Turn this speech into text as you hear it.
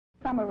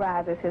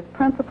summarizes his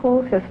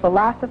principles, his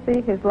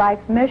philosophy, his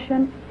life's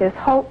mission, his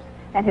hopes,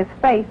 and his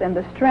faith in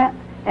the strength,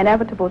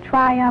 inevitable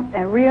triumph,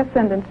 and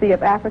reascendancy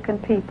of African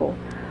people.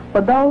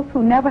 For those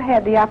who never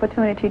had the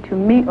opportunity to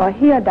meet or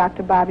hear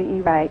Dr. Bobby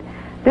E. Wright,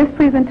 this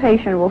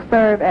presentation will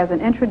serve as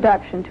an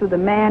introduction to the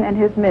man and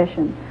his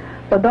mission.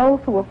 For those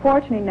who were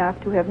fortunate enough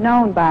to have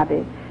known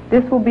Bobby,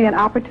 this will be an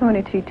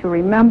opportunity to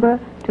remember,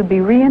 to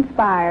be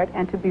re-inspired,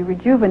 and to be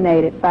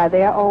rejuvenated by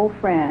their old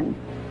friend.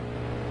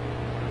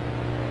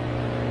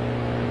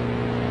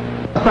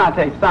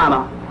 Asante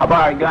Sana,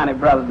 Habari Gani,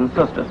 brothers and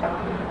sisters,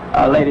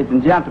 ladies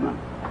and gentlemen.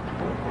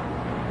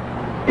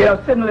 You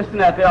know, sitting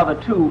listening at the other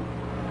two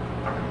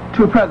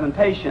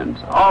presentations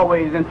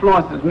always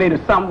influences me to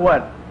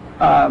somewhat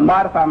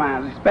modify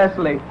mine,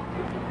 especially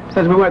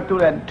since we went through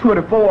that tour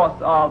de force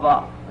of,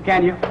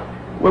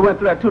 we went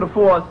through that tour de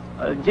force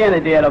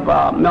Jenny did of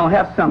mental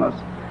health centers.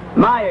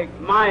 My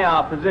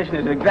position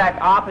is the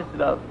exact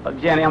opposite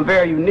of Jenny. I'm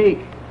very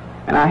unique,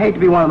 and I hate to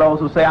be one of those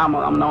who say I'm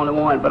the only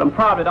one, but I'm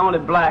probably the only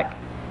black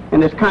in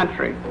this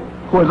country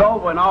who is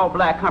over an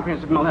all-black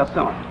comprehensive mental health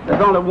center.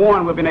 There's only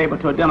one we've been able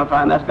to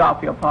identify, and that's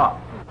Garfield Park.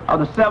 Of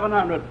the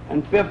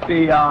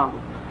 750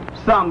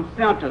 some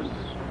centers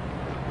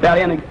that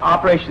are in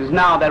operations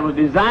now that were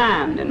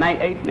designed in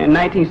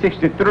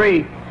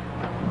 1963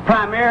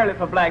 primarily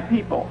for black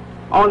people,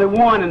 only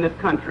one in this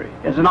country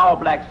is an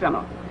all-black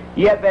center.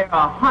 Yet there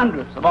are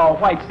hundreds of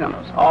all-white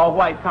centers,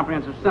 all-white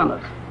comprehensive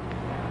centers.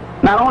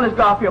 Not only is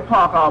Garfield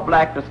Park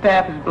all-black, the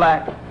staff is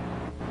black,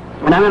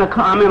 and I'm in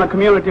a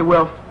community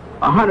with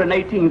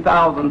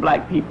 118,000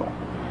 black people.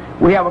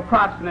 We have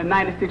approximately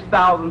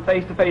 96,000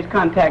 face-to-face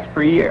contacts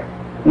per year,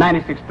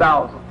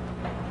 96,000.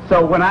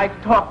 So when I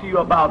talk to you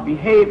about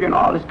behavior and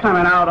all, it's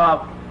coming out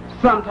of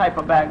some type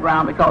of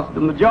background, because the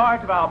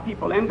majority of our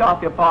people in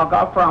Garfield Park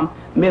are from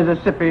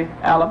Mississippi,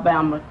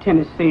 Alabama,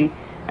 Tennessee,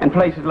 and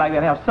places like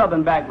that have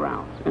southern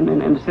backgrounds in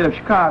the city of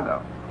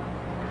Chicago.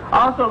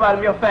 Also, by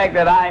the mere fact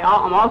that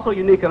I'm also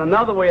unique in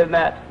another way, in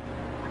that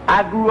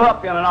I grew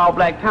up in an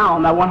all-black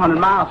town not 100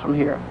 miles from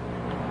here,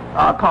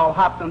 called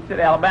Hobson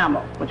City,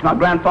 Alabama, which my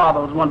grandfather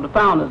was one of the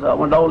founders of,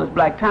 one of the oldest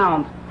black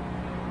towns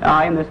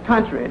in this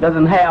country. It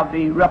doesn't have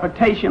the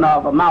reputation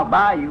of Mount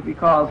Bayou,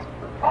 because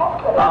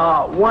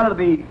one of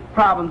the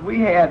problems we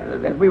had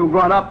as we were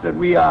growing up that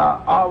we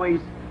always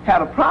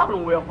had a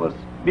problem with was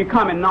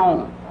becoming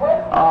known.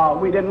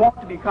 We didn't want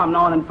to become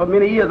known, and for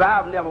many years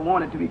I've never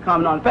wanted to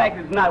become known. In fact,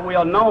 it's not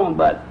well known,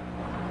 but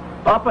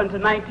up until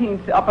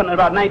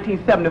about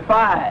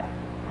 1975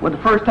 was the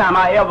first time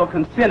I ever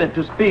consented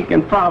to speak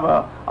in front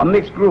of a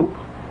mixed group.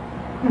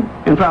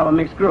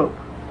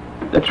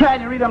 The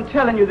tragedy reason I'm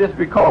telling you this,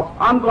 because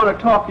I'm going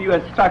to talk to you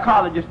as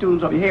psychology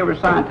students or behavioral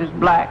scientists,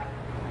 black,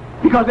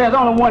 because there's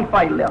only one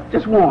fight left,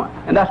 just one,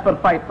 and that's for the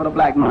fight for the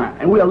black mind,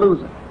 and we are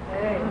losing.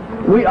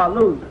 We are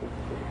losing.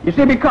 You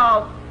see,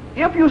 because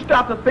if you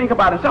stop to think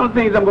about it, some of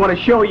the things I'm going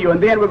to show you,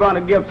 and then we're going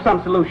to give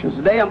some solutions.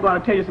 Today I'm going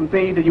to tell you some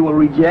things that you will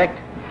reject,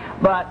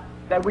 but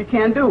that we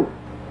can do,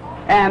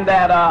 and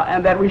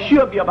that we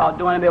should be about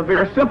doing. And they're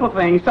very simple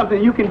things,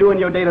 something you can do in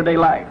your day-to-day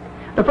life.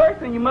 The first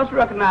thing you must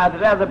recognize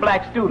is, as a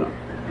black student,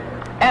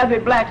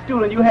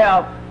 you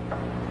have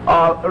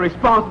a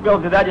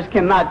responsibility that I just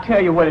cannot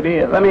tell you what it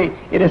is. I mean,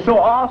 it is so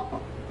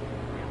awesome.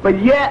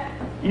 But yet,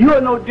 you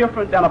are no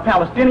different than a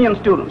Palestinian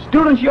student.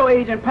 Students your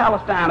age in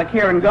Palestine are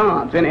carrying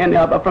guns,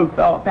 from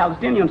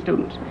Palestinian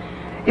students.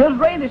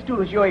 Israeli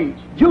students your age,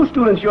 Jew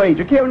students your age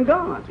are carrying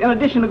guns, in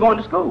addition to going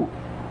to school.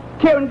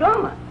 Carrying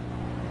guns.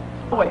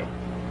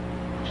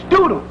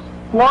 Students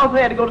who also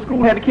had to go to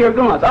school had to carry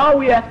guns. All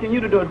we're asking you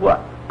to do is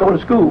what? Go to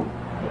school.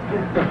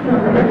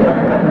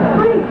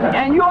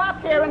 And you are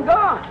carrying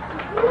guns,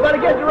 but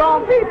against the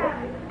wrong people.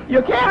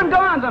 You're carrying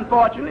guns,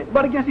 unfortunately,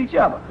 but against each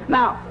other.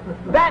 Now,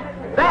 that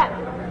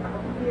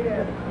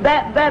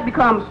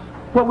becomes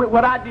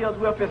what I deal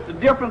with, is the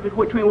difference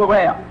between what we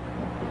have.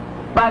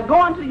 By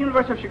going to the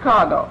University of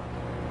Chicago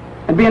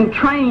and being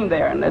trained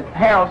there, and as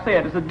Harold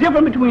said, there's a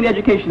difference between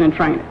education and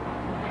training.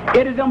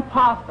 It is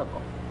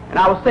impossible, and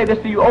I will say this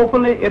to you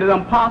openly, it is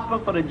impossible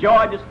for the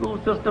Georgia school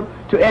system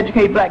to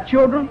educate black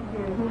children,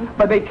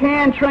 but they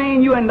can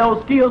train you in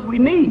those skills we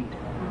need.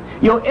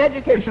 Your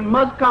education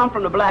must come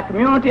from the black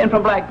community and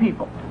from black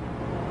people.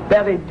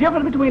 There's a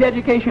difference between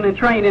education and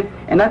training,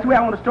 and that's where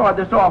I want to start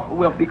this off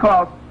with,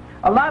 because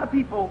a lot of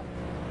people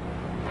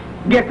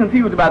get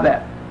confused about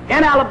that.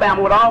 In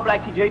Alabama, with all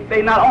black teachers,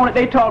 they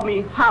taught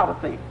me how to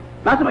think.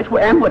 Not so much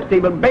what to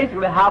think, but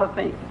basically how to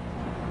think.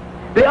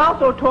 They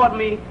also taught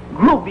me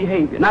group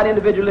behavior, not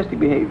individualistic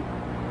behavior.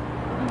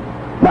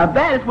 Now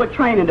that is what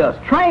training does.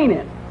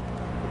 Training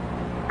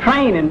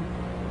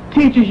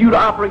teaches you to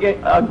operate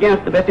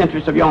against the best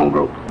interests of your own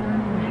group.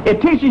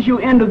 It teaches you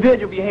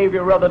individual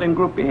behavior rather than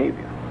group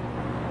behavior.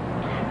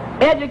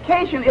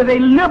 Education is a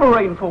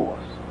liberating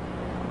force.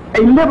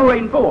 A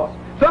liberating force.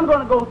 So I'm going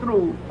to go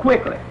through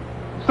quickly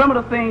some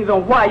of the things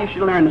on why you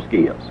should learn the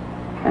skills.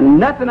 And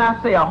nothing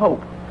I say, I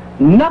hope,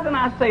 nothing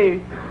I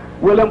say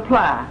will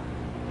imply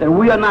that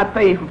we are not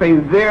faced with a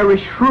very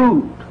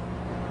shrewd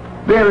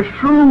very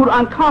shrewd,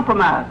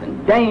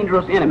 uncompromising,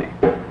 dangerous enemy.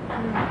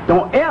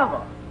 Don't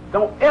ever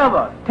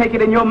take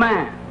it in your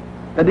mind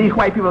that these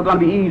white people are going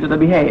to be easy to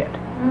be had.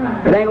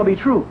 It ain't going to be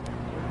true.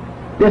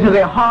 This is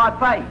a hard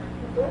fight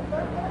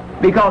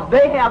because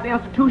they have the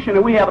institution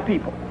and we have the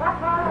people.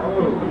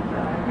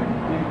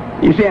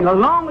 You see, and as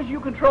long as you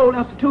control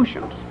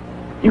institutions,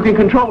 you can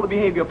control the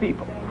behavior of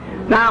people.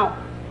 Now,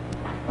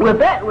 with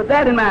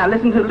that in mind,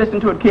 listen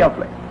to it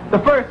carefully. The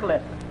very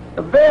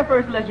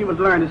first lesson you must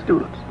learn as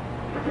students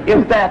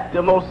is that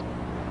the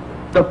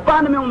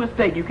fundamental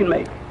mistake you can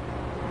make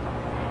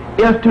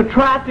is to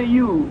try to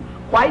use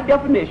white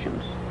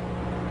definitions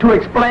to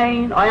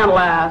explain or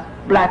analyze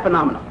black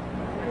phenomena.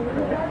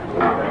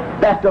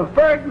 That's the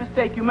first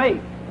mistake you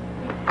make.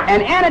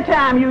 And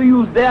anytime you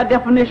use their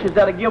definitions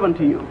that are given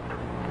to you,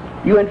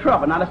 you're in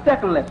trouble. Now the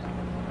second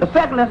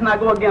lesson I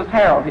go against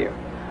Harold here.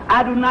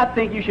 I do not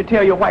think you should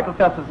tell your white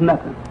professors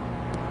nothing.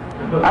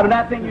 I do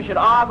not think you should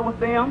argue with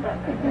them.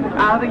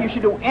 I don't think you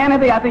should do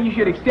anything. I think you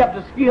should accept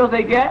the skills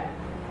they get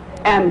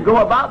and go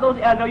about those.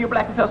 I know your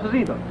black professors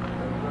either.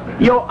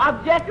 Your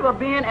objective of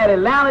being at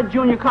Atlanta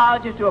Junior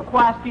College is to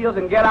acquire skills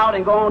and get out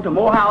and go on to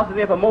Morehouse and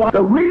then for Morehouse.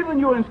 The reason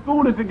you're in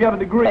school is to get a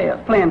degree.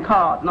 Playing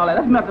cards and all that.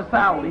 That's mental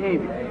sour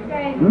behavior.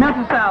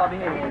 Mental sour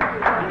behavior.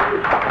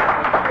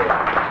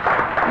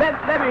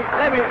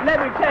 Let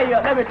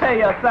me tell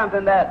you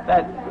something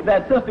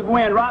that Sister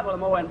Gwen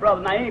Rockwell and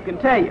Brother Naeem can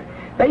tell you.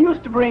 They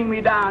used to bring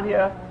me down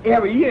here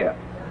every year.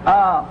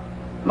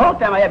 Most of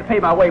the time I had to pay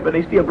my way, but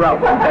they still brought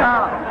me.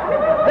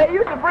 They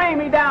used to bring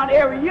me down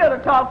every year to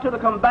talk to the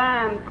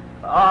combined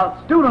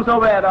students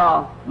over at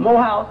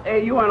Morehouse,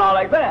 AU, and all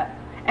like that.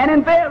 And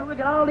in there, we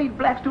get all these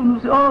black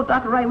students who say, "Oh,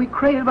 Dr. Wright, we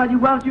crazy about you.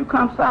 Why don't you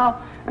come south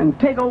and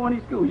take over one of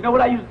these schools?" You know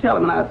what I used to tell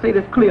them, and I say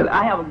this clearly.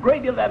 I have a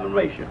great deal of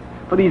admiration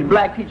for these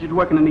black teachers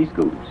working in these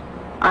schools.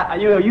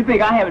 You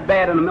think I have it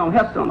bad in the mental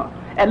health center.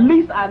 At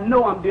least I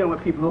know I'm dealing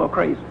with people who are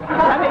crazy.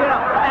 I mean,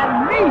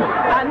 at least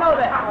I know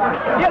that.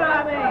 You know what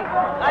I mean?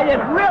 I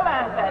just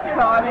realized that. You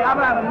know, I mean,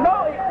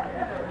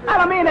 I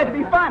don't mean that to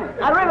be funny.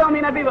 I really don't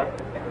mean that to be.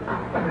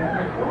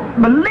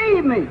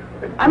 Believe me,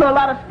 I know a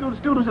lot of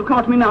students who come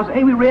up to me now and say,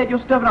 "Hey, we read your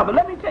stuff and all." But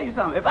let me tell you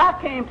something. If I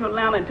came to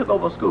Atlanta and took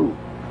over a school,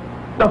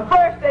 the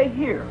first day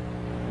here,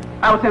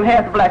 I would send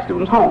half the black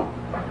students home.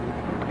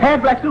 Half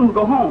the black students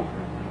would go home.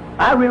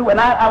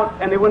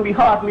 And it wouldn't be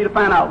hard for me to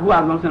find out who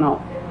I was going to send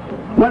home.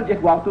 One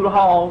just walk through the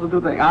halls and do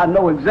things. I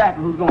know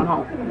exactly who's going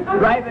home.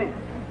 Right then.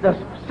 The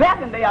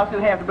second day I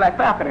sent half the black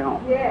faculty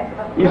home. Yeah.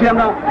 You see what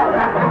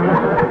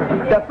I'm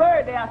doing? The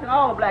third day I sent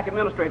all the black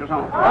administrators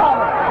home.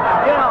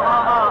 You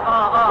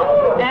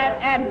know,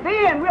 and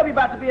then we'll be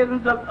about the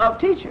business of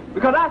teaching.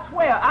 Because I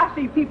swear, I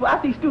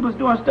see students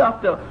doing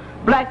stuff to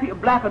black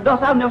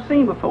adults I've never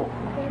seen before.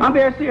 I'm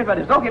very serious about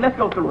this. Okay, let's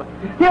go through it.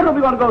 Here's what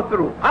we're going to go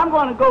through. I'm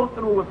going to go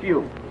through with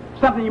you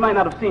something you might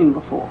not have seen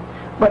before.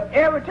 But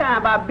every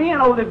time, by being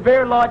over this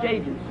very large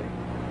agency,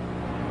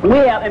 we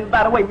have, and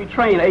by the way, we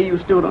train AU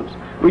students.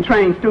 We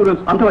train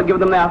students until I give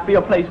them their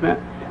field placement.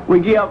 We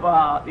give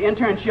the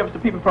internships to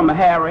people from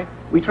Harry.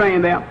 We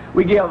train them.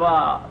 We give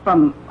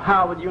from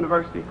Howard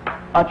University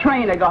a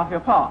train at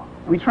Garfield Park.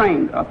 We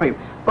train people.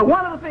 But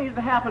one of the things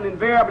that happen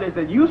invariably is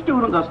that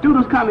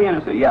students come in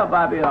and say, "Yeah,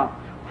 Bobby,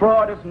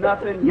 fraud is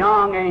nothing,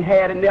 Young ain't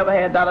had it, never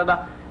had,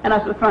 da-da-da." And I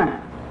said, "Fine."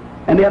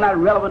 And they're not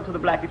relevant to the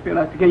black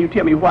experience. I said, "Can you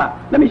tell me why?"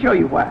 Let me show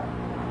you why.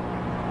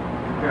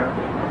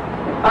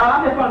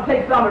 I'm just going to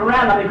take some at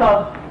random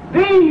because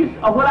these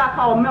are what I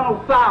call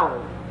mental sour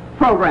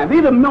programs.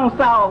 These are mental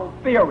sour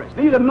theorists.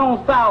 These are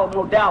mental sour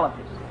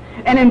modalities.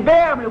 And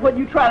invariably what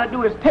you try to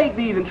do is take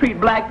these and treat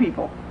black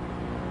people.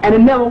 And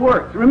it never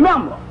works.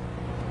 Remember,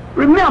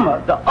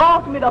 the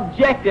ultimate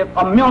objective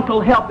of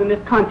mental health in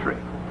this country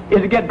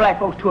is to get black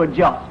folks to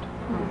adjust.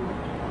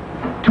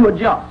 To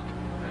adjust.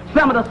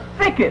 Some of the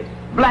sickest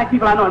black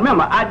people I know,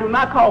 remember, I do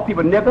not call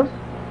people niggers.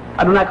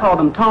 I do not call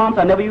them toms.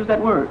 I never use that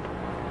word.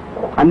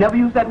 I never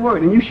use that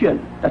word, and you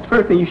shouldn't. That's the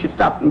first thing you should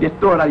stop and just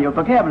throw it out of your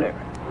vocabulary.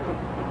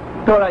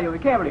 Throw it out of your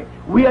vocabulary.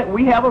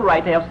 We have a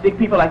right to have sick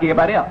people like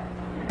everybody else.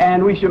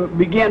 And we should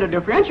begin to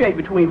differentiate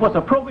between what's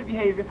appropriate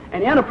behavior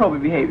and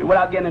inappropriate behavior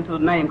without getting into the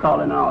name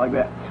calling and all like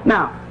that.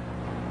 Now,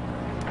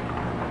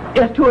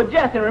 it's to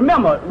adjust, and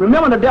remember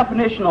the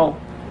definitional,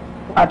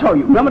 I told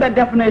you. Remember that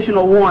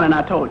definitional warning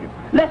I told you.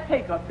 Let's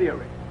take a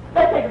theory.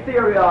 Let's take a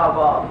theory of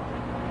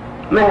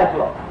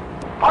Maslow.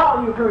 All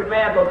of you heard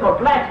Maslow talk.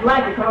 Blacks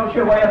like it because I'm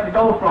sure where else it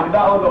goes from.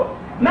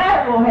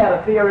 Maslow had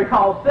a theory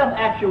called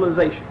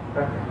self-actualization.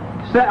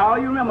 All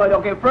you remember,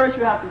 okay, first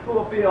you have to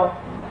fulfill,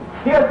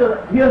 here's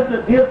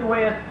the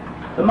way it's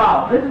the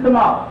model. This is the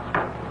model.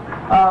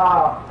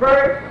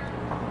 First,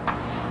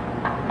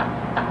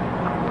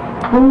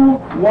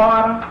 food,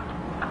 water,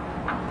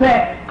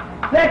 sex.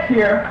 Sex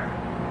here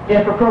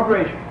is for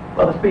procreation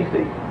of the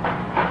species.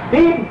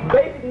 These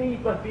basic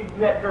needs must be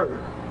met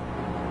first.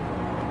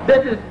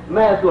 This is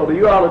Maslow, but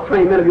you all are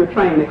trained, many of you are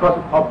trained, because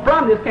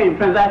from this came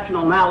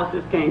transactional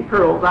analysis, came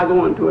Pearls. I'll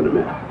go into it in a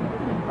minute.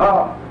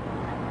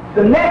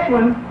 The next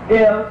one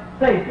is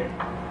safety.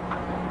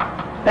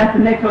 That's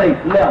the next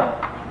level.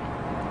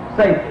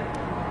 Safety.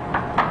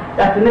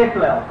 That's the next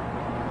level.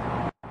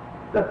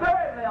 The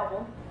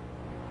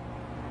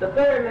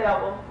third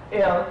level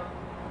is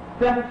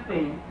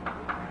self-esteem.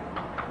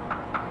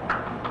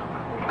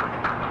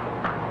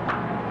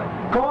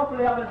 Fourth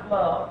level is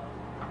love.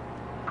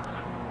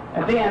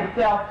 And then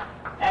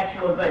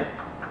self-actualization.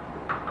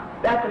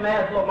 That's the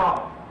Maslow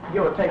model.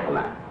 Give or take a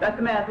line. That's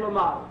the Maslow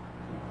model.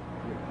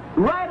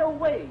 Right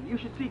away, you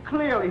should see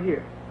clearly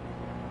here.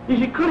 You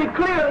should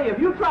clearly, if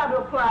you try to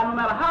apply, no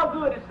matter how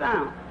good it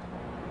sounds,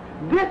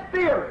 this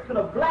theory to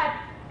the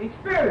black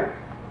experience,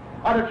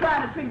 or to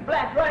trying to treat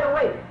blacks right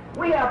away.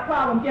 We have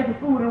problems getting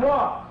food and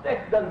water.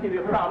 Sex doesn't give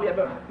you a problem yet,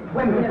 but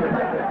women. No,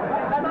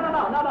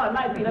 it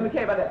might be. Let me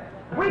tell you about that.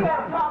 We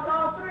got a problem with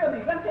all three of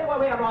these. Let me tell you why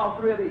we have all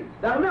three of these.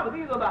 Now remember,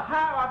 these are the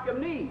hierarchy of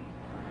needs.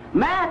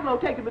 Maslow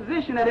takes the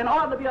position that in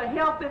order to be a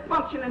healthy,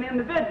 functioning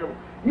individual,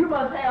 you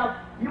must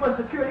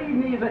secure these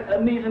needs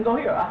and go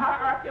here. A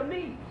hierarchy of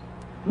needs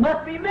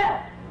must be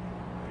met.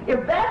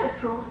 If that is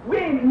true, we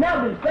ain't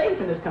never been safe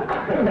in this country.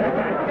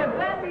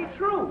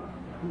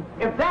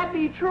 If that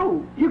be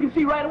true, you can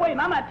see right away,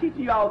 and I'm not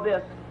teaching you all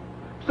this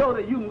so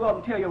that you can go up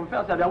and tell your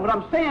professor that. What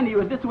I'm saying to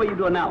you is this is the way you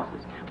do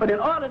analysis. But in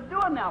order to do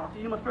analysis,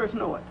 you must first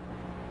know it.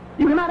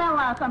 You cannot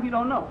analyze something you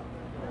don't know.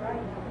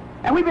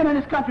 And we've been in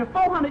this country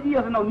 400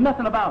 years and know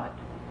nothing about it.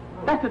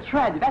 That's a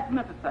tragedy. That's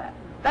mental side.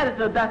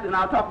 And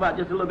I'll talk about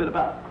just a little bit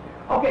about it.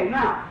 Okay,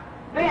 now,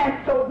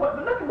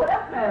 but look at what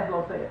else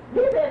Maslow said. He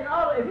said,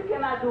 if you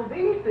cannot do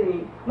these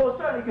things, most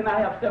certainly you cannot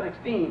have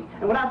self-esteem.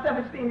 And without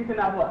self-esteem, you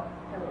cannot what?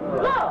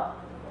 Love.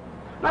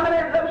 Now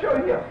let me show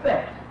you here.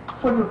 Sex,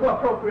 which is for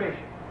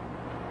procreation.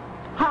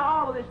 How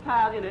all of this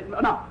ties in it.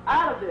 Now,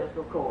 out of this,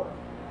 of course,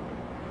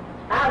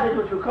 out of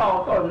this, what you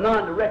call sort of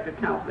non-directed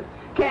counseling,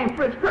 came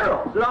French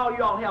pearls that all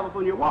you all have up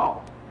on your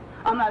wall.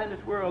 I'm not in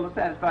this world to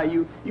satisfy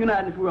you. You're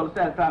not in this world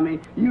to satisfy me.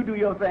 You do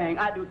your thing.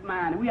 I do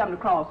mine. And we happen to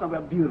cross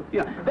somewhere beautiful. You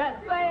know,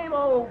 that same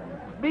old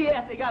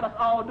BS they got us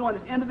all doing,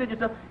 this individual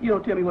stuff. You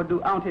don't tell me what to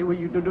do. I don't tell you what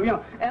you do. You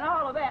know, and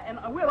all of that. And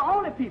we're the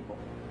only people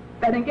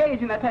that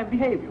engage in that type of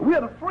behavior.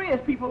 We're the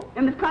freest people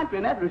in this country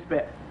in that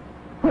respect.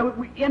 Where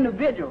we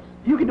individuals,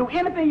 you can do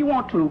anything you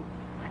want to,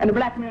 and the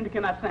black community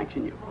cannot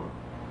sanction you.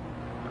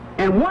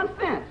 In one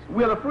sense,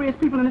 we're the freest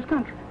people in this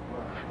country.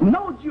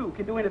 No Jew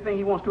can do anything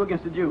he wants to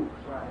against the Jews.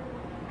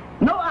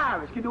 No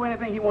Irish can do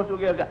anything he wants to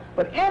against the Irish.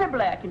 But any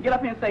black can get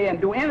up here and say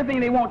and do anything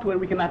they want to, and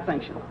we cannot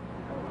sanction them.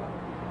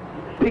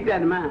 Keep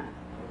that in mind.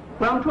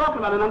 What I'm talking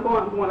about, and I'm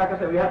going, like I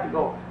said, we have to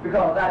go,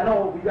 because I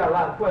know we got a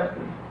lot of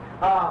questions.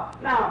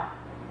 Now,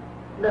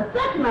 the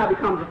section now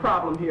becomes a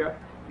problem here,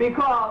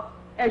 because,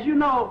 as you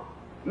know,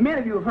 many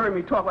of you have heard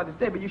me talk about this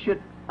today, but you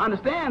should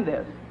understand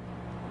this.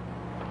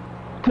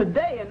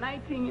 Today, in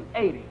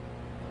 1980,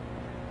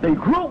 the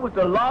group with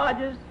the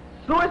largest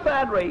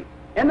suicide rate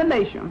in the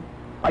nation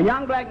are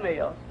young black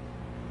males,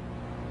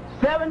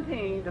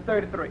 17 to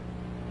 33.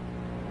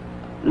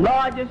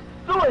 Largest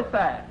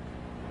suicide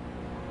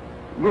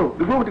group,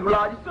 the group with the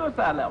largest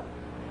suicide level.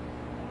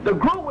 The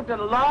group with the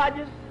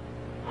largest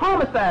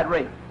homicide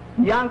rate,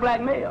 young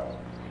black males,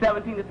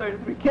 17 to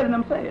 33, killing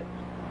themselves,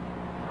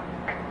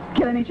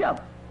 killing each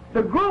other.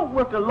 The group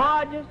with the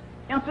largest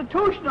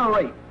institutional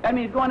rate, that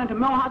means going into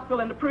mental hospital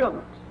and the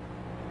prisons,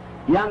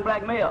 young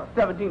black males,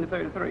 17 to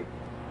 33.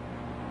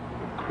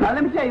 Now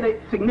let me tell you the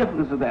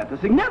significance of that. The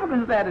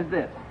significance of that is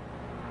this.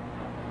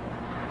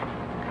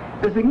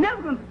 The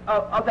significance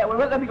of that, well,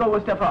 let me go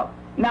one step up.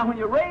 Now when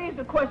you raise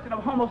the question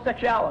of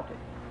homosexuality,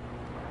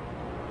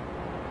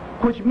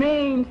 which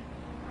means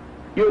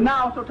you're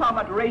now also talking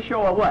about the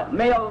ratio of what?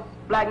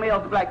 Black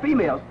males to black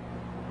females.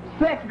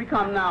 Sex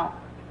becomes now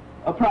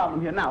a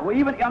problem here now.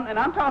 And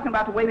I'm talking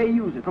about the way they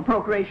use it for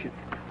procreation,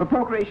 for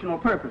procreational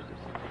purposes.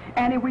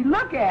 And if we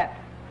look at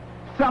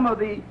some of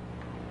the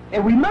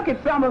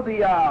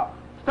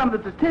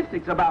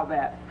statistics about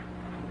that,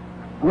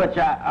 which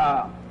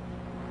at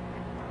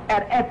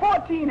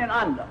 14 and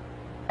under,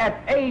 at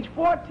age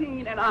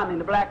 14 and under in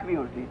the black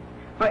community,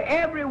 for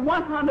every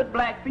 100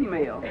 black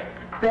females,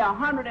 there are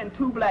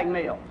 102 black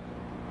males.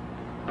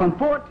 From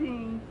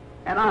 14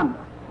 and under,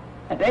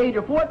 at the age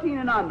of 14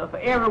 and under, for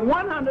every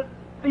 100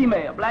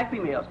 black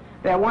females,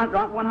 there are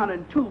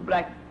 102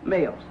 black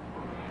males.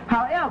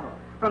 However,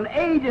 from the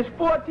ages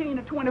 14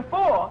 to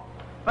 24,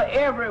 for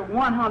every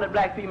 100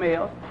 black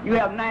females, you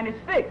have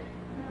 96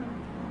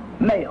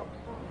 males.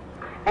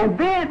 And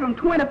then from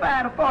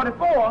 25 to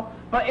 44,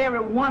 for every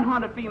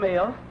 100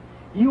 females,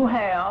 you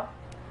have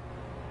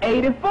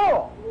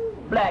 84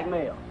 black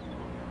males.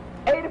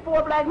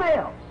 84 black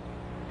males.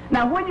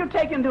 Now, when you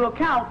take into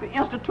account the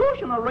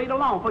institutional rate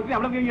alone, for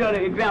example, let me give you an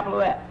example of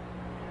that.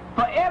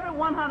 For every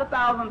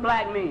 100,000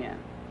 black men,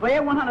 for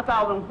every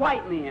 100,000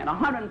 white men,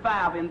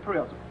 105 in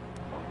prison.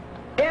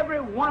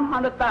 Every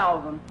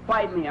 100,000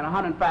 white men,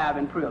 105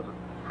 in prison.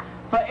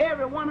 For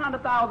every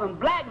 100,000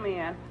 black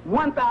men,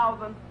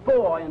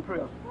 1,004 in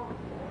prison.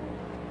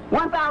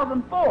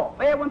 1,004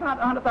 for every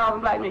 100,000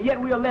 black men, yet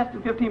we are less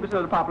than 15% of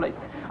the population.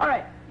 All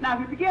right, now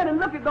if you begin to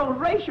look at those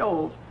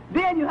ratios,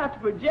 then you have to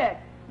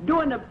project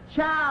during the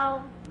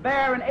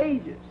childbearing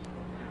ages,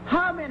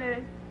 how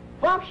many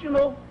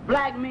functional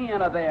black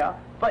men are there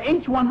for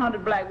each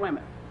 100 black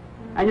women.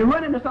 And you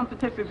run into some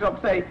statistics of,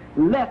 say,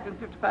 less than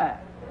 55.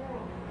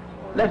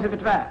 Less than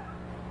 55.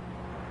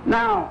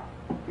 Now,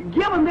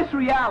 given this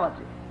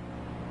reality,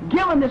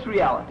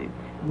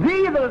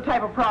 these are the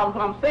type of problems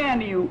I'm saying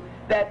to you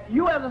that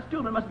you as a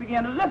student must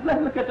begin to, let's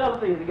look at the other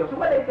things together. So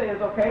what they say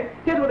is, okay,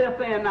 here's what they're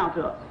saying now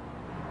to us.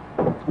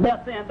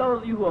 They're saying,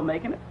 those of you who are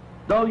making it,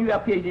 those of you who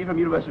have Ph.D. from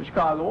the University of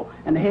Chicago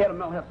and the head of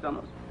mental health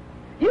centers,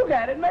 you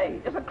got it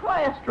made. It's a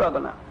class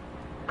struggle now.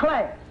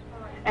 Class.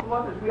 And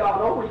we all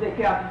know which they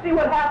care. See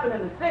what happened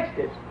in the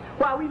 60s.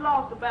 Why we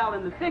lost the battle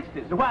in the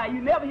 60s. Why you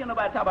never hear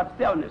nobody talk about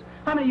the 70s.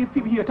 How many of you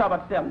people here talk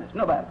about the 70s?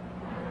 Nobody.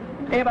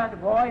 Everybody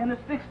said, boy, in the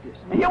 60s.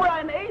 And here we are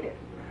in the 80s.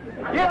 You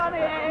know what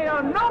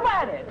I mean?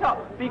 Nobody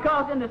talk.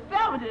 Because in the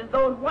 70s,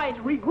 those whites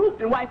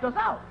regrouped and wiped us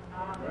out.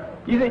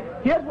 You see,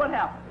 here's what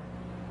happened.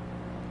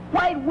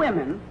 White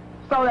women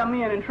saw their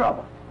men in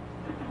trouble.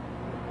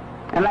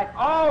 And like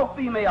all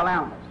female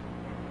animals,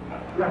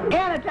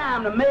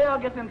 anytime the male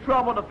gets in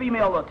trouble, the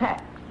female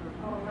attacks.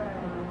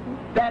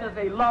 That is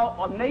a law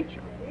of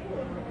nature.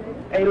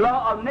 A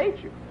law of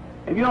nature.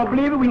 If you don't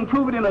believe it, we can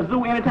prove it in a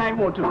zoo anytime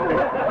you want to.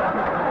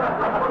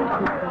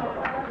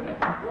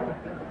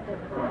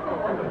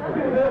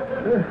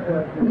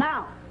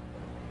 Now,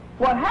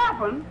 what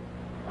happened,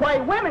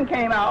 white women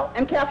came out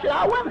and captured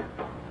our women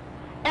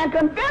and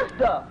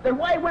convinced us that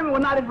white women were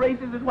not as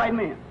racist as white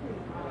men.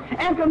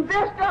 And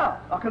convinced us,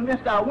 or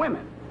convinced our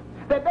women,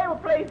 that they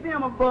would place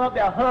them above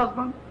their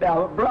husbands,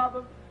 their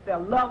brothers, their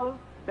lovers,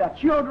 their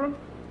children,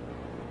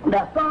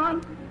 their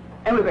sons,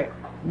 and we say,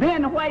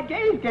 then the white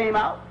gays came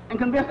out and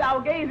convinced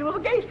our gays it was a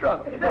gay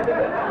struggle.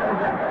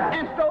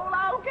 And stole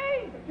our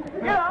gays,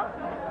 you know.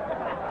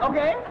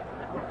 Okay?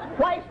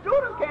 White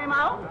students came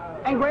out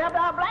and grabbed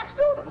our black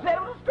students, said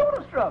it was a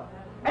student struggle,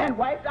 and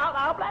wiped out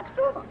our black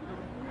students.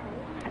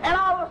 And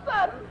all of a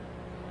sudden,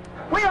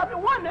 we up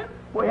and wondering,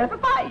 where's the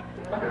fight?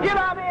 You know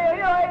what I mean?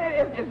 You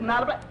know, it's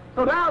not about.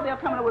 So now they're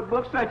coming up with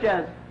books such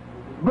as,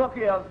 book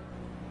is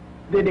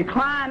The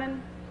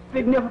Declining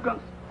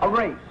Significance of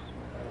Race.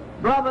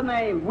 Brother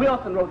named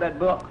Wilson wrote that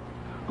book,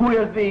 who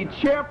is the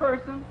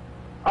chairperson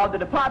of the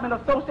Department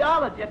of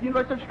Sociology at the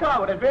University of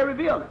Chicago. That's very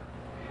revealing.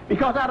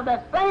 Because out of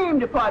that same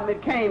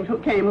department came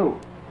who?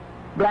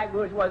 Black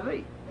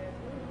bourgeoisie.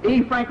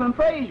 E. Franklin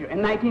Frazier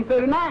in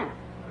 1939.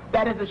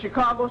 That is the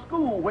Chicago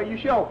school where you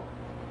show.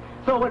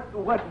 So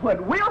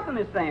what Wilson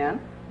is saying,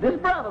 this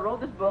brother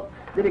wrote this book,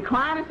 The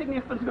Declining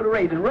Significance of the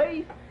Race. And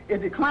race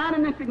is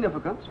declining in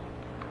significance,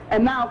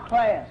 and now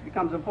class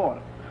becomes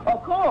important.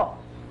 Of course,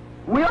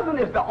 Wilson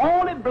is the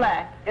only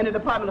black in the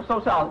Department of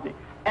Sociology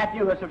at the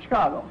University of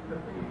Chicago.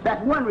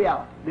 That's one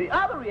reality. The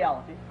other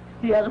reality,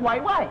 he has a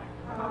white wife.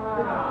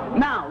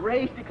 Now,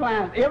 race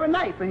declines every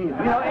night for him. You know,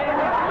 look,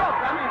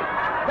 I mean,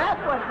 that's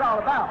what it's all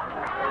about.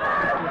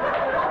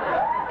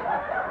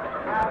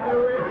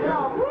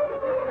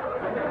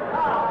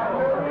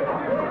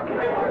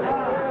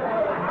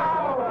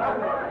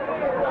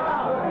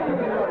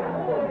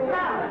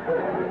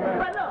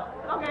 But look,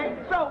 okay,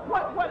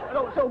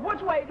 so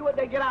which way do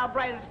they get our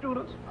brightest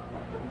students?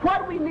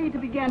 What we need to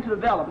begin to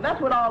develop, and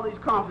that's what all these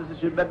conferences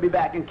should be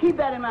back, and keep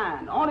that in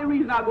mind. The only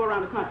reason I go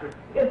around the country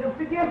is to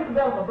begin to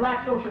develop a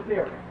black social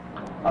theory.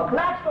 A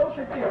black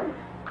social theory.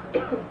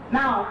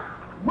 Now,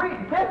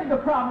 this is the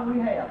problem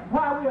we have.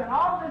 Why we're in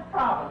all this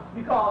problem,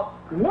 because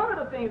one of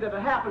the things that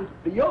happened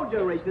to your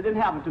generation that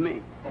didn't happen to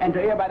me, and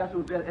to everybody else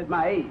who's at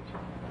my age,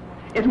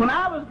 is when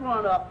I was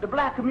growing up, the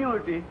black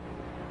community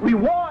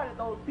rewarded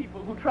those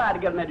people who tried to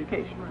get an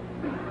education.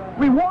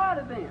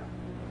 Rewarded them.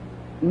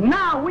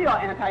 Now we are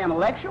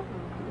anti-intellectual,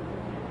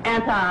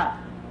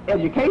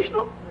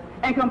 anti-educational,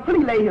 and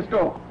completely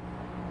ahistorical.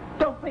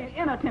 Don't pay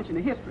any attention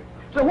to history.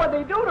 So what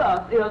they do to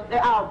us is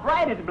they're our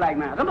brightest black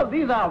minds.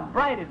 These are our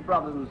brightest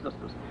brothers and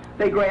sisters.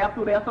 They grab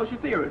through their social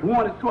theories.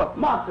 One is toward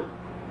Marxism.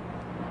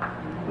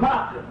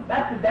 Marxism.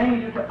 That's the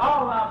danger to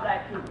all of our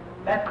black students.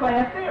 That's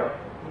class theory.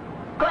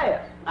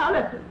 Class. Now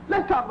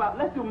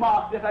let's do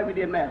Marx just like we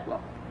did Maslow.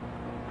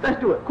 Let's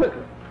do it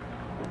quickly.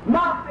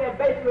 Marx said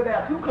basically there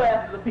are two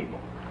classes of people.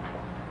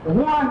 The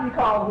one he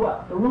called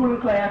what? The ruling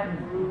class,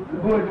 the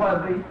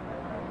bourgeoisie.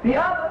 The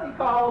other he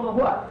called the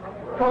what?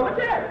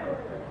 Proletariat.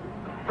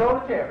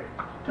 Proletariat.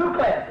 Two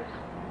classes.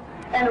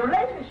 And the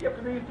relationship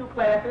to these two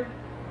classes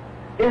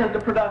is the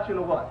production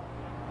of what?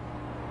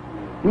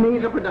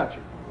 Means of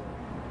production.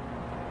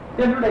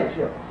 This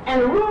relationship.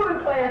 And the ruling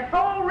class'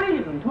 sole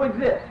reason to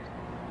exist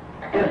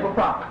is for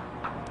profit.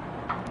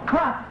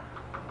 Profit.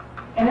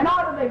 And in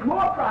order to make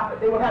more profit,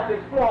 they would have to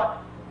exploit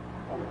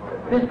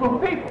this group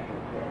of people.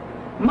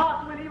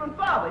 Marx went even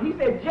further. He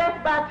said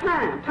just by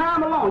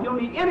time alone, you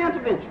don't need any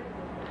intervention.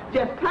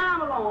 Just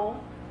time alone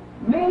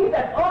means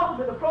that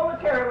ultimately the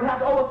proletariat would have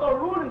to overthrow the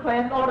ruling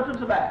class in order to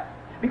survive.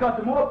 Because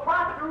the more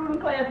profit the ruling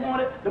class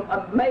wanted, the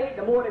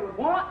more they would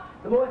want,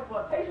 the more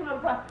exploitation of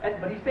the profit.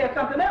 But he said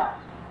something else.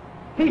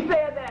 He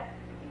said that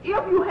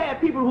if you had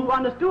people who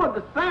understood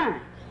the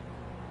science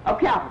of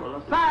capital,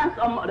 the science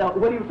of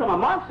what he was talking about,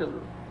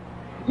 Marxism,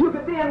 You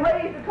could then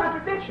raise the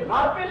contradiction,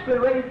 artificially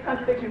raise the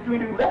contradiction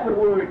between the, that's the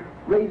word,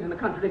 raising the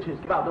contradiction is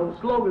about those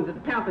slogans that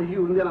the Panthers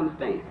use and then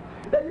understand.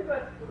 That you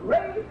could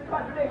raise the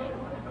contradiction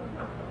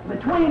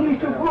between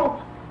these two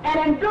groups and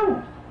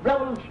induce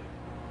revolution.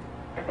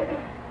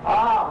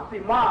 See,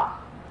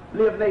 Marx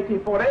lived in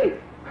 1848,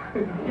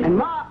 and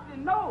Marx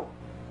didn't know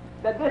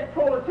that this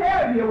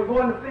proletariat here was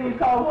going to things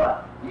called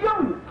what?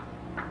 Unions.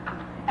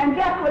 And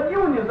guess what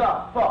unions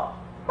are for?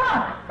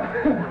 Profit.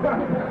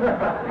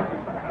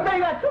 So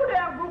you got two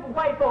damn group of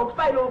white folks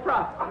fighting over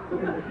profit.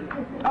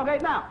 Okay,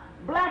 now,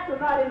 blacks are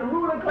not in the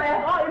ruling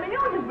class or in the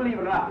unions, believe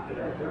it or not.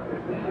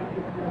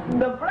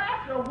 The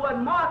blacks are what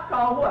Marx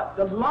called what?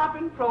 The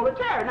lumpen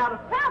proletariat. Now the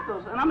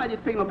Panthers, and I'm not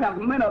just picking on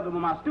Panthers, many of them are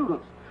my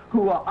students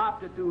who are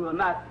opted to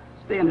not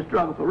stay in the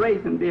struggle for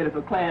race and did it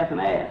for class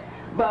and ass.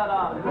 But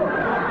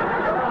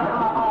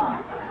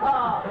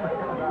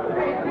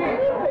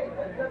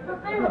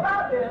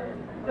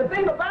the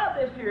thing about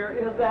this here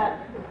is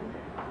that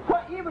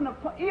even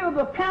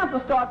the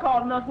Panthers start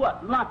calling us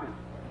what? Lumpen.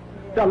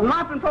 The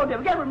lumpen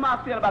proletariat. Guess what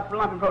Marx said about the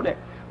lumpen proletariat?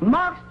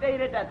 Marx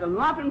stated that the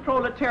lumpen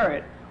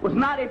proletariat was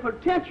not a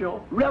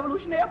potential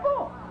revolutionary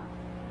force.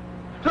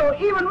 So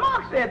even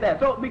Marx said that.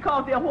 So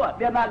because they're what?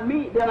 They're not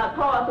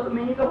cause of the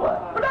means of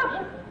what?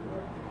 Production.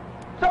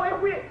 So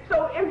if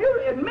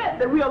you admit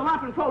that we are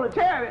lumpen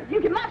proletariat, you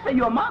cannot say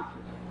you're a Marxist.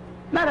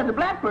 Not as a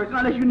black person,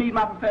 unless you need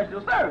my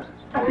professional services.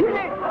 We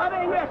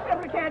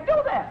simply can't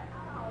do that.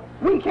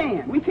 We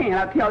can.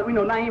 I tell you, we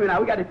know Naeem and I,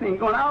 we got this thing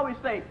going. I always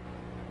say,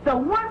 the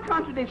one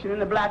contradiction in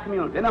the black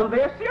community, and I'm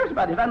very serious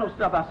about this. I know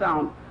stuff I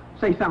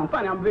say sound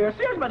funny. I'm very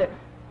serious about it.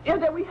 Is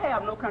that we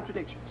have no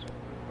contradictions.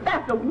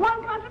 That's the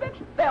one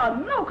contradiction. There are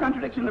no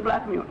contradictions in the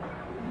black community.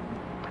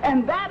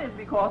 And that is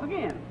because,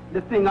 again,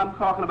 the thing I'm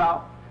talking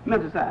about,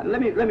 mental side.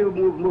 Let me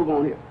move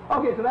on here.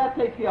 Okay, so that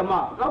takes care of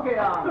Marx. Okay,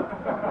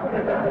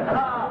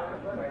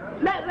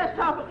 let's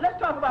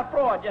talk about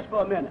Freud just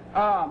for a minute.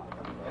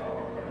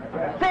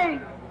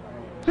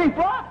 See,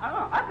 Freud,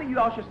 I think you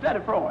all should study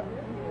Freud.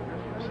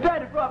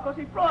 Study Freud,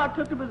 because Freud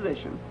took the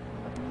position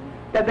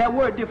that there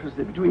were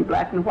differences between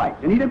blacks and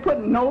whites, and he didn't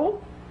put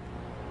no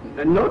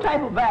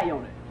type of value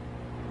on it.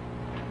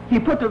 He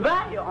put the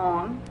value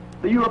on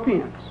the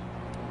Europeans.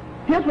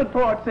 Here's what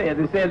Freud says,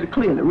 and says it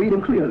clearly. Read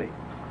him clearly.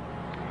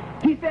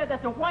 He said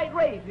that the white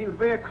race, he was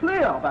very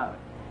clear about it.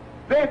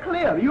 Very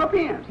clear, the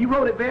Europeans. He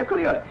wrote it very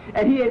clearly.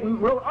 And he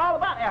wrote all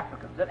about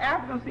Africans, that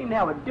Africans seem to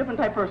have a different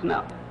type of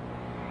personality.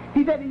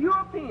 He said the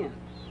Europeans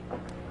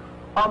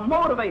are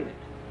motivated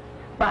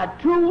by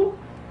two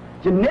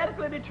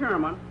genetically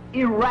determined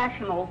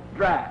irrational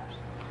drives,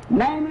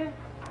 namely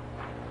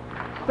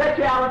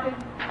sexuality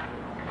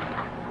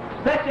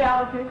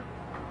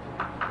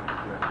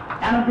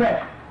and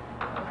aggression,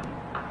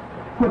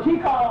 which he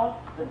calls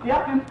the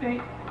death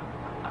instinct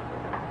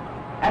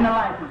and the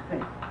life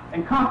instinct,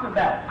 and constant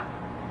battle.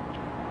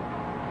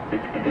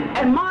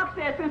 And Marx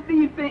said since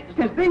these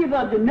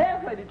are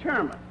genetically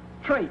determined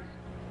traits,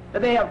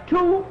 that they have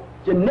two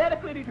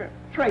genetically determined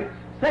traits,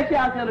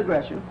 sexuality and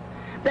aggression,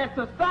 that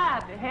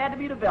society had to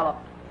be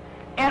developed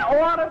in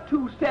order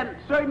to set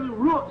certain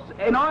rules,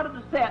 in order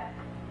to set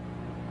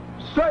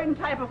certain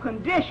type of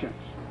conditions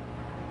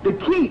to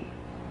keep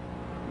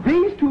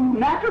these two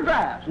natural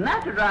drives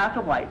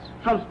to whites,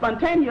 from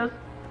spontaneous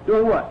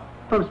doing what?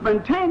 From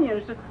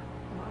spontaneous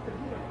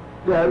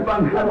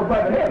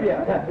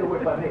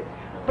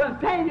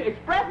spontaneous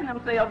expressing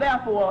themselves,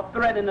 therefore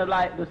threatening the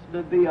life,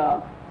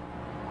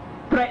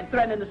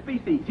 threatening the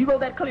species. He wrote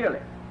that clearly.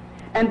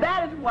 And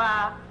that is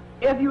why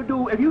if you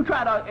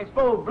try to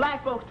expose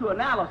black folks to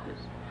analysis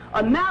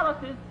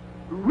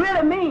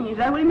really means,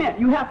 that's what he meant.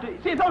 You have to,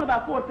 see, it's only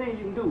about 4 things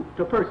you can do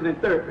to a person in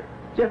therapy.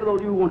 Just for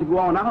those of you who want to go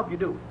on, I hope you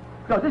do.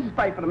 Because this is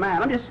fight for the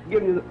mind. I'm just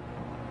giving you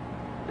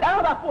there's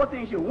only about 4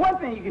 things one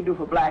thing you can do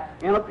for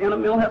blacks in a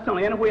mental health center,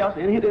 anywhere else,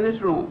 in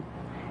this room,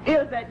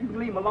 is that you can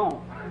leave them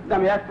alone. I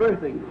mean, that's the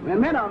first thing. And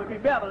many of them would be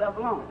better left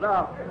alone.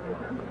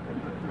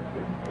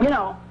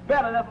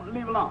 Better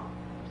leave alone.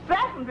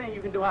 Second thing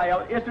you can do,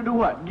 however, is to do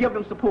what? Give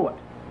them support.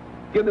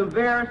 Give them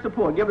various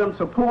support. Give them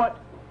support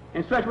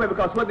in such a way,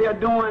 because what they're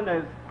doing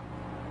is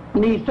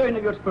need certain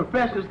of your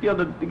professional skills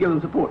to give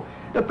them support.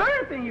 The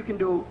third thing you can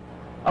do,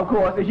 of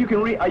course, is you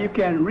can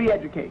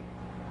re-educate.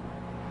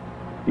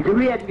 You can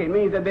re-educate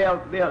means that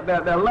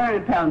their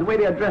learning pattern, the way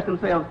they address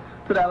themselves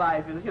to their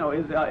life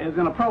is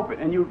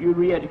inappropriate, and you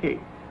re-educate.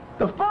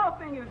 The fourth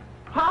thing is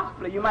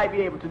possibly you might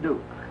be able to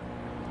do,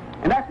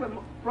 and that's where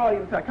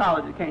Freudian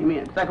psychology came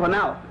in,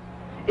 psychoanalysis,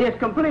 is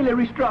completely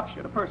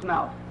restructure the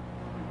personality.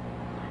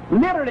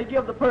 Literally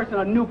give the person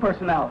a new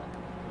personality.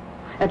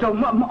 And so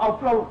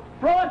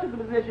Freud took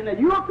the position that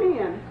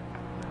Europeans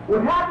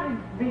would have to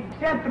be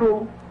sent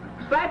through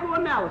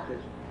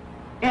psychoanalysis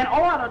in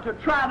order to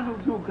try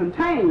to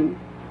contain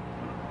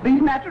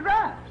these natural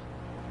drives.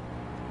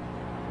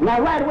 Now,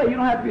 right away, you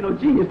don't have to be no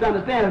genius to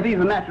understand that these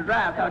are natural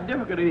drives, how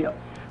difficult it is.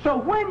 So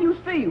when you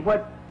see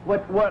what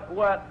Harold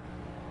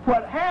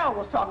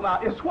was talking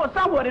about is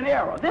somewhat in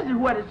error. This is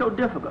what is so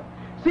difficult.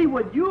 See,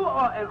 what you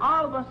are and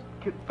all of us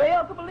could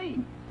fail to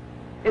believe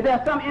is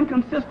there some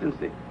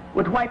inconsistency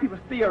with white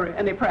people's theory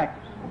and their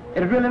practice?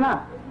 It is really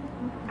not.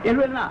 It's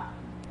really not.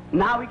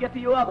 Now we get to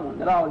your other one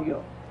that all you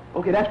go.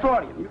 Okay, that's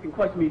Freudian. You can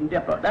question me in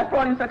depth. That's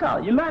Freudian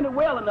psychology. You learn it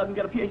well enough and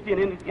get a Ph.D.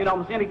 in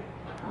almost any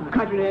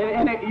country,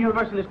 in any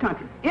university in this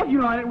country. If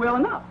you learn it well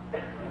enough.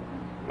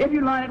 If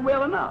you learn it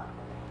well enough.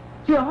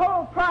 See, the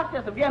whole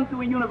process of getting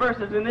through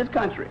universities in this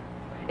country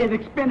is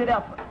expended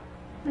effort.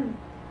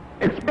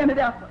 Expended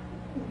effort.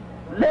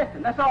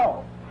 Listen, that's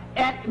all.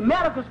 And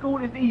medical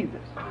school is the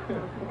easiest.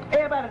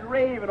 Everybody's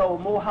raving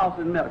over Morehouse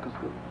in medical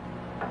school.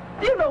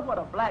 Do you know what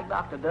a black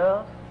doctor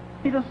does?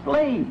 He's a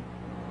slave.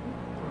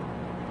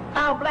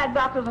 Our black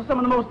doctors are some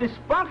of the most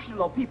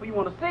dysfunctional people you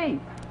want to see.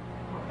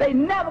 They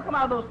never come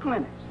out of those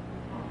clinics.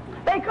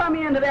 They come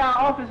into their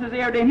offices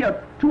every day and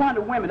hear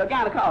 200 women, a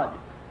gynecologist.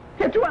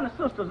 Hear 200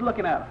 sisters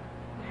looking at them.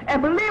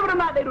 And believe it or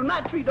not, they do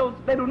not treat those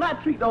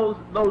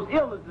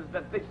illnesses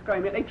that they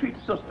scream at. They treat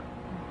the sister.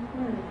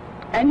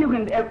 And you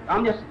can,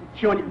 I'm just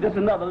showing you, this is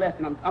another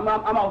lesson. I'm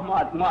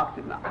off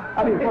Marxism now.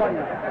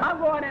 I'm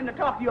going in to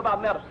talk to you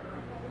about medicine.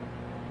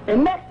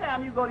 And next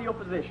time you go to your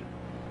physician,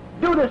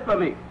 do this for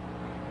me.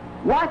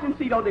 Watch and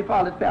see, don't they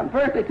follow this pattern.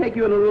 First, they take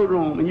you in a little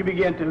room and you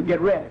begin to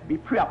get ready, be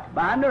prepped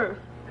by a nurse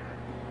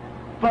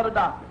for the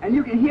doctor. And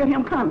you can hear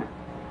him coming.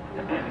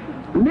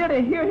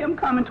 Literally hear him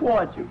coming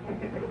towards you.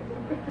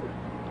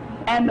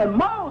 And the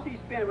most he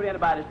spends with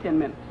anybody is 10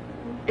 minutes,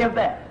 if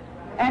that.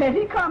 And as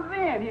he comes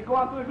in, he's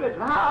going through his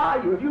ritual. How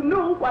are you? If you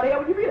knew, why the hell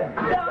would you be there?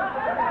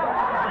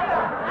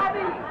 I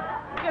mean,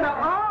 you know,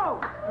 oh,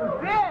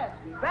 this,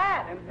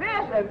 that, and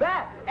this, and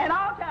that. And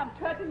all the time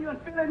touching you and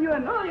feeling you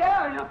and, oh,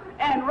 yeah, you know,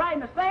 and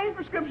writing the same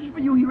prescriptions for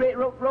you he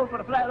wrote for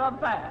the other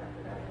 5.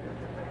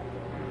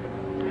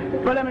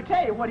 But let me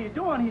tell you, what he's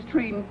doing, he's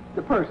treating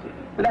the person.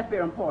 And that's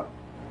very important.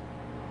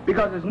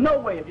 Because there's no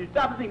way, if you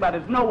stop to think about it,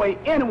 there's no way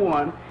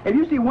anyone, if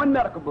you see one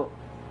medical book,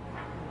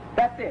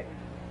 that's it.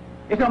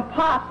 It's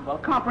impossible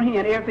to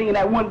comprehend everything in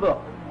that one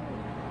book.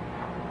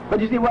 But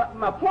you see, what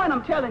my point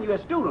I'm telling you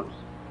as students,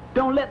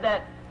 don't let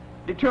that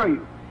deter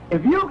you.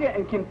 If you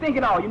can think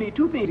it all, you need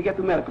 2 things to get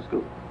through medical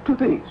school. 2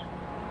 things.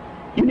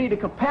 You need the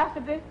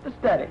capacity to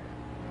study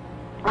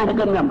and a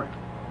good memory.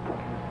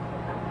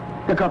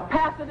 The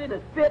capacity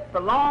to sit for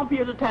long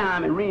periods of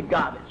time and read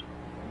garbage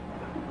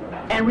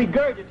and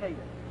regurgitate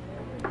it.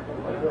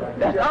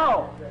 That's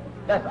all.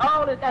 That's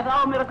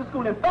all medical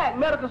school. In fact,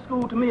 medical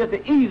school to me is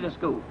the easiest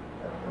school.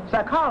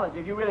 Psychology,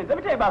 if you really, let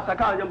me tell you about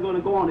psychology. I'm going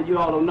to go on that you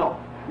all don't know.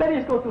 Let me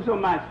just go through some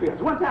of my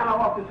experience. One time I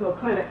walked into a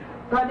clinic.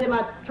 So I did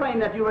my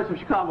training at the University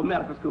of Chicago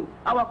Medical School.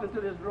 I walked into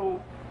this room,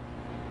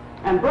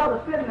 and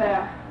brother sitting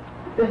there,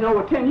 this is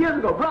over 10 years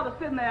ago, brother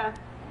sitting there,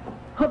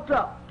 hooked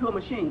up to a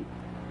machine.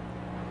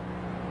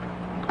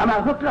 I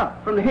mean, hooked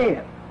up from the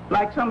head,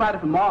 like somebody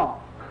from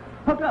Mars.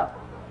 Hooked up.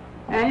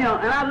 And, you know,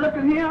 and I looked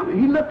at him, and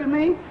he looked at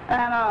me,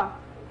 and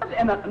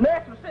the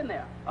nurse was sitting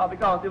there,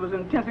 because it was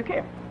intensive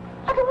care.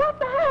 I said, what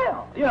the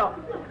hell? You know,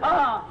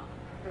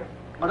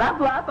 well,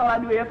 I thought I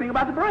knew everything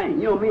about the brain,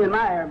 you know, me and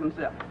my arrogant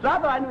self. So I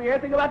thought I knew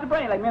everything about the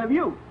brain, like many of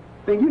you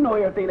think you know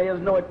everything there is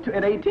to know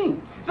at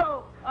 18.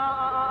 So,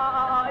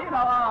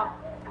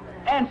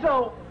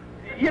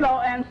 you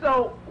know, and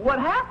so what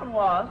happened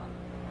was,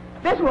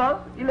 this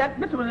was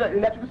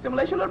electrical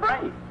stimulation of the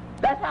brain.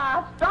 That's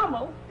how I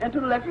stumbled into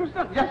the electrical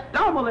stimulation. Just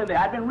stumbled in there.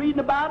 I'd been reading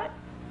about it.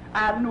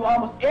 I knew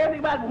almost everything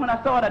about it, but when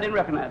I saw it, I didn't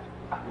recognize it.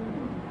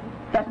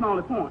 That's my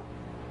only point.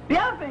 The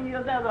other thing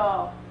is that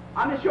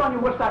I'm just showing you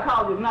what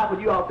psychology is not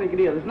what you all think it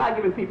is. It's not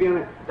giving people in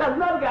there. There's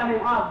another guy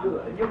named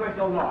Osgood at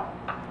University of Illinois.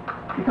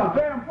 Becomes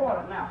very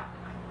important now.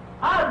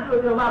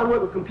 Osgood did a lot of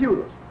work with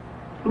computers.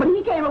 But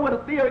he came up with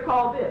a theory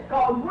called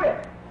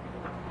GRIT.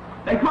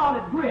 They called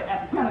it GRIT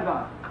at the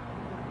Pentagon.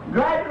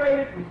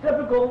 Graduated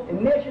Reciprocal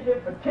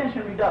Initiative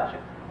Attention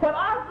Reduction. What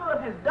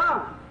Osgood has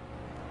done,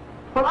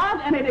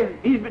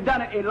 he's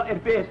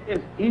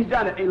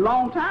done it a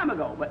long time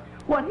ago, but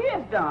what he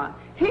has done,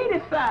 he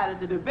decided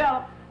to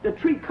develop to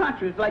treat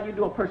countries like you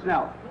do a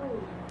personality,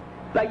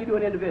 like you do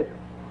an individual.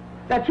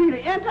 That treat the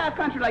entire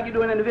country like you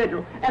do an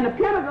individual. And the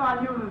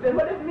Pentagon uses it.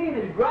 What this means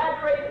is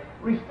graduated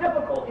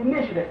reciprocal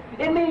initiative.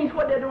 It means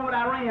what they're doing with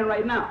Iran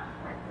right now.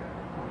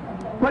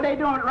 What they're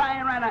doing with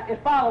Iran right now, it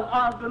follows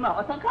Osgood,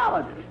 a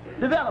psychologist.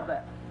 Developed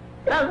that.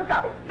 That was a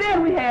psychologist.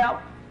 Then we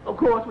have, of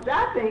course, which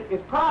I think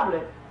is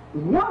probably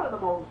one of the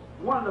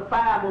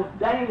 5 most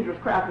dangerous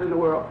crafters in the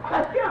world.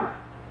 That's Skinner.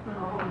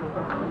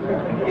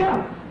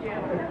 Yeah.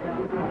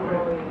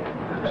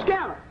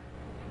 Skinner.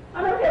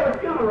 I don't care what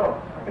Skinner wrote.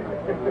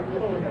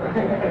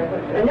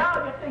 And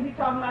y'all just think he's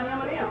talking about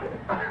M&M.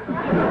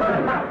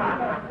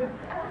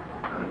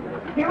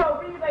 He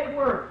wrote these 8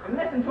 words, and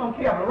listen to them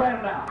carefully, write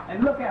them down,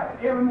 and look at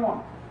it every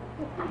morning.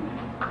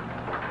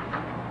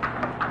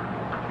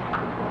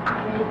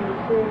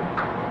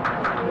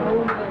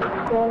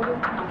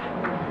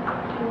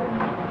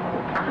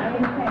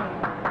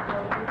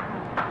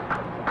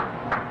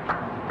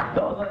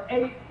 Those are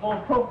 8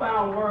 most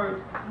profound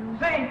words.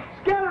 See,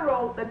 Skinner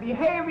wrote that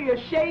behavior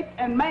is shaped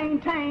and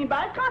maintained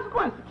by its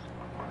consequences.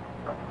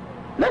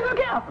 Listen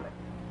carefully.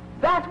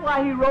 That's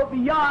why he wrote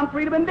Beyond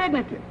Freedom and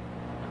Dignity.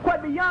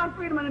 What Beyond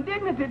Freedom and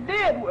Dignity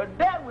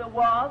dealt with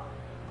was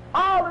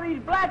all of these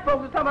black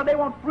folks are talking about they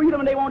want freedom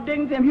and they want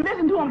dignity. And if you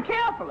listen to them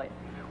carefully,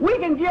 we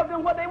can give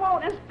them what they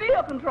want and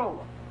still control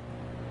them.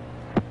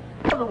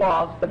 The other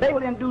was that they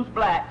would induce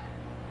blacks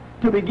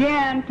to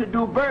begin to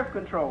do birth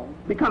control,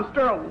 become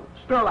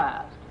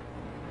sterilized,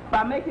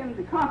 by making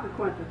the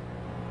consequences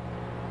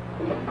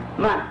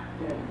money.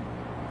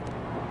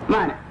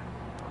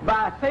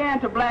 By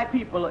saying to black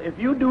people, if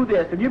you do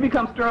this, if you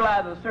become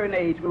sterilized at a certain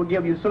age, we'll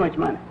give you so much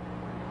money.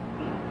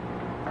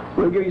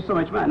 We'll give you so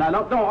much money. Now,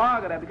 don't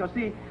argue that, because,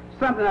 see,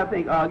 something I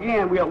think,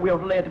 again, we are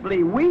led to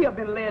believe. We have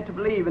been led to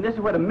believe, and this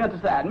is where the mental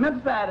side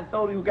is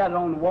those who got it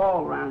on the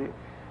wall around here.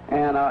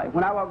 And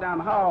when I walk down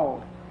the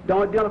hall,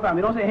 don't identify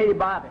me. Don't say, hey,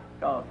 Bobby,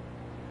 because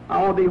I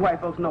don't want these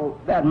white folks to know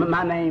that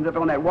my name's up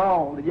on that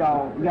wall that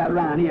y'all got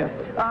around here.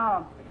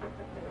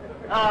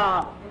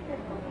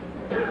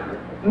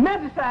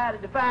 Menticide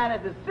is defined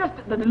as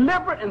the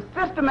deliberate and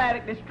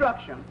systematic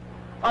destruction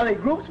of a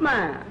group's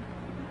mind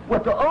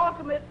with the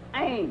ultimate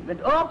aim,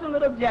 the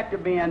ultimate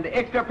objective being the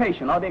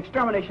extirpation or the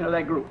extermination of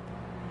that group.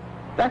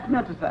 That's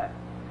menticide.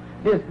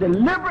 This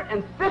deliberate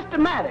and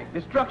systematic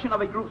destruction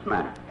of a group's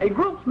mind. A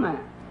group's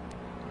mind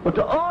with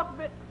the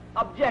ultimate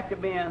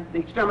objective being the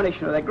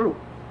extermination of that group.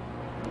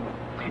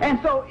 And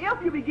so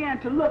if you begin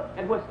to look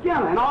at what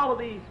Skinner and all of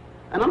these,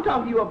 and I'm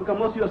talking to you because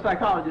most of you are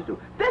psychologists too,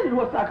 this is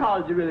what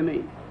psychology really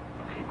means.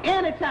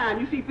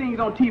 Anytime you see things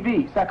on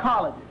TV,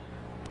 psychologists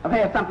have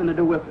had something to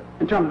do with it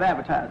in terms of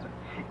advertising.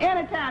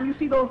 Anytime you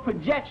see those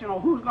projections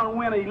on who's going to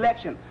win an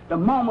election, the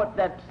moment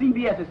that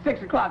CBS at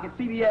 6 o'clock at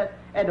CBS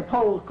at the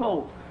polls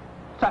close,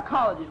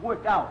 psychologists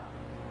worked out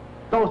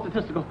those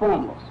statistical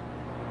formulas.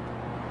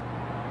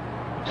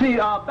 See,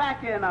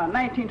 back in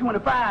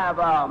 1925,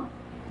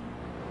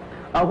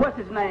 what's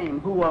his name,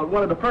 who was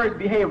one of the first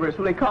behaviorists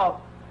who they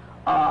caught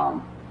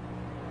on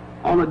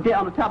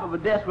the top of a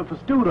desk with a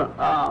student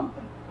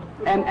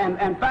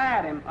and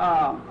fired him.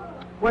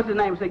 What's his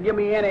name? Said, give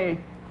me any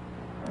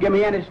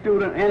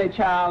student, any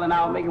child, and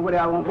I'll make it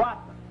whatever I want.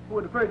 Watson, who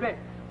was the first behaviorist.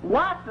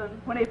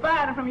 Watson, when they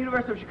fired him from the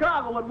University of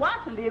Chicago, what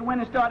Watson did went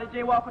and started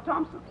J. Walker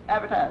Thompson's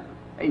advertising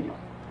agent,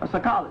 a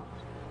psychologist.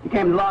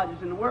 Became the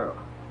largest in the world.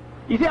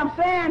 You see, I'm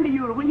saying to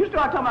you that when you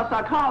start talking about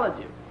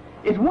psychology,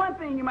 it's one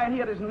thing you might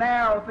hear this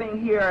narrow thing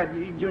here at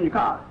junior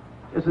college.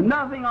 It's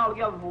another thing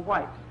altogether for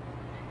whites.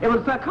 It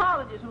was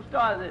psychologists who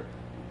started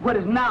what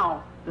is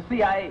now the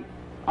CIA.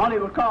 Only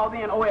it was called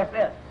then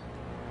OSS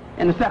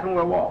in the Second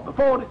World War.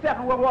 Before the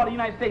Second World War, the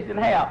United States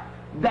didn't have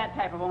that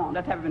type of arm,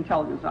 that type of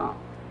intelligence arm.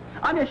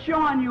 I'm just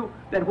showing you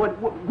that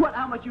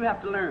how much you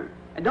have to learn.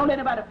 And don't let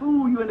anybody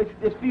fool you in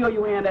this field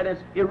you're in that is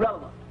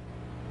irrelevant.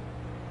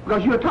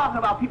 Because you're talking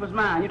about people's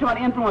minds. You're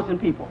talking about influencing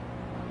people.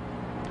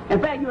 In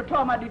fact, you're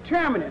talking about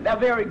determining their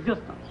very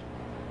existence.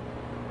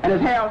 And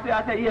as Harold said,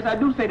 I said, yes, I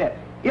do say that.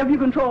 If you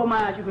control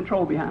minds, you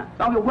control behind.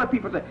 So I don't know what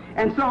people say.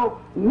 And so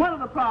one of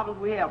the problems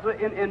we have, so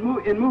in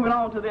moving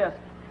on to this,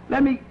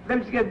 let me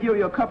just give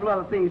you a couple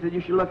other things that you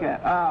should look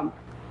at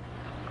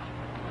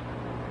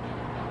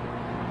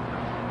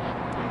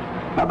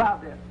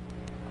about this.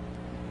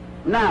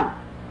 Now,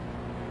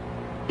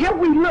 if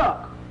we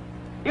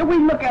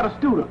look at a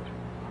student,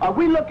 or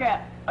we look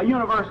at a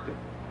university,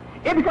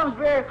 it becomes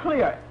very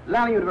clear,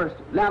 Atlanta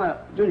University,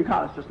 Atlanta Junior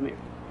College system here,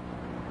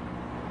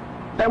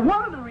 that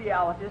one of the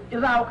realities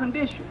is our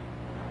condition.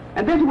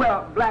 And this is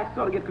where blacks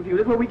sort of get confused.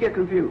 This is where we get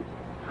confused.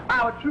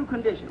 Our true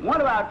condition. One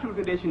of our true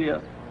condition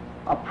is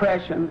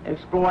oppression,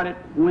 exploited,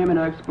 women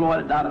are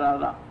exploited,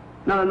 da-da-da-da.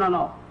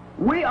 No.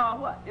 We are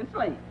what?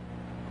 Enslaved.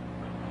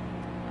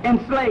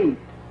 Enslaved.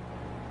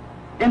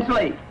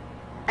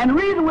 And the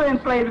reason we're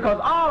enslaved is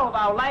because all of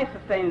our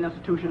life-sustaining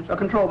institutions are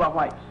controlled by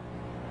whites.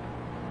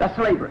 That's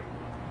slavery.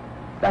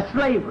 That's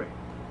slavery.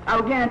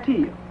 I'll guarantee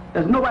you,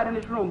 there's nobody in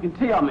this room can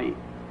tell me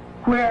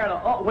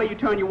where you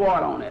turn your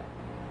water on at,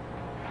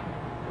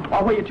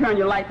 or where you turn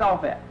your lights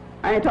off at.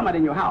 I ain't talking about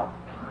in your house.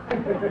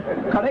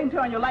 Because they can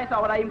turn your lights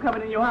off without even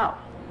coming in your house.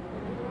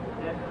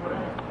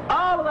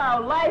 All of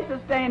our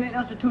life-sustaining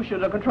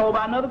institutions are controlled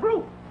by another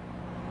group.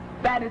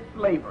 That is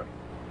slavery.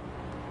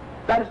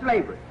 That is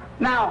slavery.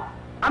 Now,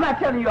 I'm not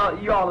telling you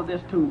all of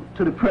this to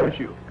depress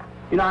you.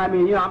 You know what I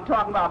mean? You know, I'm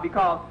talking about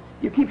because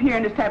you keep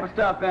hearing this type of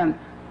stuff, and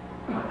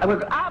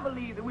I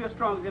believe that we are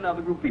stronger than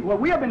other group of people. Well,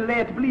 we have been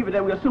led to believe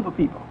that we are super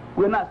people.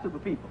 We're not super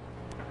people.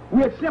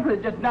 We are simply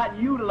just not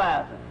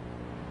utilizing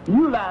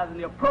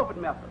the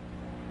appropriate method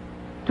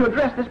to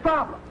address this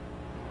problem.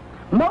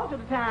 Most of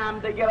the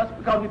time, they get us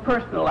because we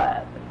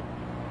personalize it.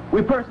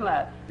 We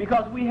personalize it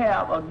because we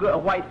have a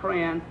white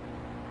friend.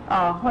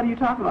 What are you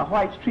talking about?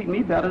 Whites treat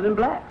me better than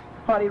blacks.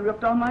 He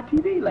ripped on my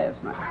TV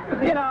last night.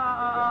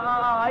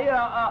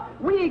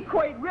 We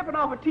equate ripping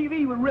off a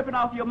TV with ripping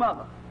off your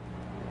mother.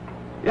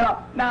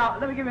 Now,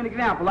 let me give you an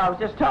example. I was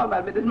just talking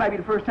about it. This might be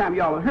the first time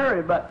y'all have heard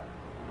it, but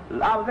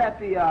I was at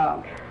the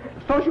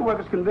Social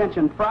Workers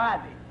Convention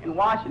Friday in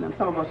Washington.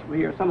 Some of us were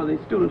here. Some of the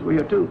students were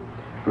here, too,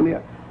 from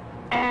here.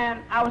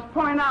 And I was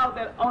pointing out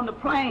that on the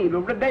plane,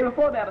 the day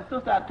before that, a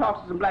sister had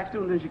talked to some black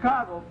students in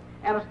Chicago,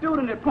 and a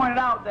student had pointed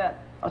out that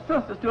a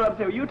sister stood up and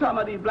said, well, you talking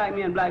about these black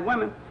men and black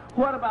women,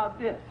 what about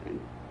this? And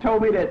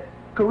told me that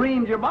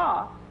Kareem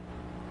Jabbar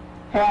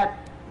had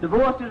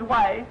divorced his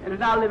wife and is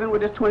now living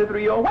with this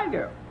 23-year-old white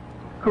girl.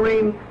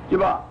 Kareem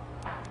Jabbar.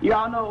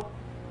 Y'all know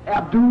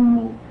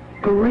Abdul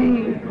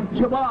Kareem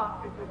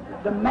Jabbar,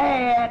 the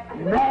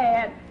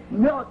mad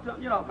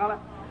militant, you know, kind of.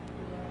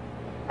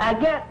 I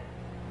get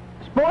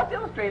Sports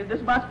Illustrated, this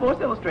is by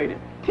Sports Illustrated,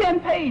 10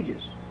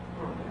 pages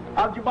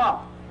of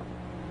Jabbar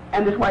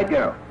and this white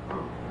girl.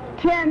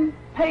 10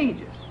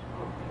 pages.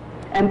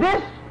 And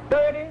this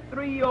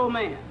 33-year-old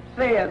man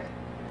says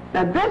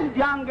that this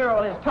young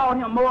girl has taught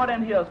him more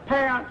than his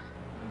parents,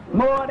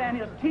 more than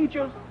his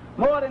teachers,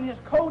 more than his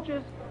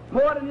coaches,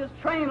 more than his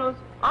trainers,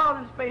 all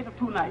in the space of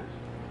 2 nights.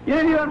 You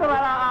didn't even know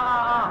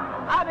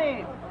I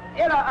mean,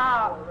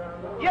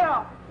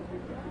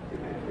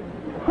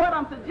 what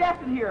I'm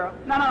suggesting here,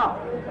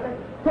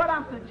 what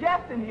I'm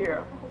suggesting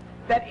here,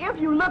 that if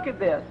you look at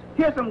this,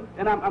 here's some,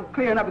 and I'm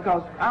clearing up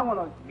because I want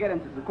to get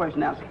into the question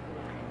now.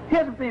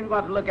 Here's some things we're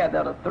going to look at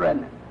that are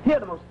threatening. Here's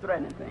the most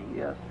threatening thing,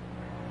 yes.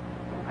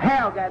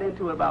 Harold got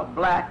into it about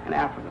black and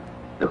Africa.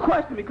 The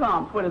question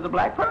becomes, what is a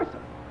black person?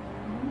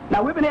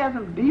 Now, we've been having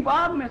some deep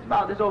arguments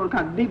about this over the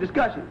country, deep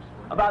discussions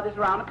about this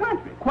around the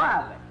country,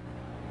 quietly.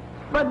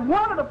 But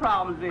one of the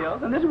problems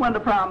is, and this is one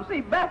of the problems,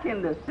 see, back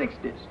in the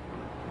 60s,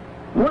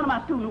 one of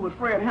my students who was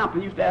Fred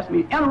Hampton used to ask me,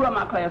 interrupt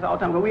my class all the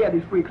time, because we had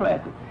these free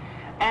classes,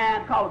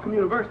 and called it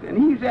community university. And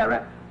he used to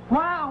say,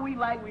 why are we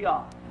like we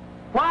are?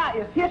 Why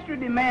is history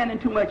demanding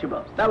too much of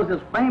us? That was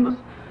his famous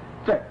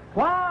say.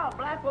 Why are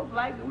black folks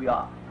like we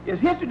are? Is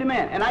history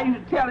demanding? And I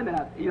used to tell him,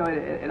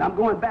 and I'm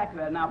going back to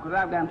that now because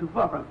I've gotten too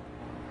far from it.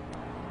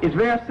 It's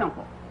very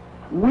simple.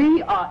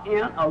 We are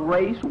in a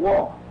race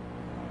war.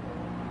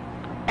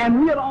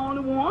 And we're the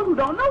only ones who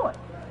don't know it.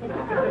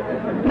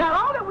 Not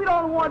only we the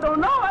only ones who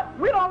don't know it,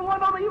 we're the only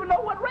ones who don't even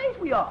know what race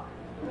we are.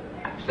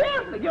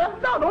 Seriously,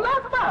 don't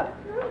laugh about it.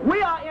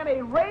 We are in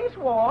a race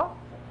war,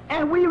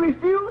 and we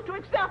refuse to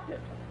accept it.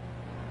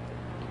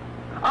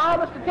 All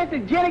the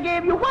statistics Jenny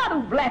gave you, why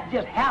do blacks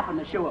just happen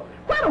to show up?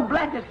 Why do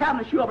blacks just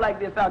happen to show up like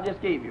this I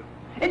just gave you?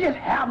 It just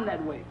happened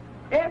that way.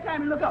 Every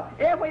time you look up,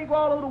 everywhere you go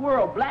all over the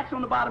world, blacks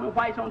on the bottom and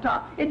whites on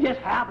top, it just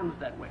happens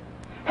that way.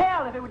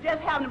 Hell, if it was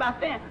just happening by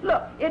saying,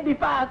 look, it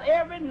defies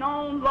every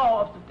known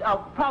law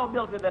of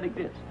probability that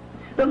exists.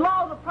 The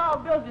laws of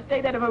probability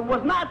state that if it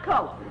was not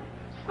color,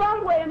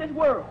 somewhere in this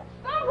world,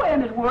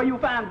 you'll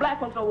find black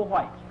folks over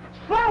whites.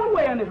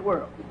 Somewhere in this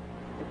world.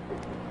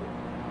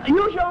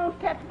 Use your own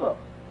textbook.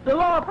 The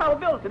law of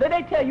probability.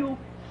 They tell you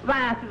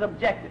science is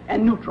objective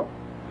and neutral.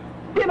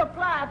 Then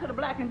apply it to the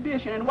black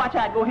condition and watch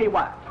how it go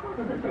haywire.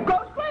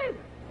 Goes crazy.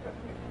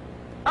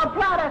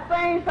 Apply that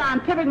same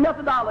scientific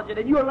methodology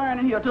that you're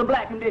learning here to the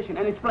black condition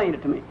and explain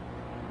it to me.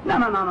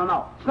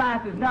 No.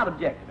 Science is not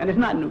objective and it's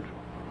not neutral.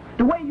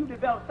 The way you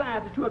develop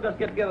science is two of us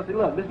get together and say,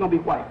 look, this is going to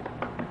be white.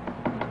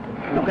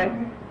 Okay?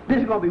 This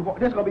is going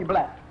to be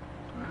black.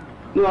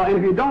 You know, and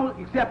if you don't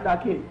accept it, I'll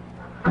kill you.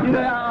 You know,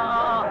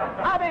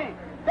 I mean,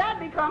 that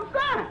becomes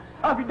science.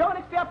 Or if you don't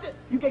accept it,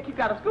 you get kicked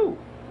out of school.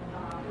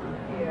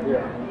 You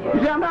see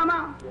what I'm talking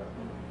about?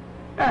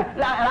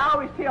 And I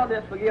always tell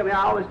this, forgive me,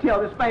 I always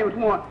tell this famous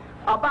one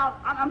about,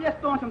 I'm just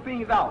throwing some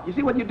things out. You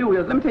see what you do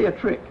is, let me tell you a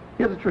trick.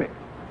 Here's a trick.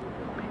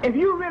 If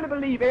you really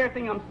believe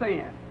everything I'm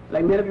saying,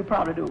 like many of you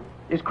probably do,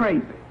 it's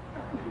crazy,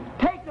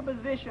 take the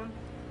position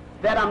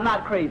that I'm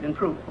not crazy and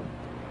prove it.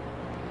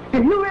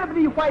 If you really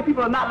believe white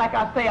people are not like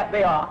I say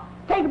they are,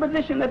 take the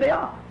position that they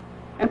are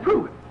and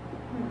prove it.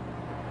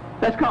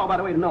 That's called, by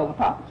the way, the null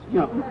hypothesis. You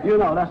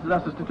know, that's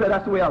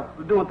the way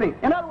I'm doing things.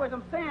 In other words,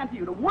 I'm saying to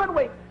you, the one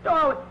way,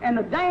 and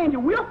the danger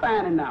we're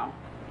finding now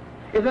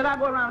is that I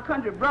go around the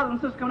country, brothers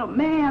and sisters coming up,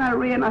 man, I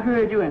read and I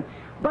heard you, and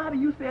Bobby,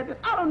 you said this.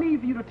 I don't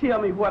need you to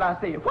tell me what I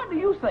said. What do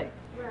you say?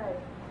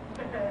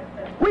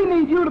 Right. We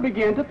need you to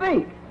begin to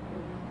think.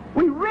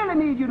 We really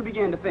need you to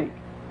begin to think.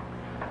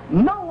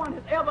 No one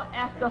has ever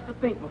asked us to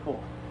think before.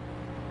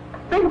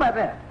 Think about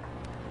that.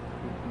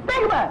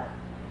 Think about it.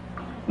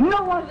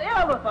 No one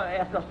has ever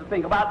asked us to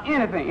think about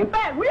anything. In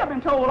fact, we have been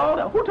told all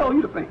that. Who told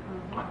you to think?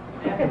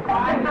 Who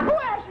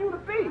asked you to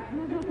think?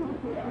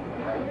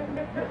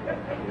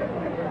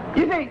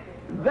 You see,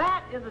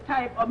 that is a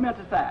type of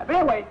mental side. But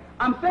anyway,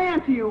 I'm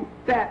saying to you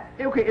that,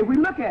 okay, if we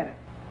look at it,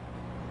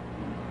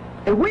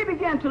 if we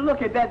begin to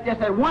look at that, just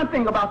that one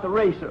thing about the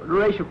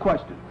racial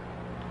question,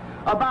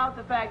 about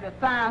the fact that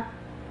science,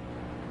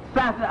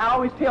 I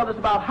always tell this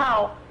about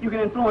how you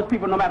can influence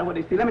people no matter what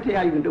they see. Let me tell you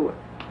how you can do it.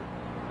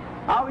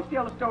 I always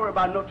tell the story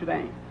about Notre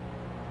Dame.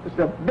 It's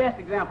the best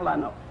example I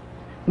know.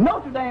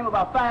 Notre Dame,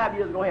 about 5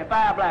 years ago, had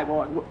 5 black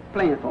boys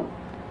playing for them.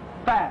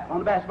 5 on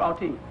the basketball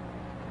team.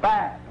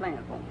 5 playing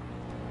for them.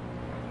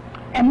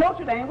 And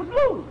Notre Dame was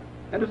losing.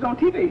 And it was on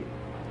TV.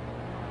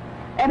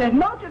 And as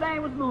Notre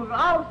Dame was losing,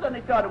 all of a sudden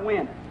they started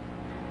winning.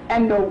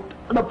 And the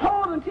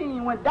opposing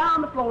team went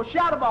down the floor,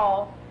 shot a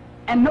ball,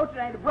 and Notre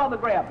Dame, the brother,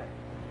 grabbed it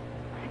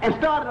and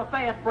started a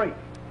fast break.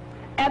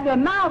 And the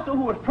announcer,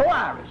 who was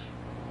pro-Irish,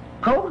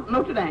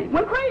 pro-Notre Dame,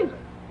 went crazy.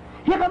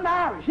 Here come the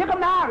Irish, here come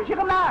the Irish, here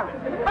come the Irish.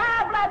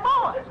 5 black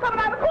boys coming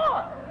down the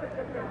court.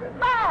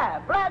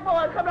 5 black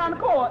boys coming down the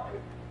court,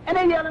 and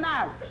they yelling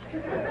Irish.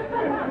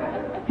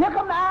 Here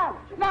come the Irish.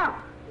 Now,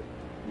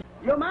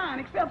 your mind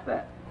accepts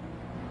that.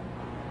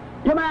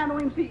 Your mind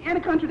don't even see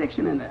any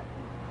contradiction in that.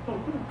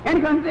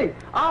 Any contradiction.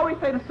 I always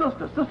say to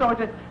sister always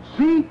says,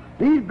 see,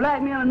 these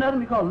black men are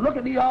nothing because look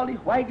at all these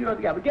white girls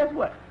together. But guess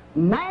what?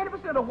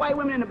 90% of white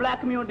women in the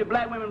black community,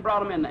 black women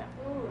brought them in there.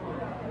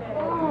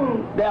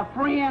 They're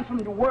friends from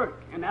the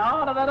work, and they're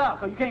all da-da-da,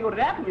 because you can't go to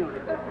that community.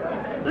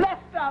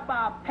 Let's stop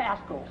by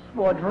Pascal's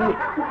for a drink.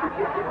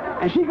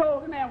 And she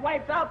goes in there and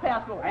wipes out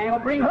Pascal. I ain't going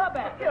to bring her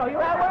back. You know, you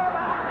got to worry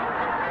about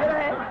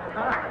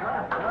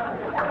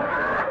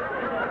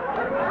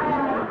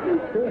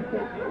it.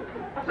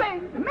 See,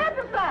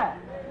 menticide.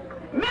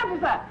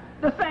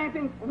 The same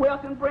thing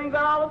Wilson brings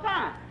out all the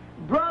time.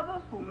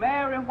 Brothers who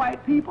marry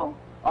white people,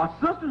 or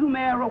sisters who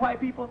marry white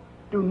people,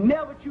 do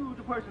never choose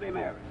the person they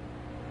marry.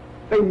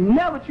 They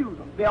never choose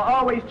them. They're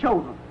always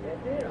chosen.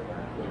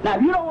 Now,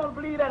 if you don't want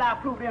to believe that, I'll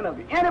prove the end of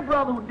it. Any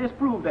brother who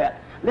disproves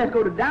that, let's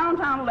go to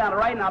downtown Atlanta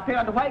right now, pick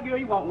out the white girl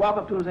you want, walk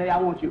up to her and say, hey, I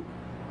want you.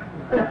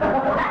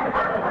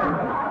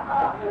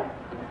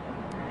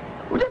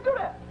 Well, just do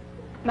that.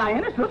 Now,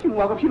 any sister can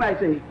walk up, she might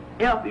say,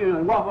 F you,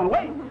 and walk on the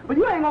way, but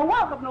you ain't going to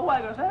walk up to no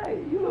white girl and say,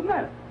 hey, you look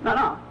nice.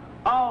 No.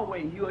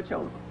 Always, you are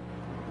chosen.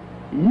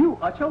 You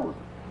are chosen.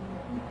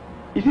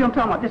 You see what I'm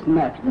talking about? This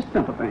natural, this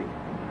simple thing.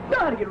 You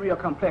know how to get real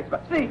complex,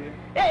 but see,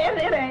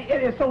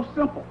 it is so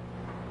simple.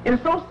 It is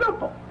so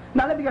simple.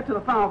 Now let me get to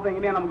the final thing,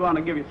 and then I'm going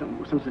to give you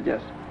some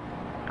suggestions.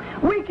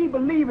 We keep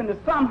believing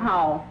that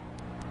somehow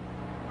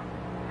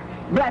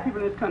black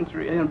people in this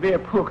country are in a very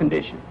poor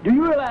condition. Do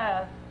you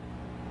realize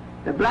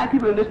that black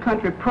people in this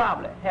country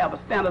probably have a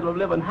standard of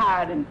living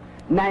higher than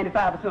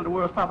 95% of the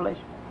world's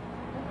population?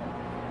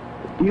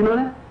 Do you know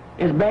that?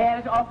 As bad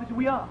as off as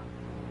we are.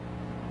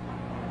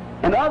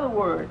 In other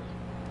words,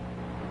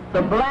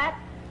 the black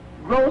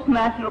gross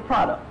national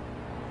product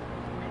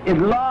is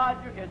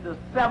the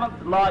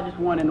 7th largest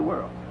one in the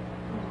world,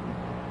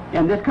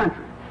 in this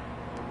country.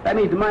 That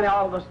means the money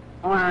all of us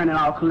earn and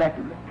all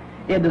collectively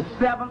is the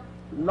 7th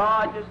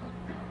largest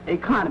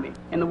economy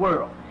in the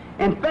world.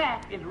 In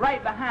fact, it's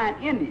right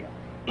behind India.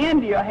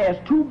 India has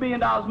 $2 billion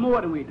more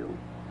than we do,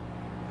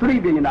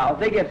 $3 billion.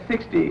 They get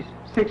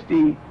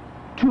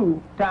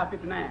 62 times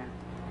 59.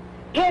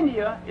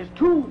 India is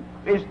 3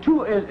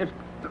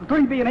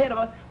 billion ahead of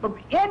us, but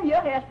India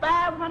has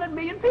 500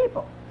 million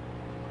people.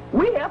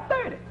 We have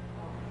 30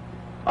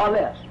 or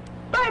less.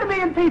 30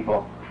 million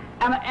people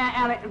and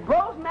a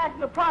gross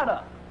national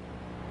product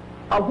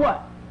of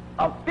what?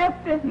 Of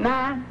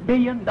 $59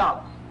 billion.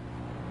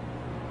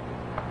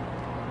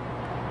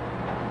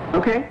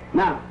 Okay?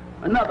 Now,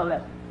 another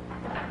lesson.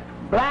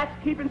 Blacks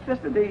keep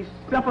insisting these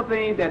simple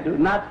things that do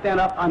not stand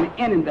up under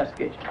any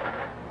investigation.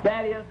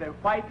 That is, that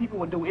white people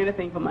will do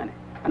anything for money.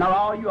 And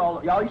all you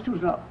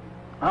students know,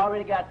 I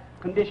already got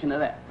condition of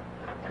that.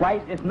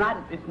 Whites, it's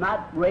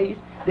not race.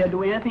 They'll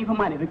do anything for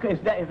money because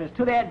if it's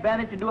to their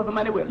advantage to do it for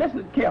money, we'll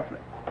listen carefully.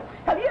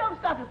 Have you ever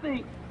stopped to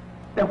think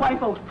that white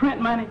folks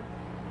print money?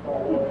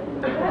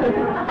 Did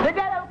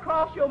that ever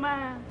cross your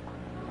mind?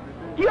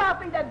 Do you ever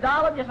think that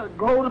dollar just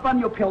grows up on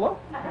your pillow?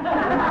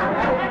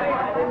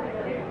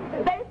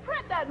 They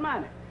print that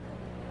money.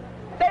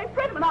 They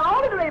print. Not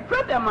only do they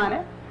print their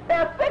money,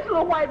 there are 6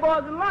 little white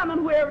boys in London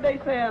who every day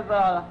says,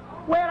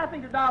 well, I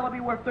think the dollar will be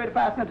worth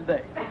 35 cents a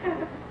day.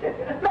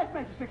 Let's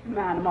make it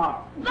 69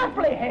 tomorrow. Let's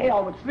play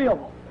hell with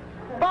silver.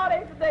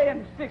 48 today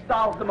and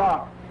 $6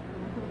 tomorrow.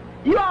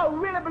 You all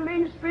really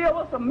believe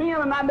silver? Some men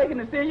are not making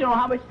a decision on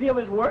how much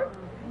silver is worth?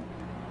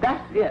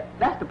 That's it.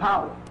 That's the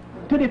power.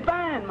 To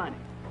define money.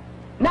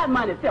 Not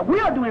money itself. We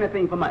don't do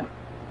anything for money.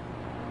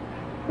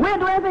 We don't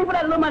do anything for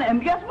that little money.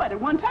 And guess what? At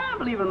one time,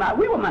 believe it or not,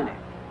 we were money.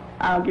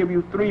 I'll give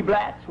you 3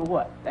 blacks for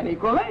what? An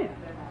equal land.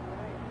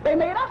 They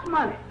made us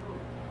money.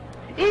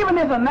 Even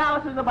this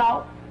analysis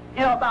about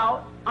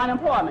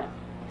unemployment.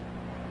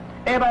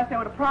 Everybody saying,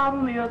 well, the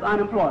problem is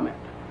unemployment.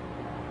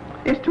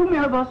 There's too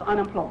many of us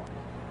unemployed.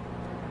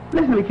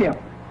 Listen to me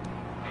carefully.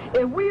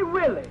 If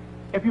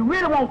you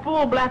really want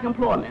full black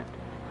employment,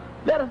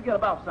 let us get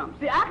about something.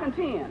 See, I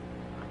contend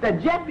that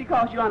just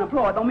because you're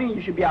unemployed don't mean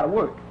you should be out of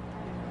work.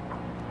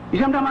 You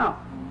see what I'm talking about?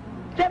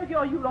 Just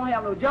because you don't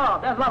have no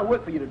job, that's a lot of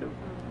work for you to do.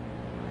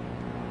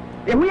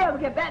 If we ever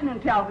get that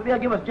mentality, they'll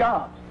give us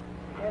jobs.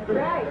 That's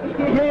right.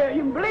 Yeah,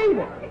 you can believe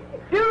it.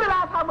 Do you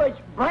realize how much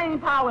brain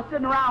power is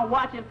sitting around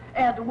watching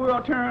as the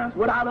world turns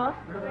without us?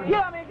 You know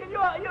what I mean? You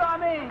know what I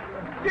mean?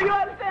 Do you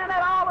understand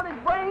that all of this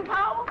brain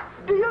power?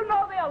 Do you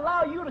know they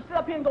allow you to sit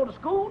up here and go to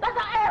school? That's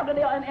how arrogant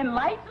they are in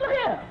lights. Look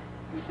here.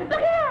 Look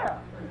here.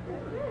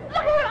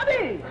 Look here, I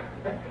mean.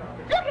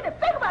 Look at it.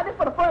 Think about this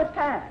for the first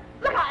time.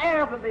 Look how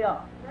arrogant they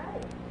are.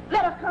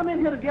 Let us come in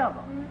here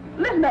together.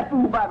 Listen to that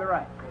fool, Bobby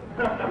Wright.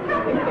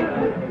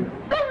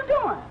 Listen to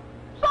him.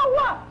 So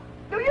what?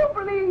 Do you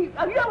believe,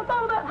 have you ever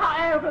thought about how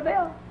arrogant they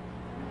are?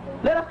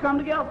 Let us come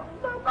together.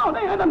 No, they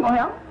ain't nothing going to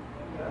happen.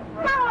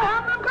 No,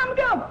 let them come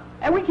together.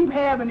 And we keep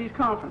having these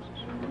conferences.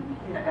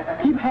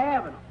 Keep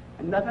having them.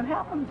 and nothing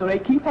happens, so they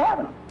keep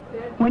having them.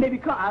 When they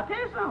become, I'll tell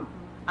you something,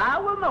 I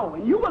will know,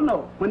 and you will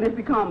know, when this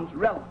becomes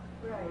relevant.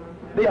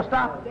 They'll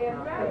stop it.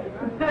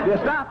 They'll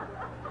stop it.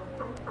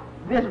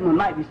 This one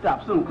might be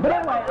stopped soon. But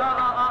anyway,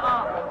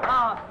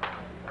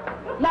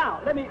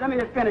 now, let me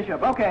just finish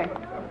up. Okay,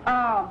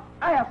 I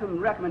have some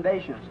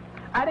recommendations.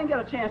 I didn't get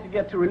a chance to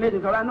get to religion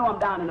because I know I'm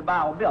down in the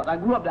Bible Belt. I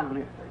grew up down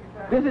here.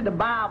 This is the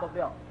Bible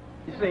Belt,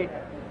 you see.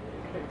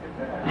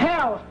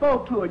 Harold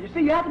spoke to it. You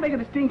see, you have to make a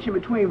distinction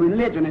between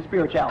religion and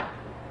spirituality.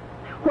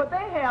 What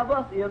they have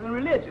us is in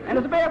religion. And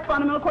it's a very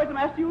fundamental question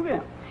I'm asking you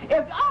then.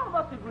 If all of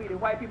us agree that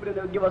white people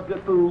didn't give us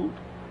good food,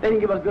 they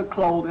didn't give us good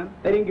clothing,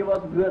 they didn't give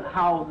us good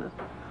houses,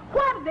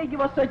 why did they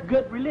give us such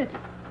good religion?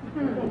 I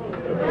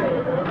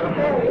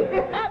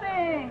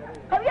mean,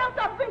 have y'all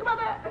stopped to think about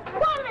that?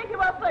 Why did they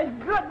give us such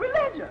good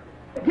religion?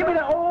 Give me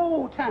the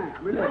old time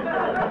religion.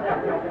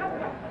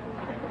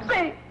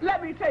 See,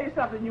 let me tell you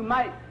something you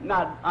might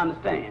not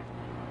understand.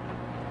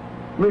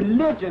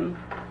 Religion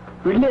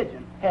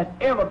has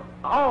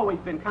always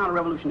been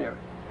counter-revolutionary.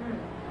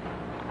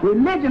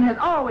 Religion has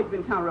always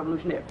been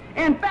counter-revolutionary.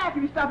 In fact,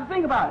 if you stop to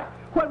think about it,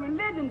 what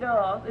religion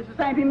does is the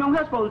same thing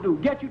we're supposed to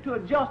do, get you to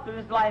adjust to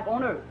this life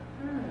on earth.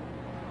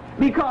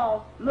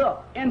 Because,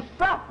 look, in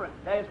suffering,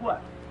 there is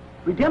what?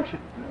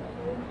 Redemption.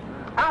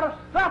 Out of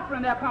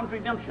suffering, there comes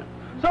redemption.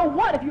 So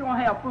what if you don't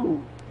have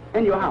food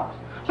in your house?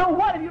 So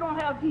what if you don't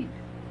have heat?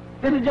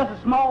 This is just a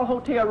small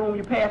hotel room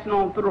you're passing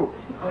on through.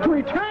 To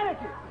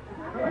eternity.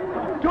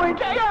 To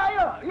eternity.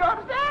 Yeah. You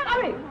understand?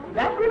 I mean,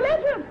 that's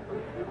religion.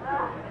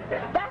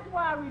 That's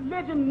why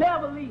religion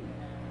never leads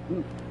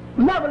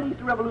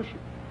to revolution.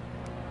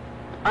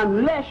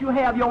 Unless you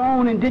have your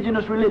own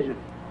indigenous religion.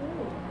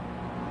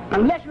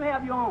 Unless you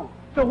have your own.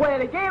 So where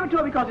they gave it to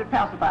us because it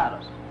pacified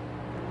us.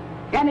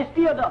 And it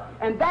still does.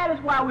 And that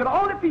is why we're the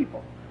only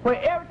people where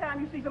every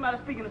time you see somebody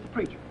speaking, it's a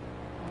preacher.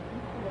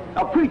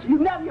 A preacher. You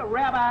never hear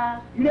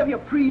rabbis, you never hear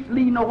priests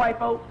leading no white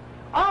folks.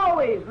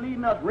 Always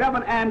leading us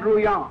Reverend Andrew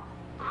Young,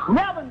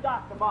 Reverend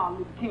Dr. Martin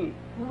Luther King.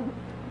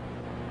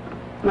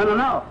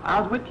 No.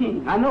 I was with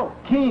King. I know.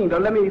 King, though,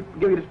 let me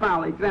give you this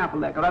final example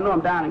of that, because I know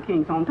I'm down in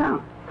King's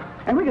hometown.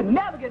 And we could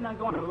never get nothing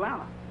going to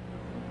Atlanta.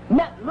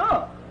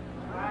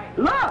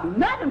 Look,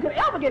 nothing could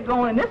ever get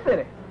going in this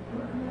city.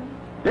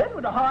 This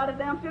was the hardest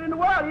damn city in the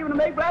world, even to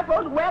make black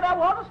folks wear that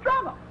water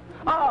struggle.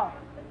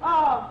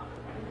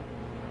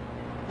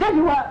 This is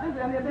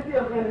the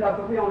end of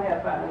it, we only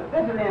have 5 minutes.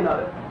 This is the end of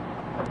it.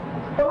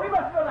 But we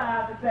must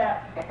realize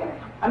that,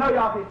 I know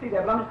y'all can see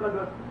that, but I'm just going to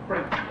do it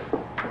brief.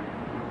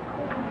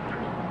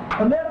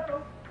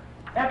 Political,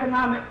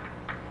 economic,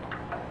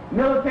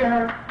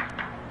 military,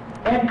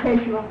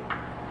 educational,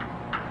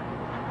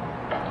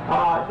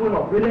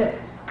 religious.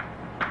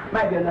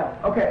 Might be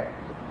enough. Okay.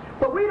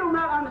 What we do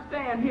not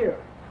understand here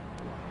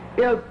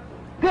is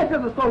this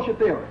is a social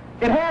theory.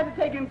 It has to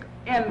take in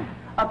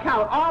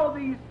account all of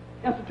these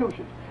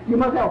institutions. You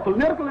must have a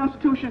political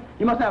institution,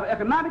 you must have an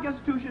economic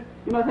institution,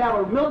 you must have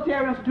a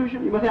military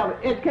institution, you must have an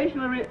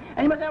educational, and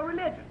you must have a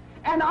religion.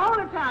 And the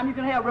only time you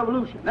can have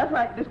revolution, that's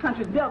right, this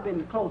country's never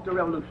been close to a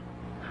revolution.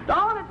 The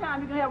only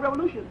time you can have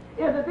revolution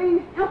is that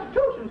these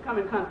institutions come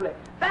in conflict.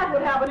 That's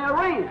what happened in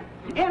Iran.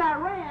 In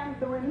Iran,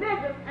 the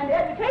religious and the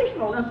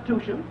educational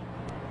institutions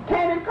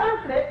came in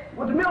conflict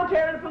with the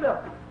military and the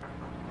political.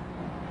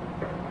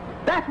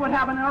 That's what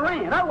happened in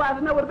Iran. Otherwise,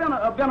 there never would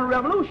have been a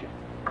revolution.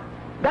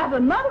 That's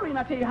another reason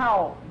I tell you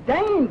how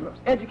dangerous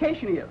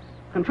education is,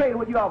 contrary to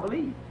what you all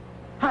believe.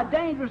 How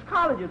dangerous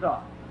colleges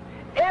are.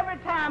 Every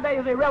time there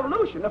is a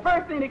revolution, the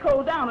first thing they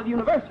close down are the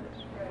universities.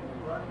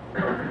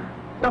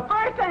 The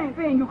first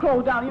thing you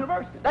close down the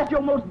university. That's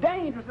your most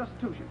dangerous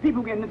institution.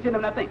 People get into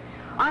that thing.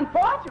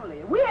 Unfortunately,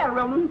 if we had a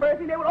revolution, first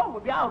thing they would open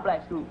would be our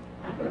black schools.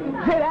 See,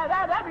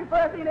 that'd be the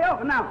first thing they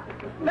open. Now,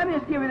 let me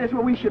just give you this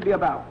what we should be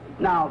about.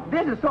 Now,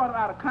 this is sort of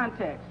out of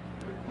context,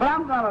 but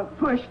I'm going to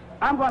push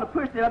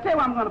this. I'll tell you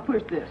why I'm going to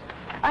push this.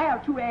 I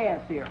have 2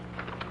 ads here.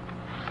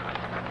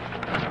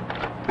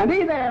 And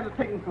these ads are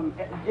taken from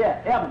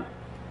evidence.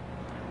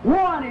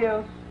 One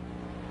is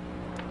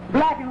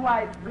black and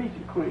white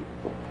bleaching cream.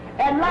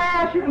 At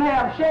last, you can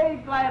have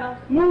shades lighter,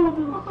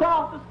 smoother,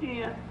 softer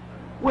skin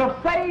with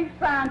safe,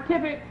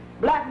 scientific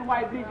black and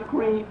white bleaching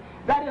cream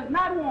that is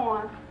not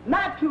 1,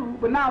 not 2,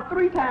 but now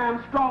 3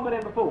 times stronger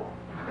than before.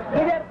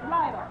 They get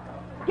lighter,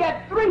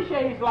 get 3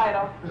 shades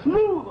lighter,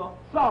 smoother,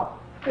 softer.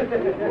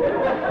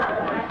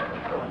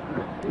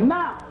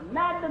 Now,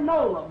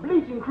 Natanola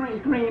bleaching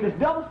cream is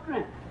double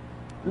strength,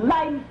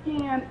 lighten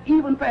skin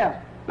even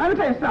faster. Let me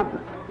tell you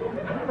something.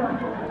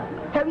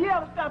 Have you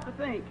ever stopped to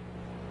think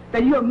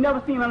that you have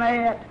never seen an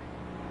ad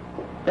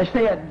that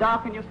said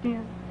darken your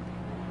skin?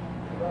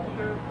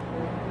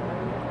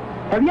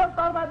 Have you ever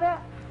thought about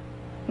that?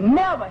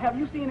 Never have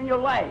you seen in your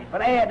life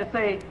an ad that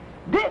say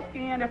this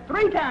skin is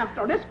 3 times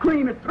stronger, this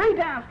cream is 3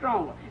 times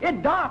stronger.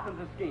 It darkens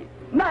the skin.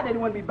 Not that it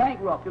wouldn't be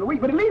bankrupt in a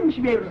week, but at least we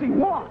should be able to see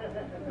one.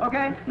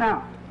 Okay?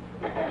 Now,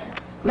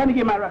 let me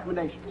give my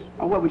recommendations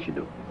on what we should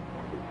do.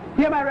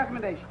 Here are my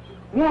recommendations.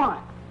 1,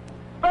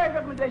 first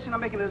recommendation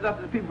I'm making is up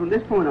to the people from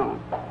this point on.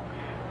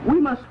 We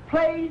must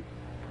place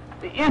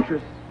the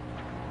interests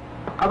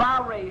of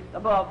our race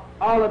above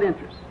all other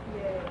interests,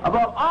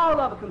 above all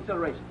other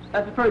considerations.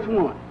 That's the first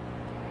one.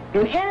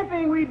 In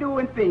anything we do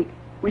and think,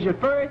 we should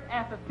first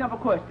ask a simple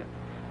question.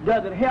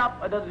 Does it help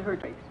or does it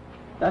hurt race?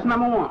 That's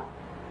number one.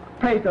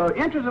 Place the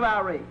interests of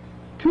our race.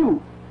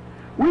 Two,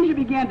 we should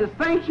begin to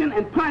sanction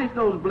and punish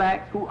those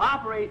blacks who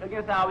operate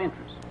against our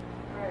interests.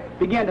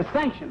 Begin to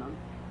sanction them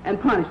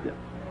and punish them.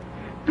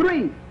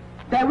 Three,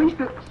 that we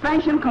should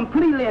sanction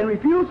completely and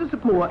refuse to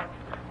support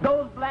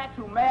those blacks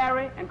who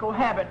marry and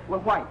cohabit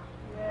with whites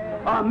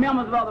or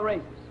members of other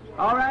races.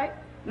 All right?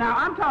 Now,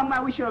 I'm talking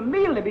about we should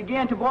immediately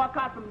begin to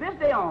boycott from this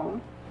day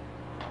on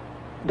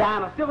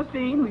Diana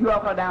Silverstein, who you all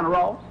call Diana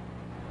Ross,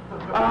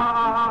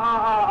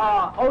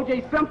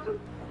 O.J. Simpson,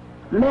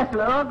 Leslie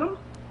Uggams,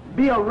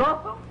 Bill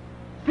Russell,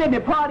 Sidney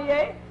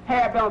Poitier,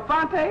 Harry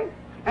Belafonte,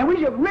 and we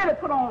should really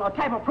put on a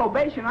type of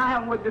probation. I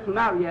haven't worked this one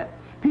out yet.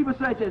 People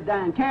such as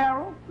Diane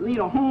Carroll,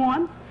 Lena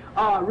Horne,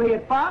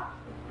 Red Fox,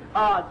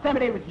 Sammy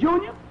Davis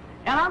Jr.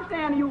 And I'm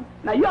saying to you,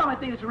 now you all might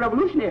think it's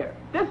revolutionary.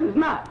 This is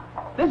not.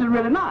 This is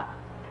really not.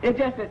 It's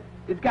just that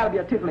it's got to be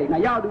articulated. Now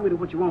y'all do with it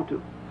what you want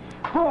to.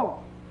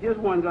 Four, here's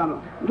one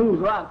gonna lose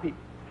a lot of people.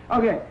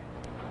 Okay,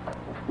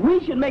 we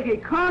should make a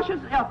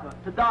conscious effort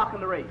to darken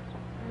the race.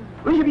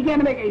 We should begin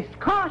to make a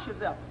conscious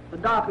effort to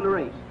darken the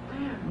race.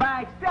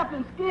 By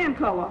accepting skin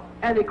color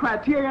as a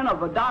criterion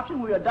of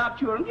adoption, we adopt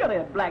children. You're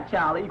a black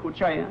child, equal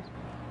chance.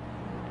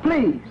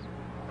 Please.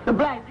 The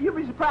black, you'll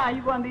be surprised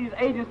you go in these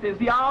agencies,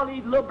 see all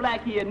these little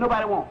black kids,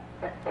 nobody wants.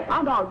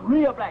 I'm talking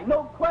real black,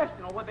 no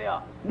question on what they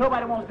are.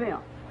 Nobody wants them.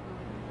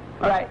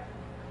 All right?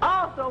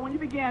 Also, when you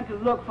begin to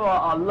look for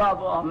a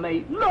lover or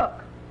mate, look,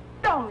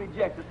 don't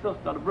reject the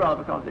sister or the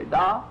brother because they're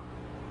dark.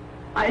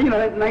 You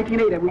know, in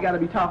 1980, we got to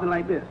be talking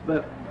like this,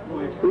 but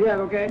yeah,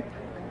 okay?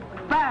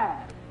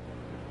 Five,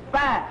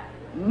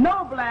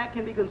 no black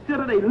can be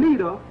considered a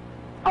leader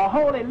or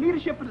hold a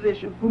leadership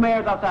position who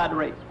marries outside the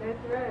race. That's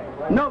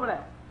right. No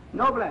black.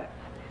 No black.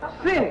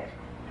 6,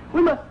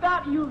 we must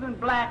stop using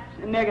blacks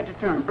in negative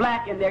terms,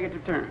 black in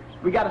negative terms.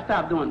 We got to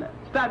stop doing that.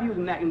 Stop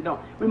using that and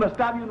don't. We must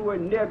stop using the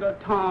word nigger,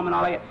 Tom, and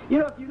all that. You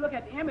know, if you look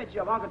at the image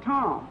of Uncle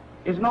Tom,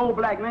 it's an old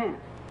black man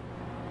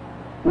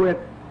with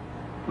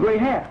gray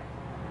hair.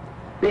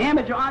 The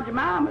image of Aunt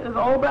Jemima is an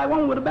old black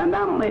woman with a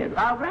bandana on her head.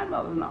 Our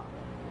grandmothers know.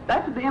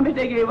 That's the image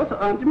they gave us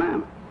of Aunt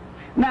Jemima.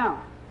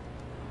 Now,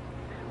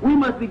 we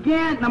must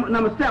begin,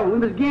 number 7, we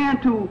must begin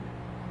to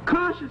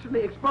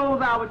consciously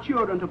expose our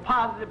children to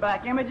positive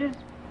black images,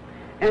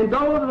 and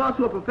those of us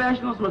who are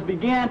professionals must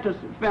begin to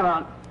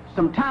spend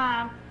some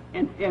time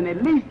in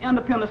at least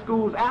independent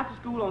schools, after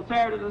school on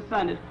Saturdays and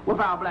Sundays with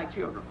our black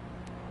children.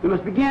 We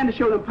must begin to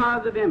show them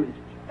positive images.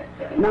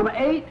 Number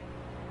 8,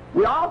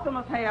 we also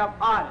must have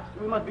artists.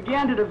 We must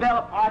begin to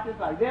develop artists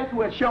like this who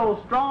would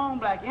show strong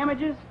black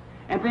images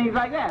and things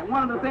like that.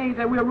 One of the things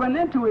that we're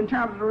running into in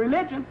terms of the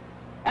religion,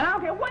 and I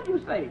don't care what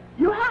you say,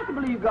 you have to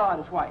believe God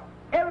is white.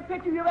 Every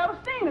picture you've ever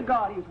seen of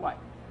God, he's white.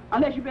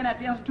 Unless you've been at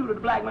the Institute of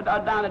the Black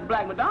Madonna, down at the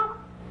Black Madonna.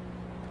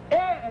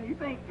 And you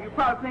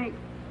probably think,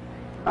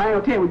 I ain't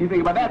gonna tell you what you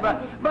think about that,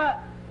 but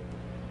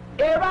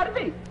everybody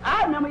thinks.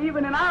 I remember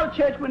even in our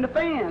church when the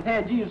fans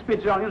had Jesus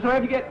pictures on them, so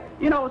if you get,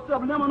 you know,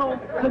 subliminal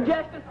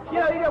suggestions, you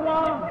know, you get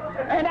one,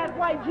 and that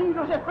white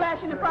Jesus just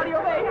flashing in front of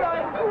your face, you know,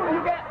 it's cool,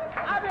 you get,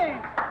 I mean,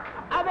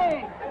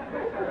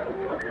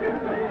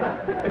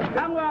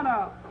 I'm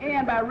gonna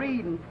end by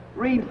reading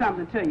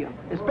something to you,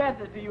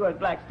 especially to you as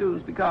black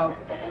students, because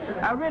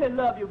I really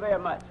love you very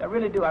much. I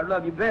really do. I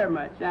love you very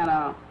much, and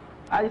I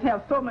just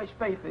have so much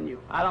faith in you.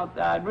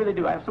 I really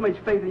do. I have so much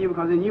faith in you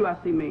because in you I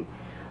see me,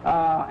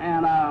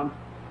 and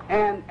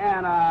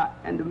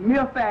the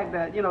mere fact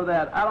that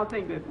that I don't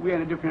think that we're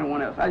any different than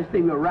anyone else. I just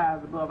think we'll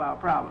rise above our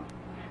problems.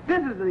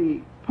 This is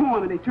the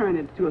poem, and they turned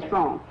it into a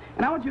song,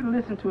 and I want you to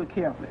listen to it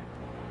carefully.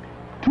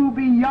 To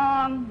be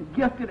young,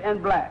 gifted, and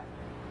black.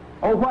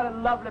 Oh, what a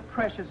lovely,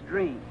 precious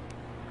dream.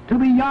 To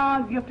be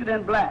young, gifted,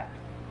 and black.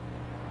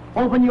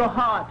 Open your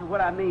heart to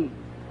what I mean.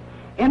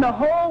 In the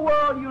whole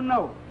world, you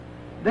know,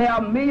 there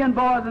are a million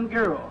boys and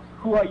girls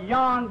who are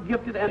young,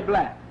 gifted, and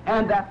black.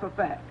 And that's a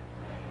fact.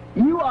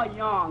 You are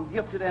young,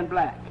 gifted, and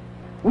black.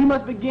 We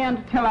must begin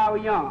to tell our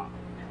young,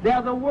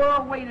 there's a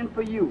world waiting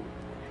for you.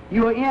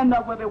 You will end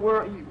up where the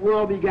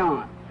world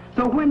began.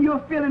 So when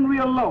you're feeling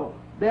real low,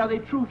 there's a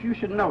truth you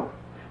should know.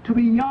 To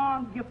be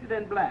young, gifted,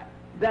 and black,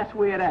 that's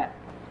where it's at.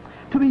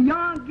 To be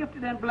young,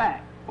 gifted, and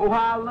black, oh,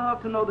 how I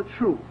love to know the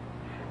truth.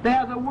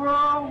 There's a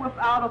world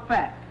without a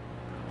fact.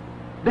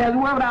 There's a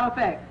world without a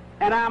fact,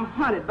 and I'm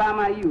hunted by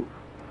my youth.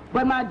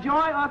 But my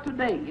joy of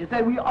today is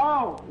that we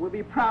all will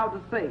be proud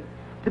to say,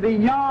 to be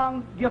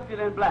young, gifted,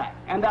 and black,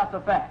 and that's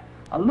a fact.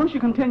 Lucia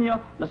continue,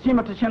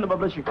 Lasima Tachenda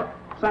Bablishika.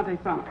 Sante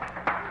Sana.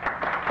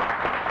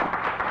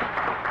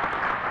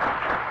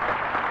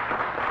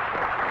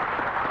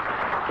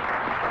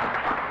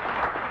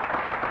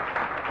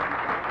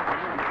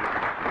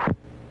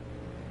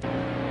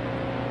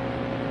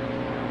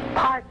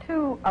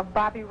 Of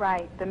Bobby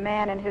Wright, The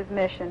Man and His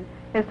Mission,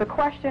 is the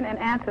question and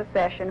answer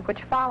session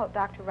which followed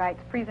Dr. Wright's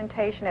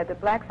presentation at the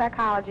Black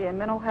Psychology and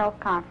Mental Health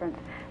Conference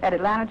at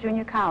Atlanta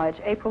Junior College,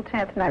 April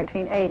 10,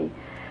 1980.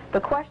 The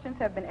questions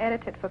have been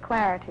edited for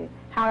clarity.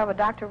 However,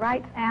 Dr.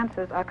 Wright's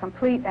answers are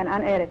complete and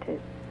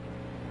unedited.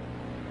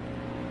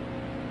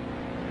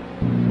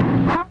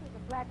 How does a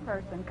black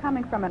person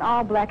coming from an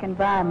all-black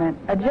environment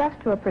adjust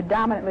to a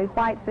predominantly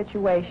white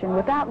situation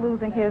without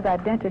losing his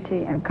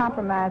identity and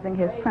compromising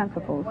his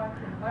principles?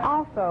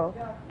 Also,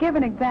 give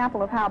an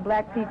example of how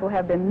black people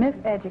have been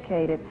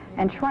miseducated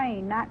and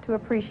trained not to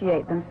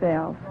appreciate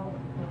themselves.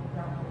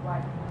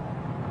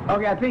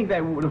 Okay, I think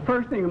that the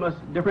first thing we must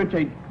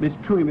differentiate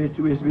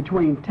is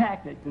between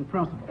tactics and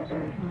principles.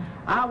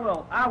 I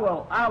will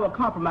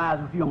compromise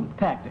with you on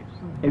tactics.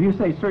 If you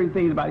say certain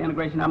things about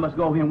integration, I must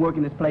go over here and work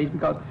in this place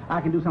because I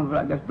can do something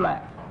like that's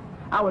black.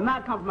 I will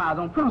not compromise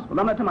on principles.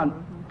 I'm not talking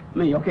about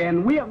me, okay?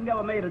 And we have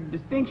never made a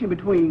distinction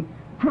between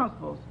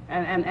principles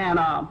and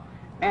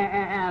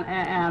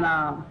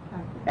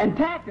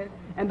tactics.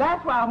 And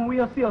that's why when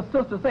we'll see a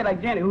sister, say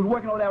like Jenny, who's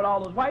working over there with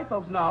all those white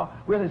folks and all,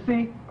 we'll say,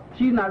 see,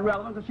 she's not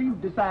relevant because she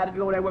decided to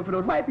go there and work for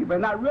those white people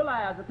and not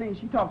realize the things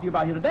she talked to you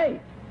about here today.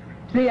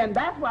 See, and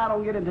that's why I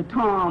don't get into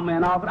Tom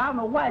and all, but I don't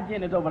know why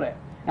Jenny's over there.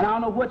 And I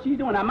don't know what she's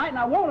doing. I might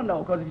not want to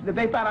know, because if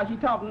they find out she's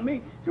talking to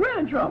me, she's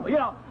really in trouble. You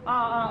know,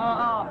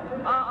 I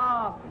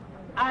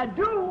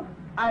do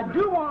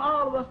want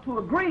all of us to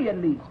agree, at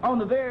least, on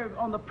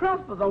the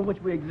principles on which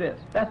we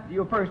exist. That's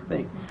your first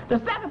thing. The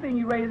second thing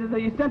you raise is the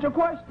essential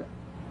question.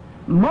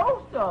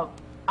 Most of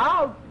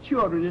our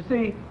children, you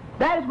see,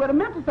 that is where the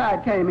mental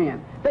side came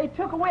in. They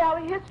took away our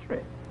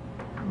history.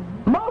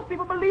 Most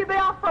people believe they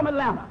are from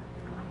Atlanta.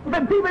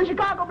 But people in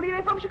Chicago believe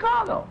they're from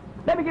Chicago.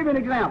 Let me give you an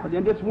example,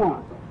 and just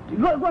one.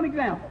 One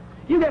example.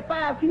 You get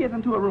 5 kids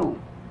into a room.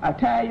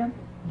 Italian,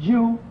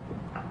 Jew,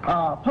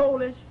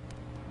 Polish,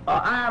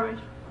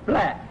 Irish,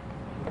 black.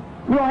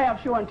 We don't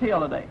have show and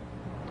tell today.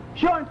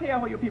 Show and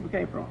tell where your people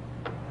came from.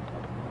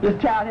 This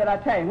child here,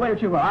 Italian. Where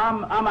did you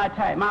from? I'm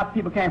Italian. My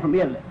people came from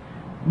Italy.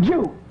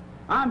 Jew.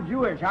 I'm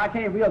Jewish. I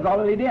came from Israel.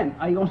 Although they didn't.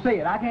 Are you going to say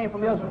it? I came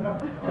from Israel.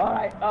 All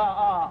right.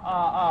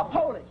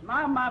 Polish.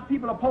 My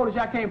people are Polish.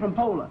 I came from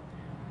Poland.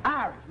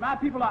 Irish. My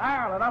people are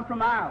Ireland. I'm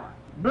from Ireland.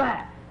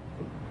 Black.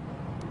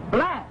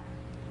 Black.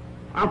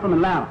 I'm from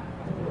Atlanta.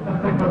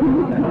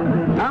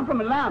 I'm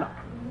from Atlanta.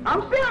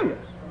 I'm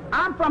serious.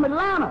 I'm from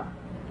Atlanta.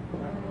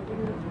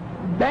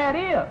 That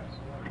is.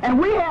 And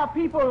we have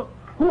people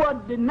who are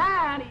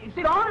denying.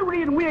 See, the only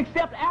reason we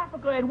accept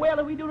Africa as well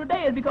as we do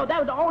today is because that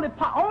was the only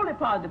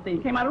positive thing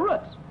that came out of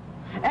roots.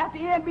 After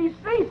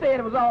NBC said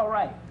it was all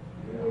right,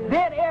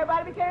 then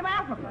everybody became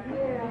African.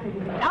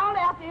 Only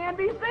after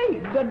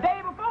NBC. The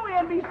day before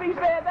NBC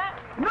said that,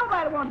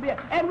 nobody wanted to be it.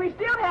 And we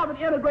still haven't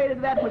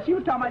integrated that, what she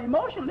was talking about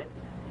emotionally.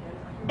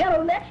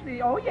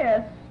 Intellectually, oh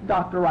yes,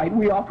 Dr. Wright,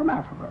 we are from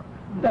Africa.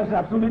 That's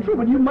absolutely true,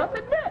 but you must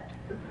admit,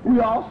 we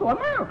are also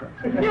America.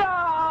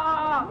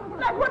 Yeah,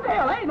 like what the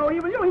hell? You don't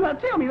even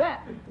have to tell me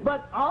that.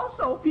 But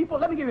also, people,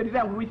 let me give you an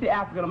example when we say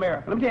African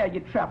American. Let me tell you how you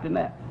get trapped in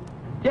that.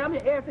 Tell me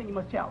everything you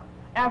must tell.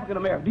 African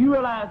American. Do you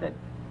realize that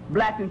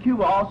blacks in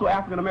Cuba are also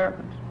African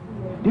Americans?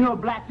 Do you know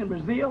blacks in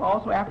Brazil are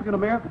also African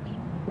Americans?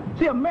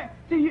 See,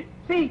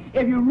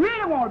 if you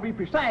really want to be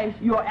precise,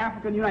 you're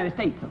African United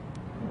States. That's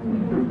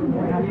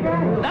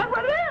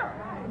what it is.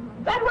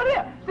 That's what it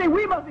is. See,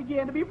 we must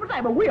begin to be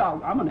precise, but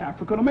I'm an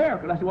African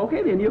American. I said, well,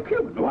 okay, then you're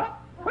Cuban. What?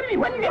 What do you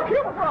mean? Where do you get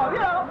Cuba from? You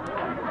know?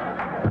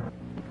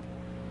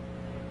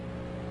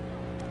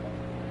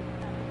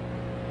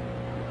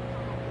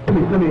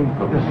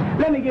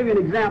 Let me give you an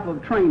example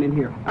of training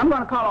here. I'm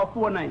going to call out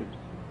 4 names.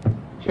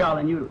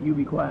 Charlie, and you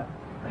be quiet.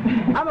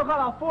 I'm going to call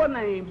out 4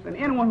 names, and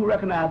anyone who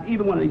recognizes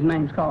either one of these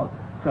names, call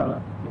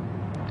up.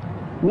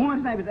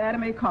 One's name is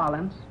Adam A.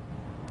 Collins.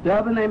 The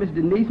other name is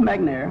Denise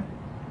McNair.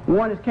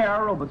 One is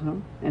Carol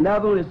Overton, and the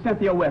other one is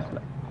Cynthia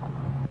Wesley.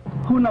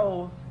 Who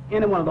knows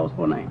any one of those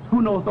 4 names?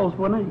 Who knows those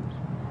 4 names?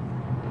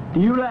 Do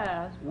you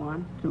realize,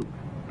 1, 2,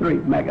 3,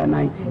 Mac got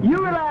 9.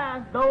 You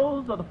realize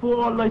those are the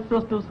 4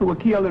 little sisters who were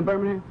killed in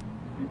Birmingham?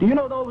 Do you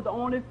know those were the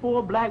only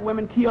 4 black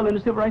women killed in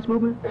the civil rights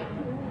movement?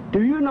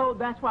 Do you know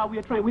that's why we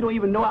are trained? We don't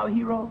even know our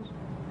heroes.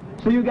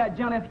 So you got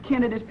John F.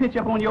 Kennedy's picture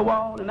up on your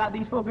wall and not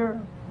these 4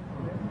 girls?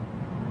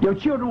 Your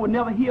children would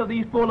never hear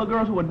these 4 little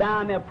girls who were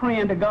down there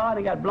praying to God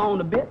and got blown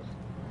to bits?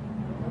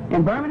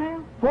 In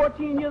Birmingham,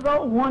 14 years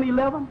old, 1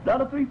 11, the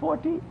other 3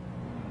 14.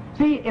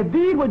 See, if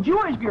these were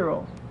Jewish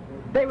girls,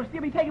 they would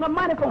still be taking up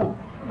money for them.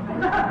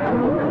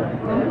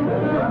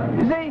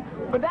 You see,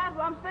 but that's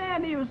what I'm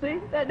saying to you, see.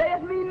 They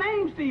just mean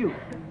names to you.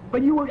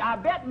 But I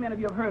bet many of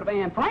you have heard of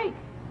Anne Frank.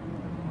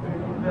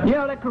 You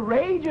know, that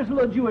courageous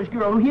little Jewish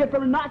girl who hid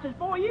from the Nazis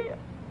 4 years.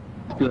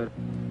 Good.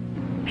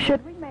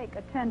 Should we make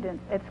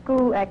attendance at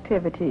school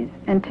activities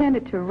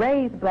intended to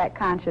raise black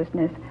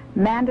consciousness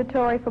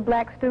mandatory for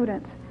black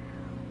students?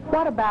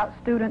 What about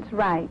students'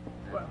 rights?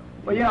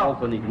 Well, you know,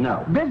 also need to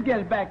know. This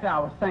gets back to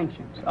our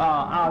sanctions.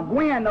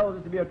 Gwen knows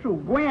this to be a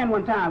truth. Gwen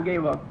one time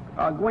gave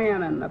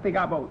Gwen and I think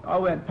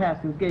over at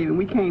Paskins gave, and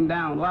we came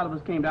down, a lot of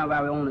us came down by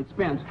our own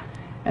expense,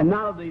 and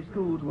none of these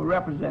schools were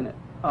represented,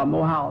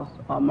 Morehouse,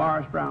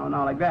 Morris Brown, and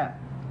all like that.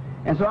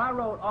 And so I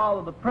wrote all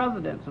of the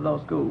presidents of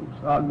those schools.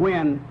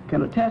 Gwen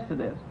can attest to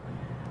this.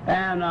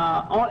 And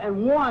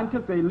one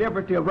took the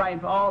liberty of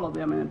writing for all of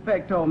them, and in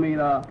fact told me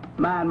to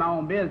mind my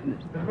own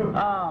business.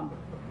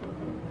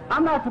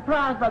 I'm not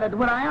surprised by that.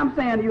 What I am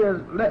saying to you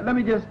is, let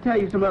me just tell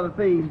you some other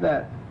things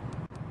that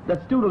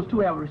students too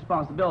have a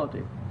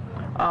responsibility.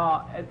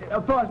 As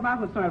far as my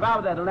concern, if I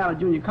was at Atlanta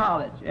Junior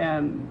College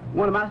and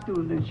one of my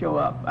students didn't show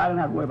up, I didn't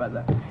have to worry about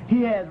that.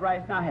 He has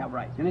rights, and I have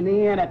rights. And in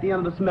the end, at the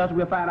end of the semester,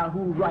 we'll find out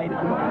who's right. And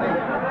I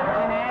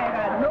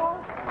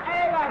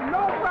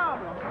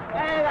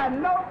ain't got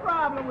no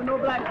problem with no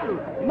black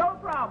students. No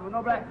problem with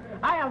no black.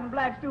 I have some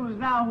black students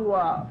now who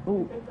are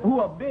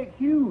big,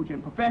 huge,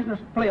 and professional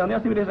players. And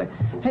they'll see what they say.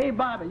 Hey,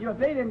 Bobby, if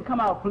they didn't come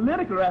out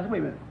politically, I said, wait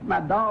a minute,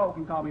 my dog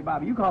can call me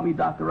Bobby. You call me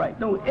Dr. Wright.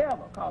 Don't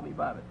ever call me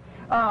Bobby.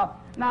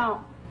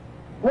 Now,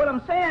 what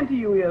I'm saying to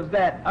you is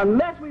that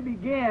unless we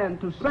begin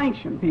to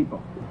sanction people,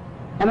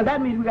 and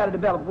that means we got to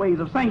develop ways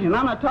of sanctioning.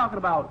 I'm not talking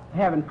about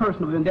having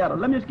personal vendetta.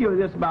 Let me just give you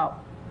this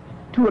about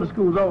two of the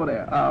schools over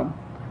there.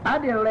 I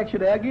did a lecture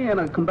there, again,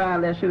 a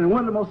combined lecture, and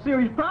one of the most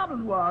serious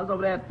problems was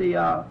over at the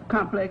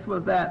complex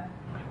was that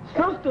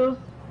sisters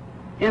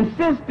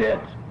insisted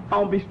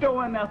on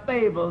bestowing their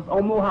favors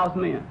on Morehouse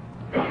men.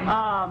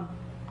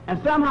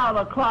 And somehow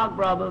the Clark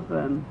brothers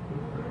and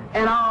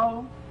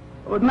all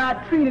was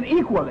not treated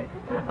equally.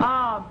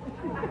 That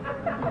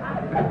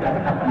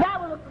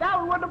was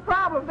one of the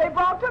problems they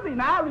brought to me.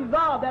 Now I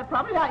resolved that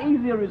problem. It's not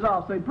easy to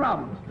resolve certain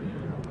problems.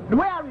 The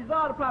way I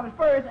resolved the problem is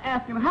first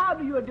asking, how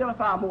do you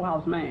identify a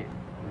Morehouse man?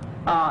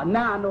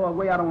 Now I know a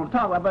way I don't want to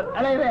talk about, but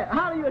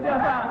how do you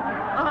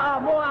identify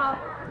Morehouse?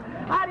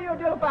 How do you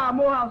identify a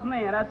Morehouse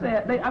man? I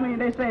said,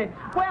 they say,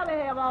 well, they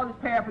have all this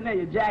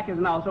paraphernalia, jackets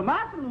and all. So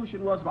my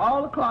solution was for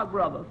all the Clark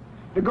brothers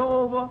to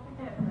go over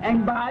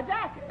and buy a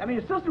jacket. I mean,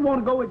 the sisters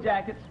want to go with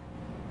jackets.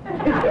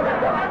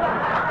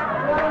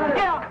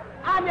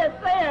 I'm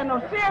just saying, no,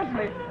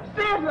 seriously,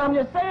 I'm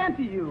just saying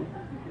to you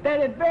that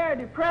it's very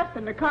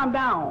depressing to come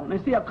down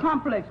and see a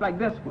complex like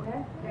this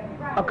one,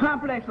 a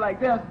complex like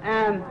this,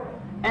 and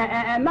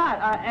I'm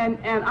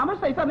gonna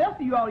say something else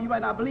to you all you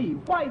might not believe.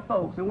 White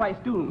folks and white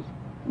students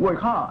work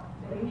hard.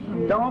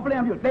 Don't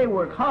blame you. They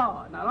work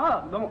hard.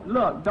 Now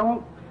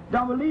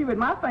don't believe it.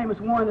 My famous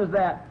one is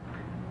that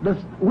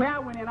where I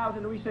went in, I was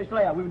in the research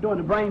lab. We were doing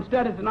the brain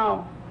studies and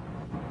all.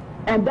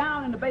 And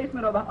down in the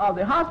basement of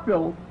the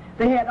hospital,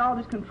 they had all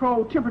this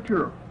controlled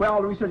temperature where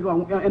all the research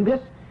was going.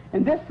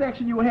 In this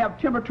section, you would have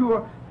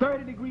temperature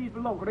 30 degrees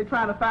below, because they're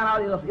trying to find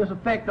out its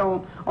effect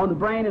on the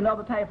brain and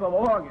other type of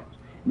organs.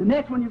 The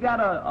next one, you got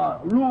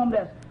a room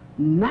that's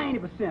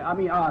 90%,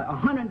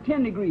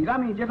 110 degrees,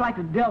 just like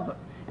the desert.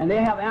 And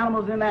they have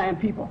animals in there and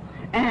people.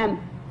 And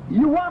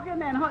you walk in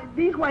there, and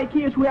these white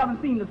kids who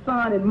haven't seen the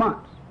sun in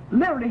months,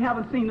 literally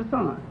haven't seen the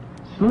sun,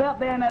 slept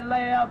there in that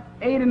lab,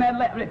 ate in that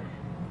lab.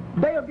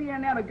 They would be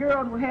in there, the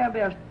girls would have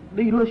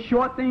these little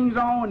short things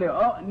on,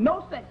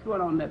 no sex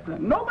going on in that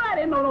place.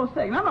 Nobody know no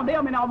sex. None of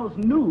them, they almost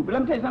nude. But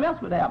let me tell you something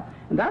else would happen.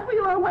 And that's where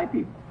you learn white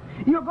people.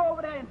 You'll go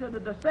over there into the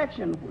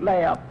dissection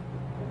lab,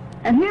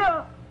 and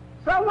here,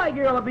 some white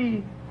girl will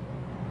be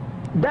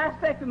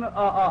dissecting an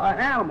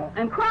animal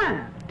and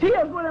crying.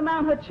 Tears running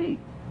down her cheek.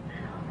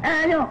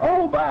 And,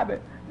 oh, Bobby,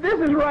 this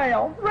is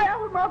Royle. Royle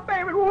was my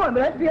favorite one.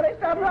 They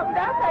started up and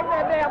dissecting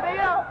that damn thing,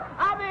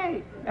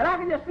 and I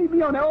can just see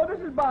me on there, oh, this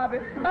is Bobby.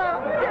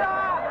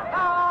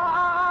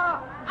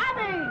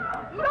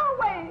 No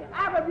way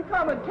I could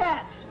become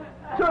attached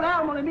to an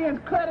animal and then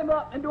cut him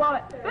up and do all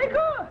that. They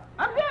could.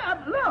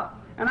 Look.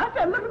 And I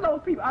said, look at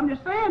those people. I'm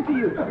just saying to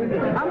you.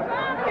 I'm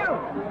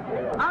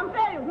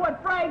telling you,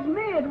 what frightens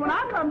me is when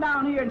I come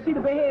down here and see the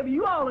behavior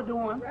you all are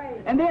doing,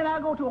 and then I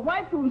go to a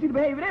white school and see the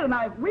behavior they do.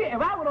 Now,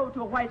 if I went over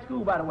to a white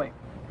school, by the way,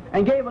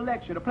 and gave a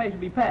lecture, the place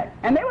would be packed.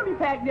 And they would be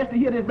packed just to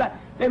hear this black.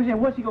 They would say,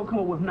 what's he going to come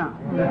up with now?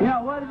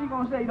 What is he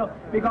going to say?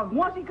 Because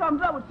once he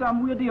comes up with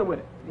something, we'll deal with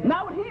it.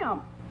 Not with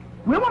him.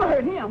 We don't want to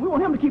hurt him. We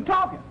want him to keep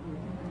talking.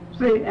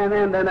 See, and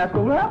then that's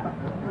what will happen.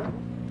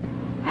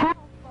 How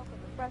spoke of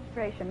the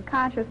frustration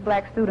conscious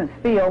black students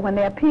feel when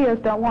their peers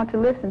don't want to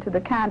listen to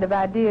the kind of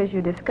ideas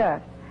you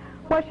discussed?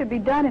 What should be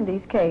done in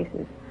these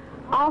cases?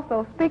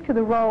 Also, speak to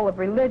the role of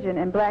religion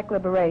in black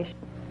liberation.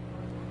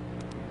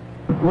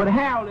 What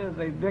Harold is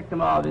a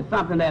victim of is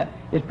something that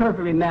is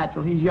perfectly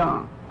natural. He's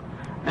young.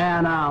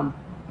 And I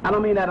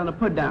don't mean that on a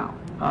put down.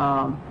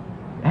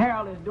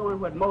 Harold is doing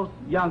what most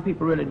young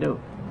people really do.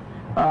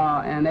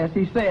 And as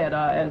he said,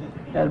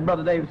 as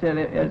Brother David said,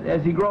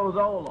 as he grows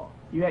older,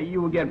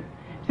 you will get...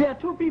 See, there are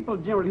two people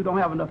generally who don't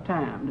have enough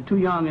time, the too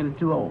young and the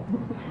too old.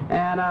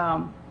 And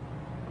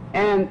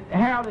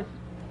Harold is...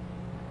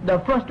 The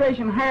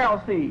frustration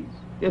Harold sees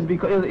is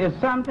because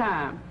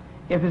sometimes,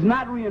 if it's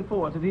not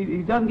reinforced, if he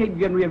doesn't get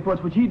getting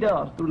reinforced, which he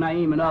does through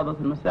Naeem and others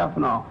and myself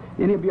and all,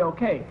 then he'll be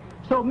okay.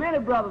 So many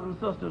brothers and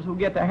sisters who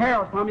get the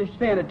Harold, I'm just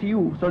saying it to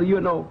you so that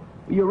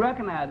you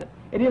recognize it.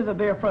 It is a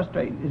very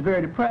frustrating. It's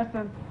very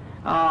depressing.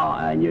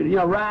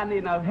 And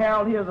riding,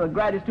 Harold here's a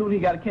graduate student. He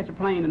got to catch a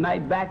plane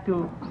tonight back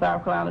to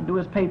South Carolina, do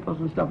his papers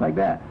and stuff like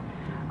that.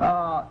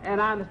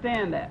 And I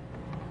understand that.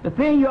 the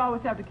thing you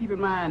always have to keep in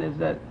mind is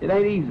that it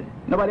ain't easy.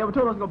 Nobody ever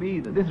told us it's going to be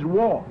easy. This is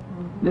war.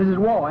 This is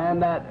war.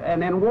 And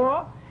then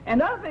war.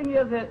 And the other thing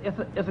is that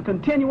it's a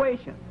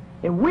continuation.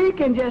 If we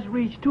can just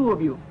reach 2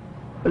 of you,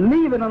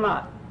 believe it or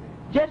not,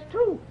 just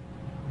 2.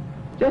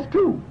 Just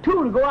 2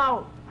 to go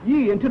out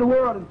ye into the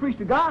world and preach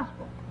the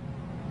gospel.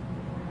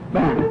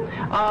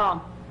 Yeah,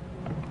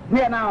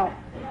 now,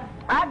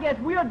 I guess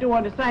we are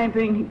doing the same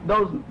thing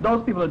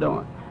those people are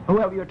doing.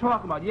 Whoever you're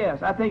talking about,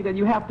 yes, I think that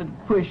you have to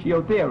push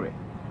your theory.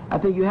 I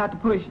think you have to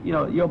push,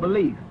 your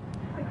belief.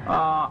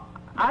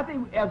 I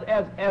think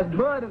as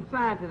blood and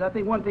scientists, I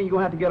think one thing you're going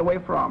to have to get away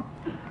from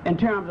in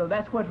terms of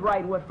that's what's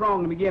right and what's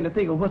wrong, and begin to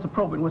think of what's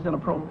appropriate and what's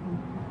inappropriate.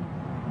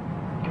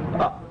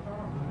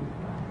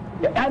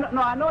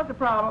 I know it's a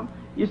problem.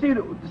 You see,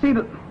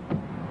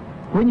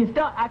 when you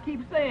start, I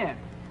keep saying,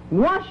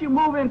 once you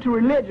move into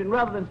religion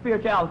rather than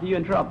spirituality, you're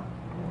in trouble.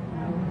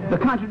 The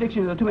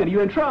contradictions are too many.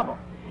 You're in trouble.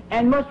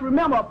 And you must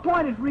remember, a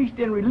point is reached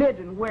in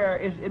religion where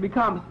it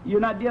becomes, you're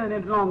not dealing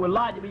any longer with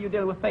logic, but you're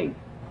dealing with faith.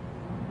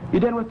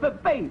 You're dealing with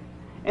faith.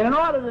 And in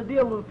order to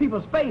deal with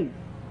people's faith,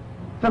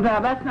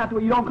 sometimes that's not the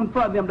way. You don't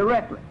confront them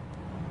directly.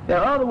 There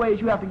are other ways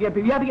you have to get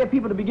people. You have to get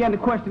people to begin to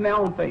question their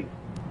own faith.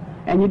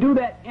 And you do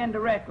that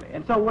indirectly.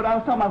 And so what I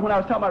was talking about when I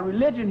was talking about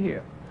religion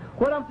here,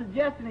 what I'm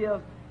suggesting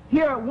is,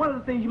 here, one of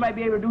the things you might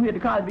be able to do here at the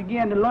college,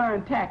 begin to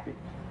learn tactics.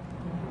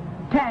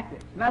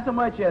 Tactics. Not so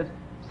much as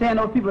saying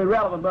those people are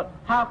irrelevant, but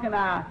how can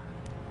I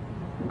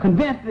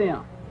convince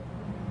them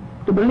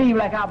to believe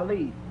like I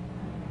believe?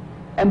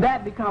 And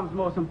that becomes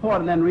most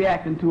important than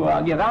reacting to,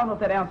 again, I don't know if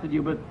that answered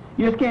you, but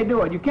you just can't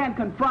do it. You can't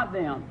confront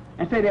them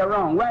and say they're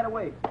wrong right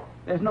away.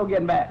 There's no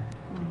getting back.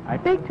 I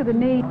speak to the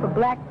need for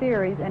black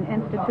theories and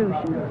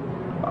institutions.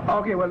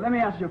 Okay, well, let me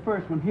answer your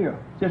first one here,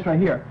 just right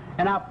here.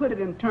 And I'll put it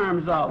in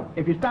terms of,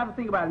 if you stop to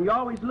think about it, and you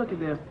always look at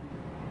this,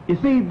 you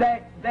see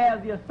that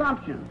there's the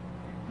assumption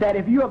that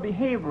if you're a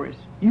behaviorist,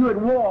 you're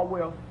at war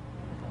with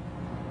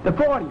the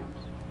Freudians.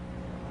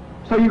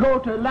 So you go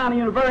to Atlanta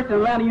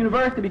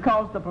University,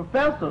 because the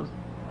professors,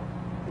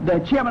 the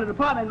chairman of the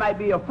department might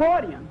be a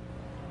Freudian,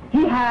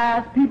 he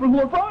has people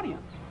who are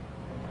Freudians.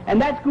 And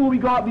that school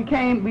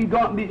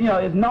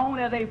is known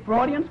as a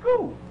Freudian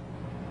school.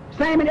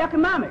 Same in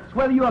economics,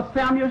 whether you're a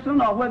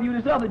Samuelson or whether you're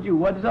this other Jew.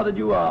 What this other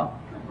Jew,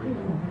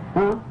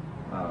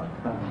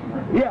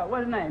 yeah,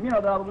 what's his name? You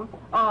know the other one.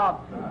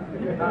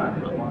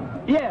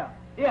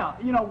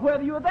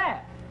 Whether you're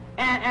that.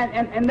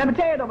 And let me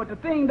tell you though, but the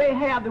thing they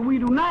have that we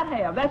do not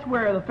have, that's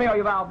where the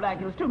failure of our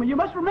black institutions. You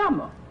must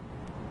remember,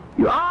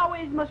 you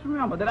always must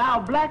remember that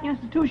our black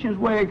institutions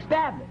were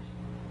established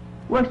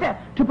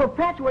to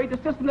perpetuate the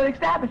system that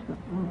established them.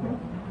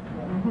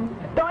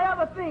 Don't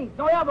ever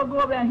go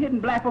up there and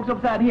hitting black folks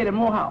upside the head at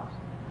Morehouse.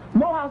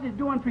 Morehouse is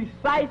doing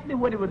precisely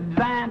what it was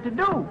designed to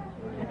do.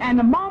 And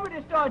the moment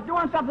it starts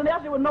doing something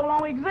else, it will no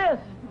longer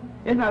exist.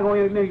 It's not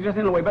going to exist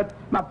anyway. But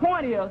my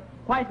point is,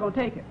 white's going to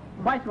take it.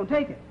 White's going to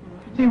take it.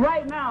 See,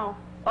 right now,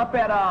 up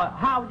at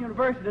Howard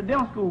University, the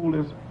dental school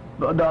is,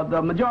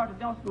 the majority of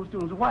dental school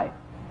students are white.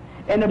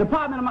 And the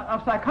Department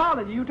of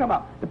Psychology, you're talking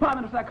about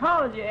Department of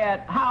Psychology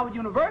at Howard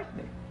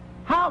University,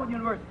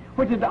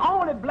 which is the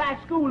only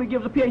black school that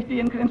gives a Ph.D.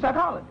 in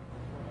psychology.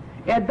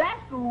 At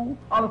that school,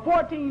 of the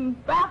 14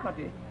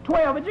 faculty,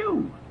 12 are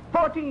Jews.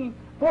 14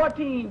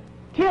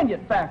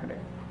 tenured faculty,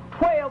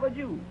 12 are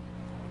Jews.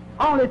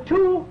 Only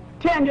 2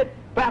 tenured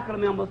faculty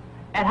members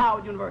at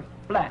Howard University,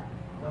 black.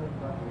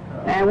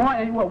 And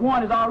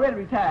one is already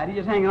retired. He's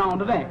just hanging on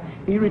to that.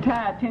 He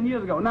retired 10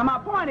 years ago. Now my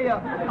point is,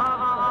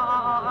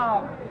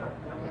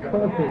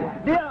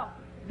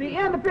 the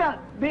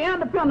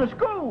independent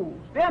schools,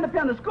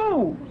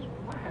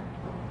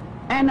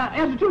 and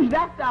institutions,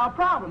 that's our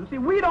problem. See,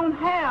 we don't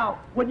have,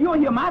 what you'll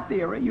hear my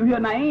theory, you hear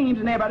Naeem's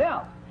and everybody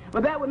else,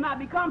 but that would not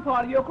become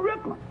part of your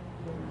curriculum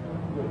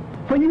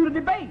for you to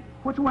debate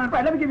which one is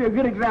right. Let me give you a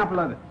good example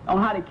of it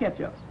on how they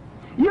catch us.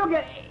 You'll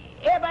get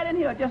everybody in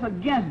here just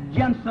against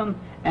Jensen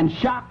and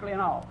Shockley and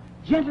all.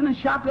 Jensen and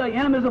Shockley are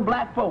enemies of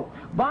black folk.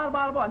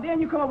 And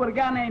then you come up with a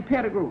guy named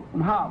Pettigrew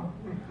from Harvard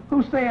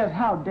who says,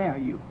 how dare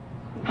you?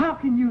 How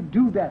can you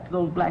do that to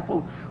those black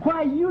folks?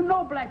 Why, you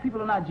know black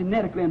people are not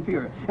genetically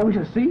inferior. And we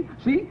say,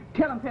 see,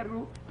 tell them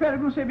Pettigrew.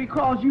 Pettigrew said,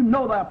 because you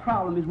know their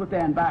problem is with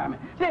their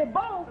environment. See,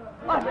 both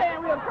are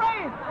saying we're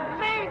crazy.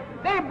 See,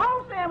 they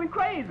both saying we're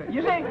crazy.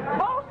 You see,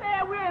 both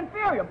saying we're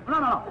inferior.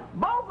 No.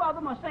 Both of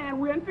them are saying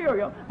we're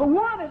inferior, but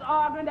one is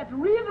arguing that the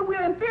reason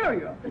we're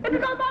inferior is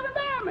because of our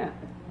environment.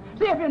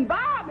 See, if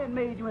environment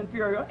made you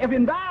inferior, if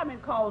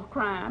environment caused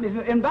crime, if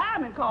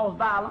environment caused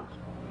violence,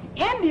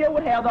 India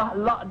would have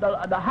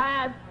the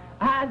highest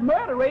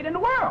murder rate in the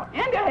world.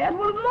 India has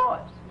one of the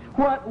lowest.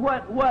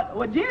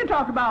 What Gene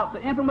talked about,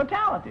 the infant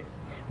mortality.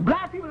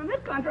 Black people in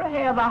this country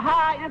have a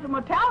high infant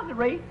mortality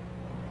rate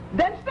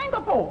than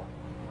Singapore.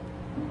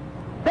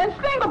 And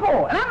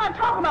I'm not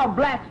talking about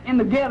blacks in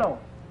the ghetto.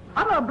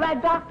 I'm talking about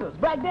black doctors,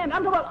 black dentists.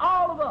 I'm talking about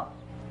all of us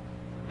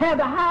have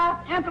the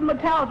highest infant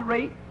mortality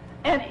rate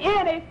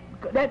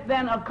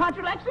than a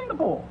country like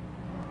Singapore.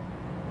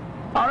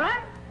 All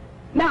right?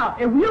 Now,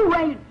 if you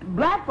rate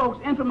black folks'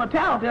 infant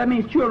mortality, that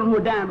means children who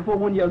are dying before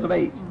 1 year of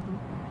age.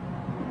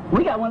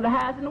 We got one of the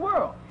highest in the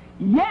world.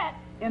 Yet,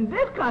 in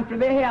this country,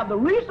 they have the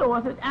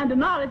resources and the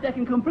knowledge that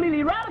can completely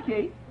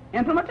eradicate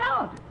infant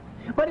mortality.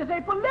 But it's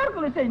a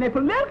political decision. A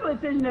political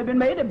decision has been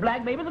made that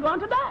black babies are going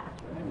to die.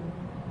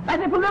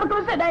 That's a political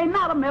decision. That ain't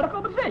not a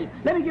medical decision.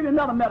 Let me give you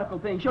another medical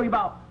thing, show you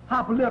about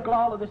how political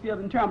all of this is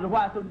in terms of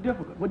why it's so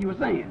difficult, what you were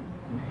saying.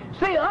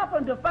 See, up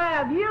until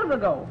 5 years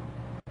ago,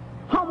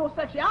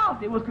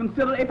 homosexuality was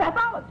considered a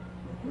pathology.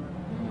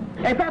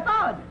 A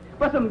pathology.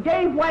 But some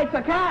gay white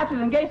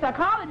psychiatrists and gay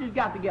psychologists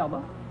got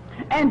together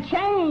and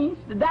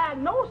changed the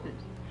diagnosis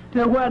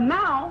to where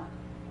now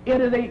it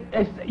is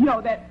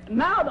that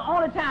now the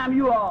only time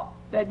you are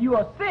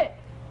sick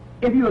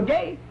if you are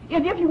gay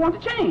is if you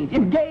want to change.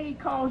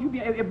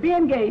 If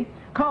being gay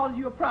causes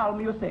you a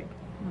problem, you're sick.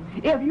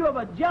 If you have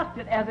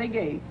adjusted as a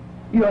gay,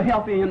 you're a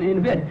healthy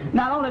individual.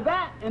 Not only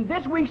that, in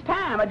this week's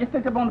Time, I just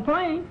picked up on the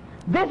plane,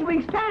 this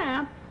week's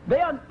Time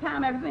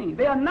magazine,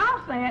 they are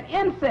now saying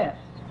incest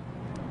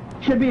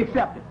should be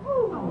accepted.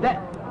 That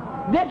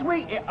this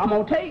week, I'm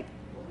on tape,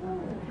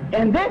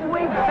 and this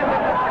week,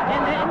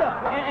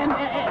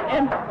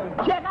 and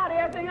check out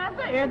everything I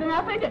say,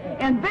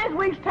 in this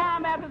week's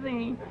Time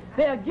magazine,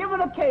 they are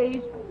giving a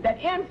case that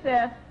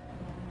incest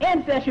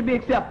should be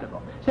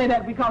acceptable. Say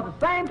that because the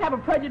same type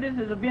of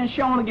prejudices have been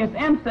shown against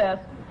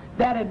incest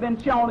that have been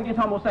shown against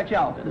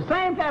homosexuality. The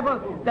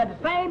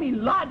same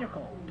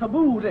illogical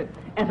taboos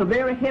and some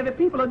very heavy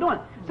people are doing.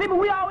 See, but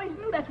we always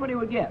knew that's what they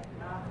would get.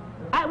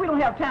 We don't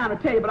have time to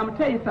tell you, but I'm going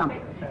to tell you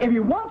something. If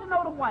you want to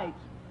know the whites,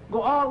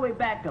 go all the way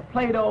back to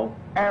Plato,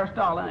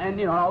 Aristotle,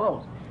 and all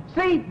those.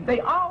 See,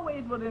 they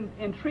always were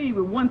intrigued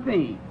with one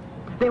thing.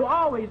 They were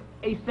always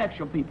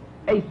asexual people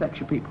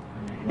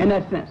in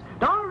that sense.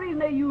 The only reason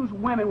they used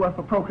women was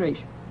for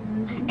procreation.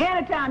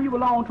 Anytime you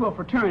belong to a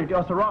fraternity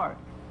or sorority,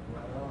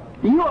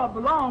 you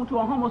belong to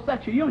a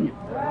homosexual union.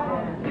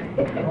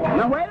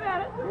 Now wait a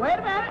minute.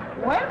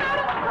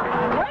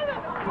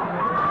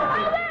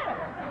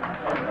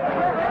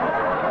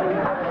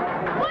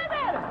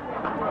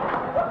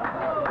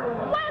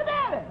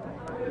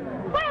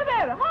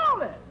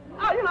 Hold it.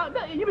 Oh,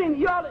 you mean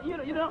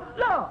you know?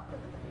 Look,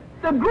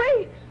 the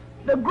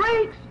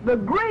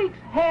Greeks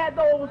had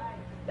those.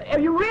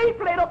 If you read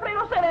Plato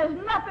said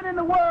there's nothing in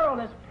the world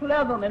as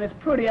pleasant and as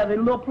pretty as a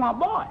little plump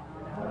boy.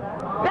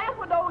 That's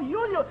what those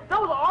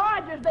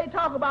orgies they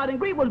talk about in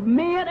Greek was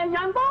men and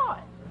young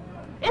boys.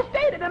 It's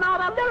stated in all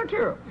that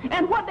literature.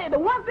 And the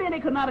one thing they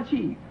could not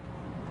achieve,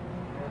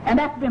 and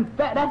that's been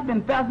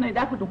fascinating.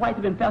 That's what the whites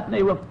have been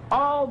fascinated with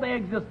all their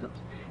existence.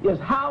 Is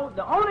how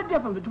the only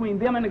difference between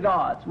them and the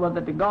gods was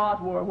that the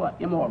gods were what?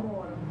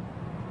 Immortal.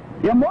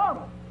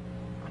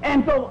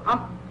 And so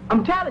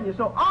I'm telling you,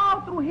 so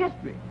all through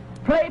history,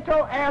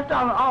 Plato,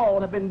 Aristotle, and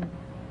all have been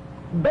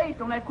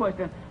based on that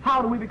question,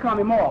 how do we become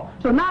immoral?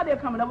 So now they're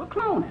coming up with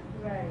cloning.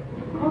 Right.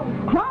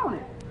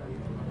 Cloning.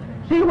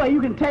 See where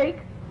you can take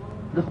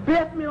the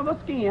specimen of the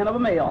skin of a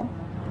male,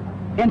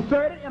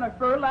 insert it in a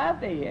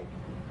fertilized egg,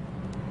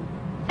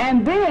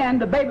 and then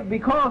the baby,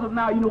 because of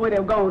now, you know where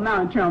they've gone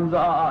now in terms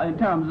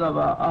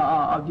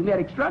of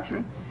genetic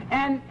structure,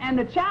 and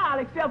the child,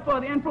 except for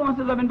the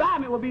influences of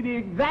environment, will be the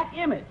exact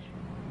image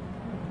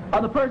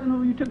of the person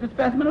who you took the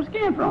specimen of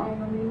skin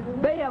from.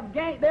 They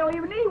don't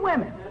even need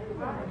women.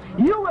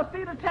 You will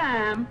see the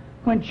time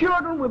when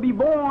children will be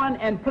born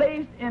and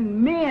placed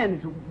in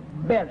men's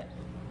bellies.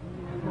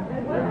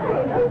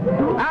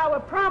 I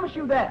will promise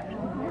you that.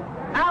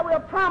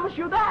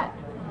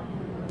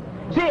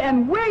 See,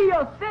 and we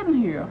are sitting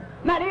here,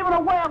 not even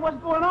aware of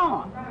what's going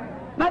on.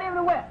 Not even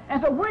aware.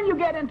 And so when you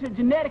get into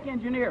genetic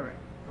engineering,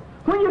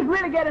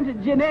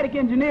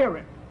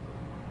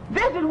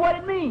 this is what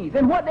it means,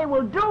 and what they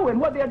will do, and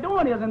what they're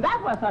doing is, and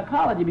that's why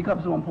psychology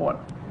becomes so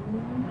important.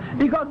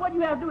 Because what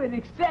you have to do is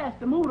access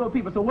the mood of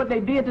people. So what they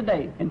did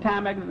today in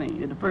Time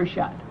magazine, in the first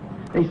shot,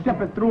 they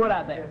simply threw it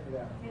out there.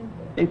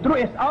 They threw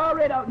it's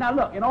already out. Now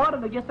look, in order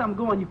to get something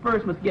going, you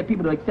first must get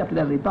people to accept it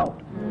as a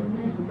thought.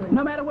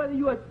 No matter whether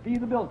you are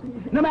feasibility,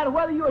 no matter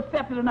whether you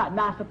accept it or not,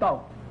 that's the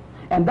thought.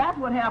 And that's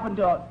what happened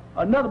to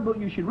another book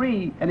you should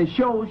read, and it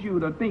shows you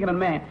the thinking of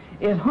man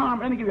is harm.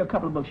 Let me give you a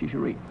couple of books you should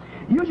read.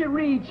 You should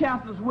read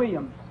Chancellor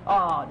Williams'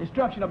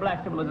 Destruction of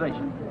Black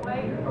Civilization.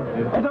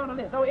 It's on the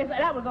list. So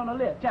that was on the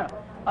list.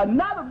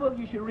 Another book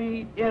you should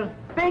read is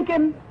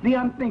Thinking the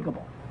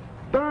Unthinkable,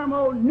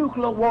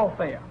 Thermonuclear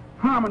Warfare,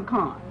 Herman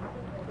Kahn.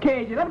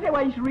 Let me tell you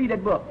why you should read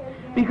that book.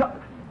 Because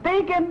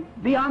Thinking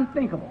the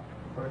Unthinkable,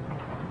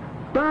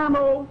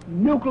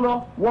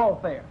 Thermonuclear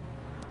Warfare.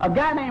 A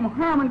guy named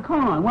Herman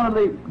Kahn, one of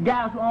the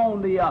guys who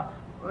owned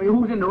who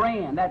was in the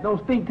RAND,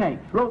 those think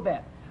tanks, wrote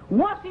that.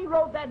 Once he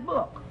wrote that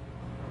book,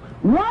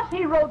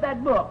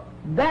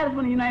 that is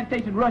when the United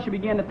States and Russia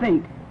began to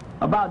think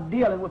about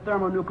dealing with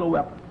thermonuclear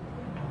weapons.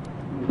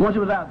 Once it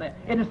was out there.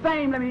 It's the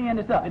same, let me end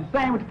this up, it's the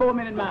same with the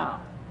 4-minute mile.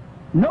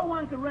 No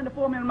one could run the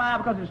 4-minute mile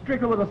because it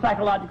strictly was a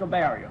psychological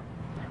barrier.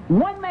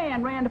 One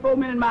man ran the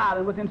 4-minute mile,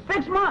 and within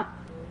 6 months,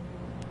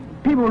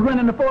 people were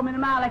running the 4-minute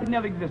mile like it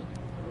never existed.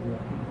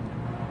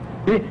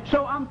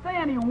 So I'm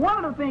saying to you,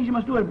 one of the things you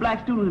must do as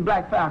black students and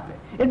black faculty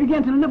is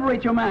begin to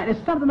liberate your mind.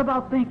 It's something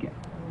about thinking.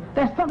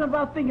 There's something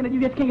about thinking that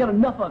you just can't get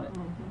enough of it.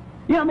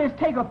 You know what I mean? It's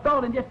take a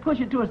thought and just push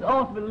it to its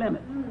ultimate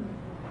limit.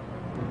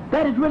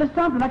 That is really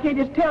something. I can't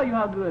just tell you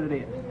how good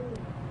it is.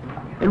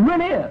 It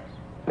really is.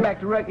 Back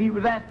to Rick, he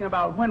was asking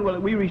about when will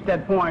we reach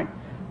that point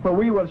where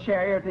we will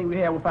share everything we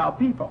have with our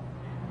people.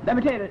 Let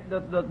me tell you,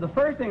 the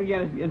first thing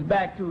again is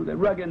back to the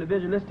rugged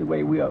individualistic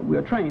way we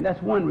are trained.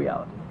 That's one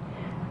reality.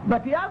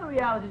 But the other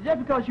reality is just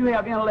because you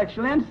have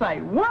intellectual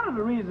insight, one of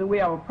the reasons we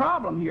have a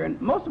problem here,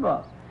 and most of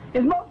us,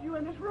 is most of you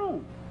in this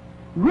room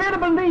really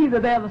believe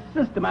that there's a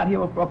system out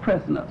here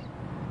oppressing us.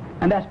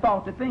 And that's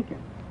faulty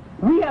thinking.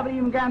 We haven't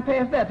even gotten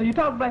past that. So you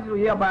talk to black people,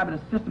 yeah, Bible,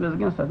 the system is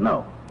against us.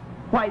 No.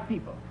 White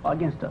people are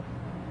against us.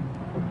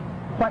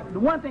 The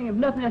one thing, if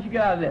nothing else you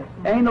get out of this,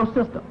 there ain't no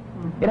system.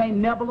 It ain't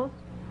nebulous.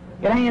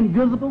 It ain't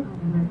invisible.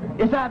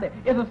 It's out there.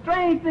 It's a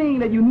strange thing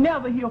that you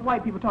never hear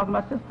white people talking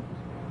about systems.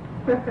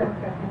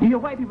 You hear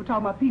white people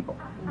talking about people.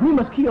 We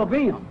must kill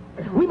them.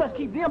 We must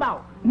keep them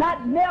out.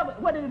 Not never,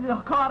 what is it the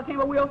card came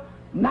up with?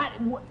 Not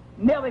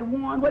never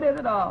one. What is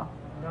it? No,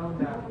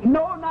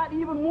 not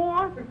even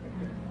one.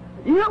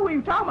 You know what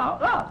you're talking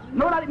about? Us.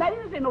 No, not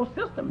even say no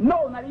system.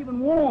 No, not even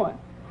one.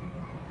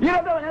 You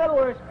know, in other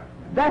words,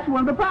 that's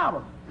one of the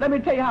problems. Let me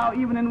tell you how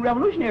even in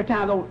revolutionary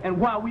times, and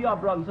why we are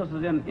brothers and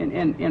sisters in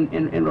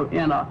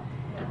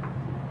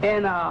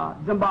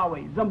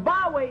Zimbabwe.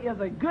 Zimbabwe is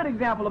a good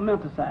example of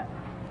menticide.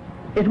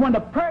 It's one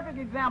of the perfect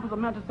examples of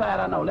menticide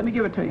I know. Let me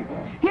give it to you.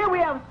 Here we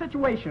have a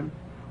situation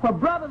where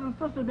brothers and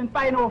sisters have been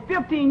fighting over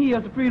 15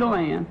 years to free the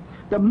land.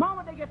 The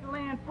moment they get the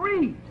land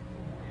freed,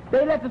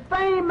 they let the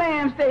same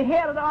man stay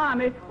head of the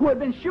army who had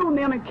been shooting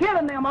them and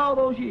killing them all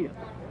those years.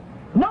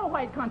 No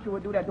white country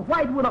would do that. The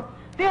whites would have.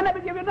 Then let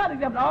me give you another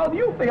example. All of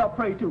you fell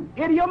prey to.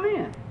 Idiot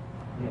men.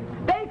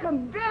 They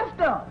convinced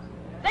us.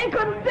 They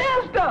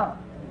convinced us.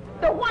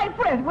 The white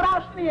press,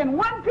 without seeing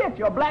one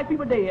picture of black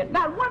people dead,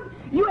 not one.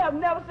 You have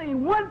never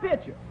seen one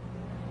picture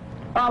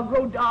of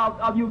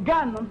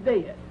Ugandans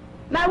dead.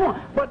 Not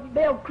one. But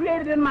they have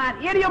created in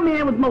mind, Idiot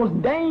Man was the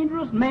most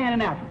dangerous man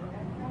in Africa.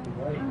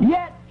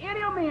 Yet,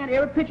 Idiot Man,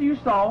 every picture you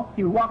saw,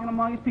 he was walking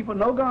among his people,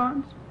 no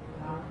guns,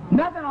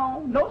 nothing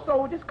on, no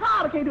soldiers.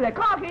 Carter can't do that.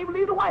 Carter can't even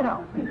leave the White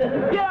House. You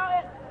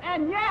know,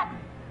 and yet,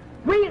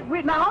 we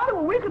not only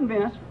were we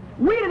convinced,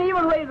 we didn't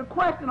even raise a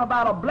question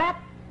about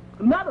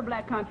another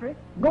black country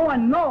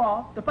going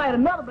north to fight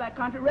another black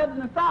country rather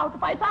than south to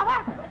fight South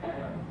Africa.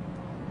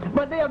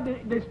 But they have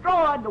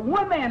destroyed the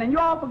one man, and you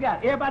all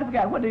forgot. Everybody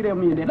forgot what they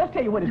men did. Let's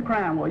tell you what his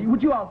crime was,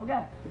 what you all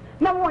forgot.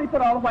 Number one, he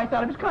put all the whites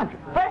out of his country.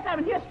 First time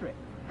in history.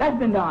 That's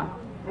been done.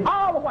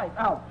 All the whites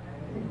out.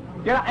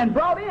 Yeah, and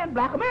brought in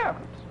black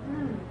Americans.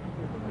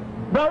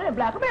 Brought in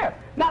black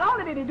Americans. Not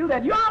only did he do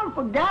that, you all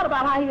forgot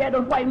about how he had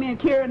those white men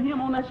carrying him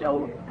on their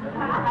shoulder.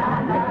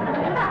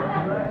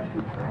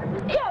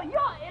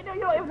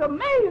 It was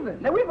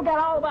amazing. Now, we forgot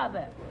all about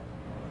that.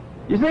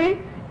 You see?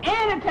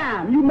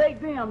 Anytime you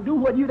make them do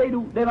what they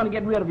do, they're going to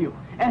get rid of you.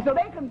 And so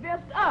they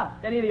convinced us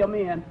that Idiot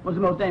Men was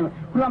the most dangerous.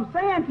 What I'm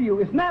saying to you,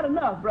 it's not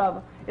enough,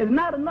 brother. It's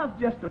not enough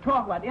just to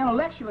talk about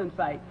intellectual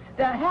insight.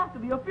 There has to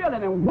be a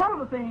feeling. And one of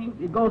the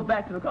things, it goes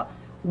back to the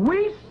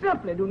we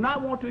simply do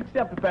not want to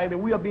accept the fact that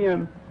we are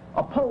being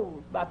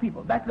opposed by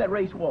people. Back to that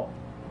race war.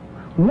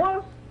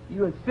 Once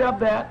you accept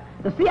that,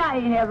 the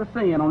CIA has a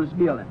saying on this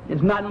building.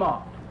 It's not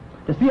marked.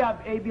 The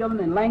CIA building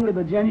in Langley,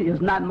 Virginia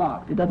is not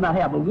marked. It does not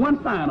have but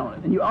one sign on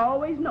it. And you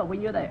always know when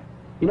you're there.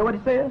 You know what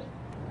it says?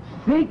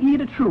 Seek ye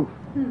the truth,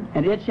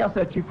 and it shall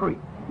set you free.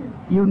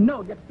 You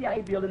know that the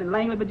CIA building in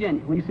Langley,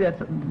 Virginia, when you see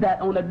that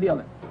on that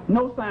building.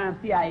 No sign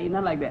CIA,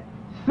 nothing like that.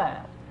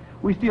 Size.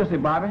 We still say,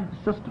 Bobby,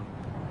 system.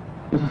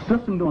 There's a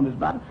system doing this,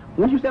 Bobby.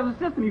 Once you set a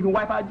system, you can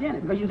wipe out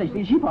Janet, because you say,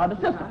 see, she's part of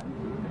the system.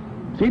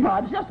 She's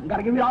part of the system. Got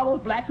to get rid of all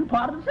those blacks who are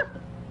part of the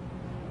system.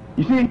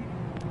 You see?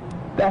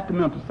 That's the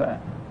mental side.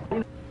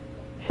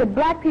 Should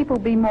black people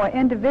be more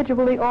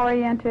individually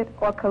oriented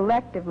or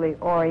collectively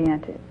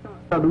oriented?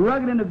 The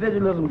rugged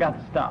individualism got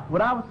to stop.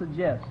 What I would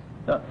suggest,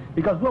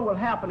 because what will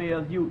happen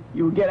is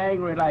you get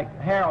angry like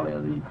Harold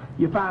is.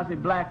 You finally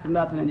say black to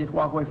nothing and just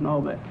walk away from the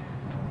whole thing.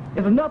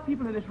 There's enough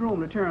people in this room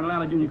to turn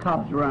Atlanta Junior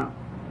College around.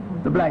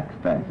 The black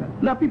factor.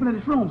 Enough people in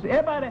this room. See,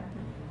 everybody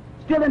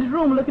still in this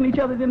room looking at each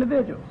other as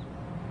individuals.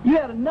 You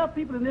had enough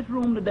people in this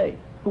room today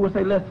who would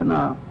say, listen,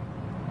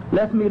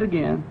 let's meet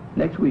again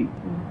next week.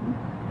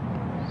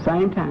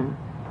 Same time,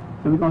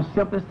 and we're going to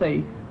simply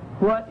say,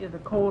 what is the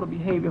code of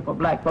behavior for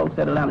black folks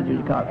at Atlanta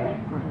Junior College?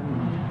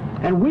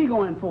 And we're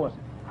going to enforce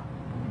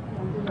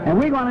it. And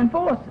we're going to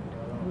enforce it.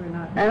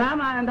 And I'm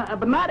not,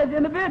 but not as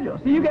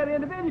individuals. See, you got an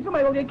individual,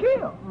 somebody will get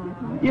killed.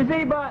 You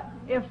see, but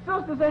if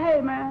sisters say,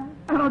 hey, man,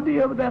 I don't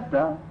deal with that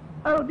stuff.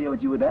 I don't deal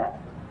with you with that.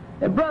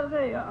 If brothers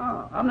say,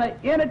 I'm like,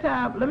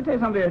 anytime, let me tell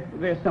you something very,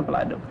 very simple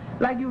I do.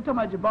 Like you were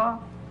talking about Jabbar,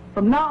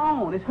 from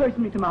now on, it hurts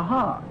me to my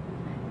heart.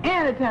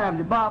 Anytime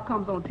Jabbar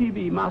comes on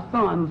TV, my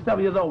son, who's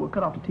 7 years old, will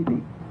cut off the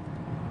TV.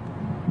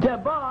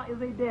 Jabbar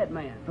is a dead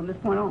man from this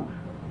point on.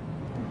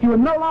 He will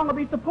no longer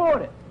be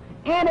supported.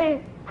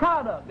 Any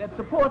product that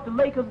supports the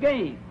Lakers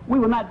game, we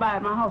will not buy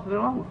at my house any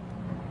longer.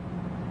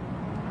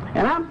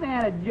 And I'm saying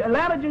at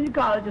Atlanta Junior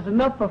College, there's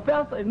enough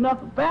professors, enough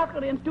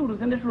faculty and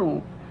students in this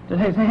room to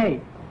say,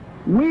 hey,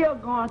 we are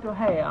going to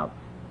have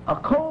a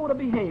code of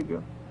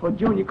behavior for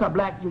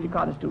black junior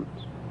college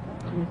students.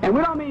 And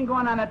we don't mean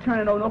going down there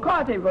turning over no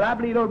card table, because I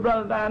believe those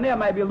brothers down there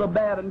might be a little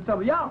better than some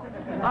of y'all.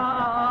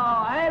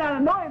 I ain't under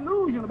no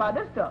illusion about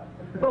this stuff.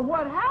 But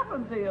what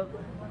happens is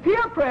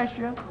peer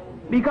pressure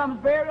becomes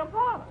very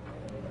important.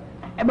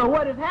 But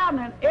what is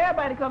happening,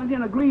 everybody comes in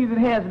and agrees it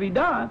has to be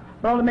done,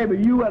 but only maybe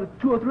you and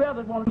 2 or 3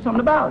 others want to do something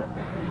about it.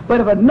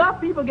 But if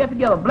enough people get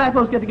together, black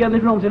folks get together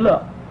in this room and say,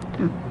 look,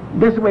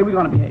 this is the way we're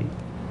going to behave.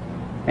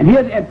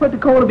 And put the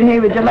code of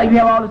behavior just like you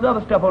have all this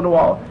other stuff on the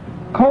wall.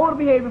 Code of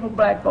behavior for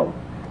black folks.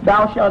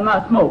 Thou shalt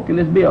not smoke in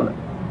this building.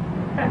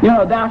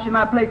 Thou shalt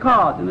not play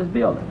cards in this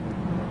building.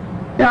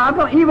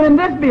 Even in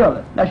this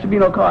building, there should be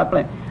no card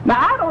playing. Now,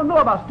 I don't know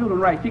about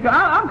student rights, because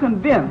I'm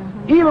convinced,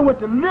 even with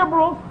the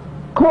liberal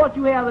court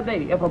you have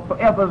today, if a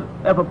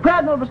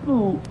president of a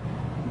school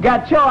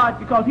got charged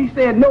because he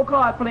said no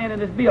card playing in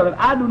this building,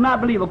 I do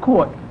not believe a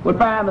court would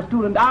find a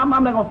student. I'm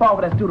not going to fall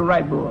for that student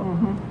right bull.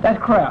 That's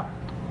crap.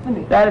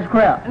 That is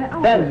crap.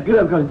 That is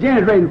good, because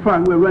Jenny's raising the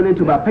point we'll run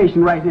into about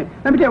patient rights.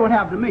 Let me tell you what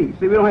happened to me.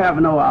 See, we don't have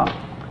no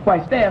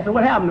white staff, so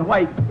what happened to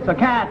white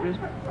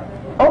psychiatrists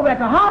over at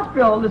the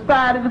hospital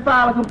decided to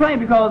file a complaint,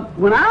 because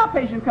when our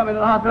patients come into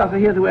the hospital, I say,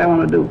 here's the way I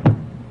want to do.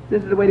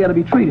 This is the way they ought to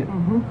be treated.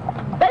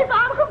 They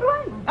filed a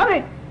complaint.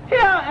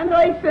 And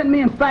they sent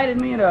me and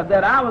cited me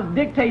that I was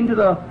dictating to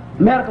the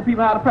medical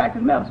people how to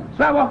practice medicine.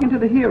 So I walk into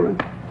the hearing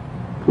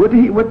with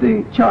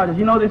the charges.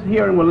 This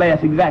hearing will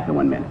last exactly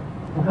 1 minute.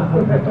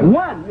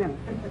 1 minute.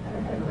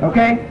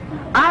 Okay?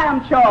 I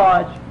am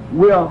charged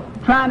with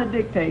trying to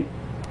dictate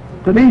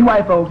to these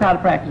white folks how to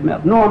practice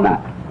medicine. No, I'm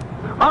not.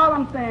 All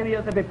I'm saying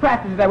is if they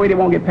practice it that way, they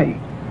won't get paid.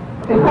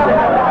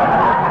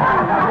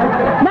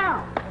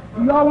 Now,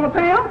 you all want to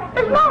pay them?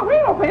 No, we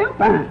ain't going to pay them.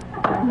 Fine.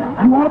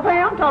 You want to pay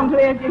them? Talking to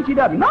the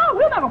HEW. No,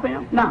 we're not going to pay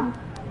them. Now,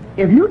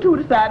 if you two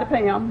decide to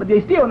pay them, but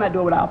they still not do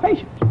it with our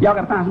patients, y'all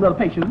got to find some other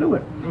patients to do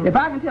it. If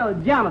I can tell a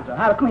janitor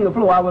how to clean the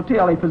floor, I will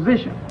tell a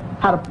physician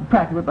how to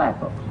practice with black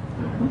folks.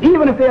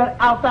 Even if they're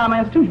outside my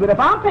institution. But if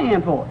I'm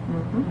paying for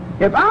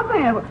it,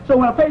 so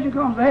when a patient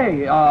comes and says,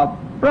 hey,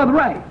 Brother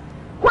Wright,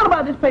 what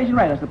about this patient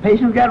right? The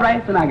patient's got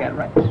rights and I got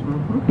rights.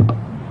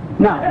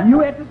 Now,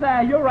 you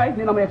exercise your rights,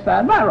 then I'm going to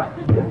exercise my rights.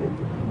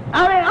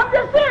 I'm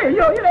just serious.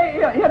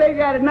 Here they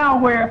got it now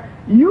where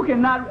you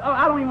cannot,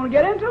 I don't even want to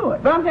get into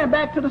it. But I'm getting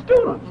back to the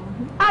students.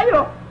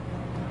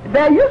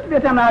 There used to be a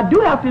time, now I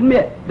do have to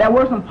admit, there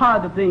were some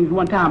positive things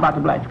one time about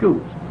the black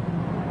schools.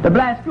 The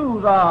black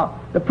schools,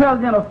 the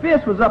president of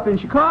FIST was up in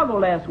Chicago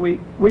week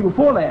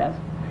before last,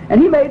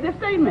 and he made this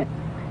statement.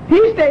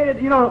 He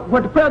stated,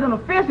 what the president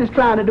of FIST is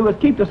trying to do is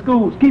keep the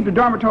schools, keep the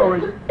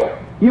dormitories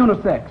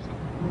unisex.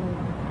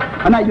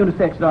 Not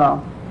unisex,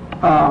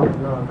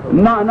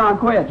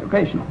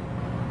 non-coeducational.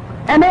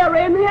 And they're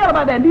raising the hell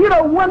about that. Do you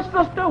know one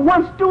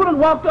student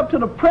walked up to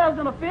the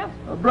president of FIST,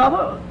 a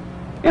brother,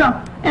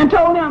 and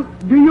told him,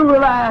 do you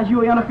realize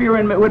you're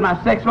interfering with my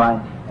sex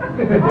life?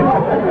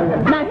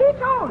 Now, he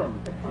told him,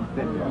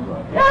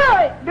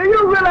 hey, do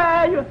you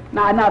realize you...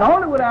 Now, not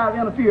only would I have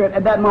interfered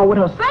at that moment with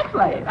her sex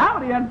life, I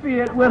would have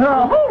interfered with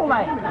her whole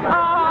life.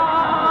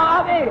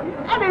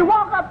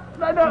 Walk up,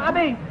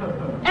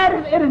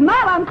 and it is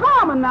not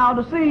uncommon now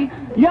to see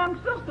young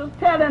sisters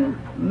telling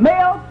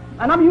male,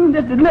 and I'm using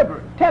this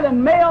deliberate,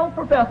 telling male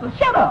professors,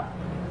 shut up.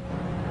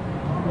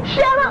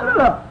 Shut up,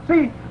 look.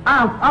 See,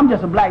 I'm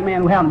just a black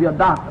man who happens to be a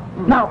doctor.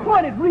 Now,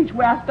 point is reached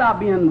where I stop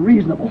being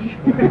reasonable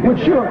with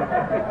sugar.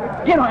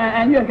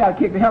 And you just got to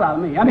kick the hell out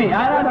of me. And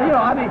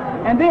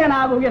then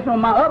I'll go get some of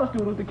my other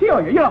students to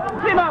kill you.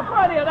 See, my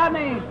point is,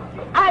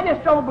 I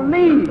just don't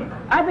believe.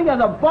 I think as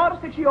a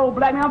 46-year-old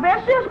black man, I'm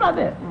very serious about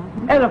this.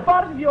 As a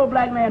 46-year-old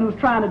black man who's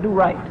trying to do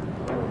right,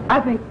 I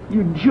think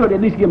you should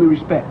at least give me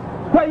respect.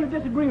 Whether you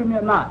disagree with me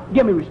or not,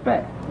 give me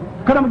respect.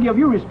 Because I'm going to give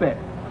you respect.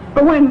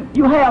 But when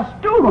you have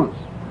students,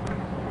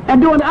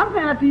 and doing that, I'm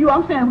saying that to you,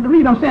 the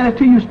reason I'm saying that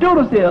to you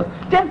students is,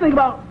 just think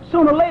about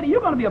sooner or later,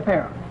 you're going to be a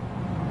parent.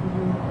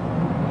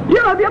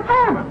 You're going to be a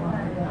parent.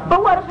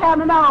 But what is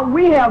happening now,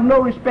 we have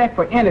no respect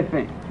for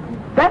anything.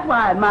 That's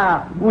why I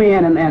admire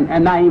Gwen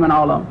and Naeem and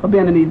all of them for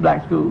being in these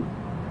black schools.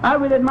 I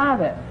really admire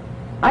that.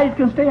 I just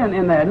can stay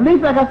in there. At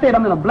least, like I said,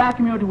 I'm in a black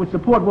community which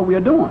support what we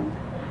are doing.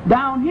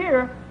 Down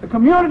here, the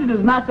community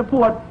does not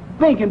support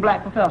thinking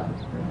black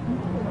professors.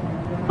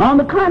 On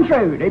the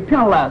contrary, they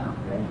penalize them.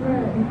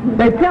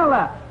 They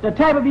penalize. The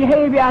type of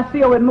behavior I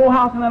see over at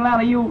Morehouse in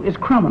Atlanta U is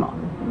criminal.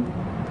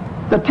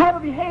 The type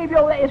of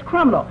behavior is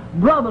criminal.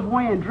 Brothers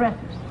wearing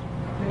dresses.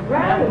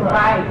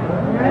 Right.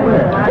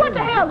 What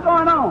the hell's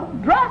going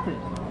on? Dresses.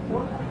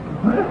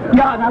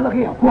 Y'all, now look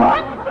here.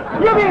 What?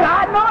 You mean,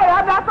 I know it.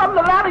 I'm not from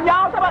Atlanta.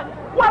 Y'all talking about,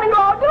 what are you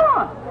all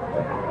doing?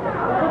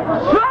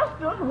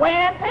 Sisters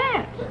wearing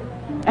pants.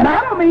 And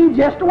I don't mean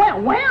just to wear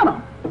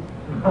them.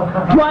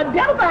 To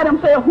identify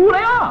themselves who they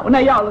are. Now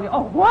y'all look at,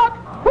 oh, what?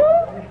 Who?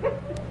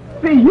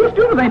 See, you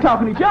students ain't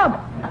talking to each other.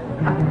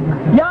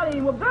 Y'all didn't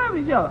even observe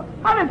each other.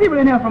 How many people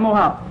in here from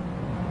Ohio?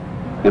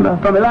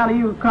 From Atlanta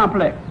U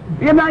Complex.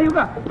 How many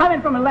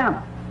from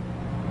Atlanta?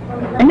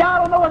 And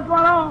y'all don't know what's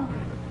going on?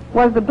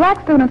 Was the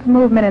black students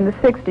movement in the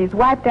 60s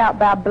wiped out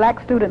by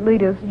black student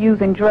leaders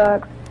using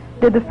drugs?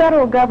 Did the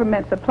federal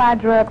government supply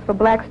drugs for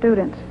black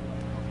students?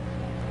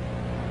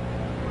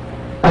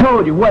 I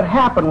told you what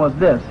happened was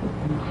this.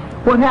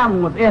 What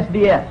happened was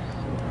SDS.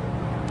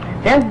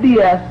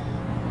 SDS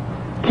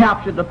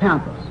captured the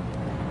Panthers.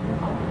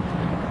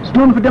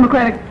 Students for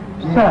Democratic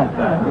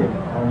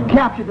Society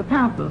captured the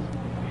Panthers.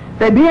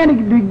 They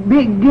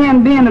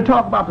began then to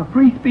talk about the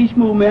free speech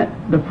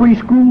movement, the free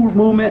school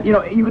movement. You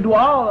know, you could do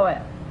all of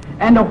that.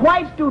 And the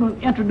white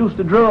students introduced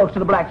the drugs to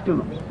the black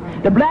students.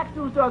 The black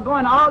students started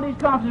going to all these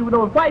conferences with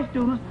those white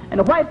students, and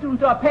the white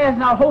students started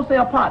passing out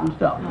wholesale pot and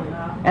stuff.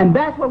 And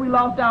that's where we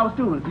lost our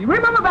students. You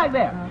remember back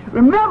there?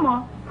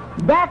 Remember,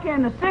 back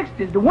in the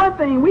 60s, the one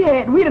thing we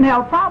didn't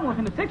have problems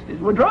in the 60s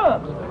with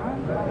drugs.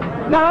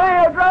 Now, there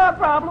ain't a drug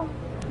problem.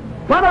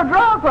 What a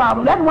drug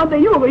problem? That's one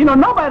thing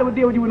nobody would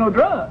deal with you with no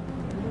drugs.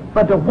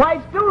 But the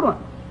white students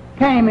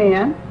came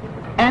in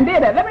and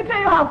did that. Let me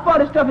tell you how far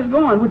this stuff is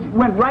going, which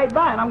went right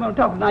by, and I'm going to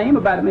talk to Naeem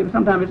about it maybe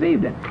sometime this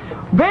evening.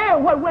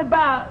 What went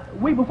by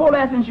week before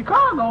last in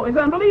Chicago is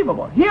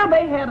unbelievable. Here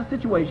they had a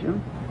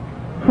situation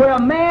where a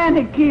man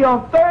had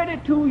killed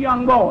 32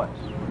 young boys.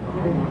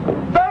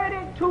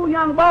 32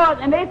 young boys,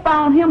 and they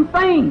found him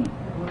sane.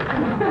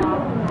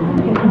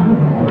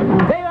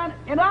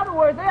 In other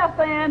words, they are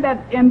saying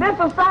that in this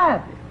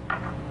society,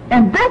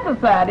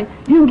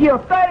 you can kill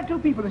 32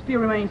 people and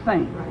still remain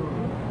sane.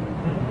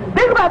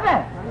 Think about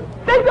that.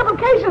 Think the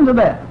implications of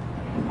that.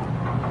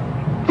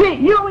 See,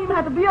 you don't even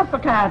have to be a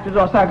psychiatrist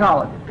or a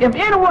psychologist. If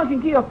anyone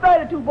can kill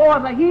 32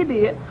 boys like he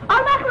did,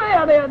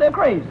 automatically they're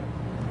crazy.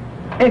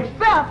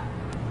 Except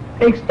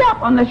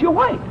unless you're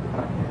white.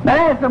 Now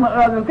that's some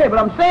other thing, but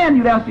I'm saying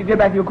you to get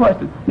back to your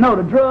question. No,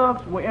 the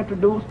drugs were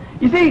introduced.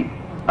 You see,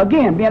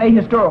 again, being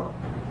ahistorical,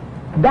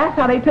 that's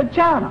how they took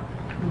China.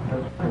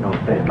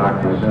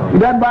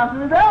 That's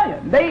Boston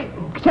Rebellion.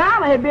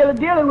 China had been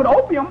dealing with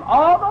opium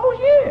all those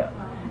years.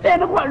 Then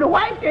the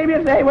whites came in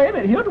and said, hey, wait a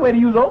minute, here's the way to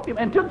use opium,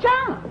 and took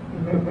China.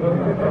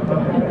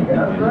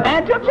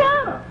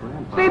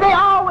 See, they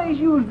always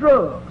use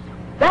drugs.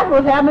 That's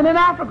what's happening in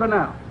Africa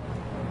now.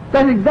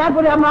 That's exactly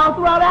what happened all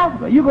throughout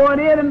Africa. You going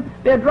in and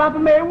they're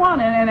dropping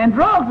marijuana and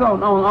drugs on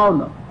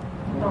them.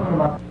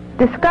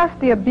 Discuss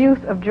the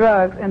abuse of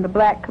drugs in the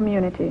black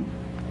community.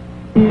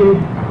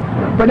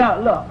 But now,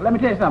 look, let me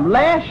tell you something.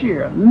 Last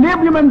year,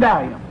 Librium and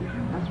Valium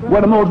were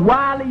the most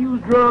widely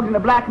used drugs in the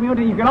black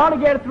community. You can only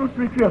get it through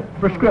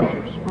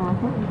prescriptions.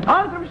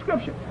 Only through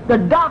prescription. The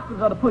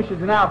doctors are the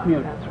pushers in our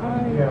community.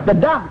 The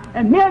doctors.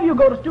 And many of you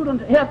go to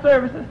student health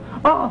services.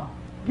 Oh,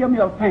 give me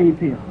a pain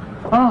pill.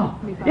 Oh,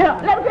 yeah.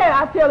 Let me tell you,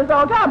 I tell this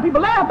all the time.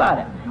 People laugh about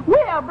it. We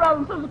have brothers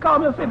and sisters call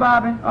me and say,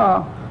 Bobby,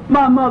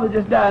 my mother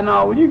just died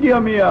now. Will you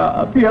give me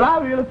a pill? I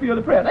really feel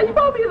depressed. Now, you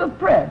supposed to be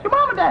depressed. Your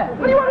mama died.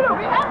 What do you want to do?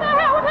 What the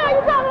hell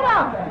you talking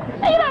about?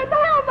 Hey, the hell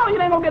no,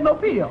 you ain't gonna get no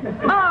pill. Their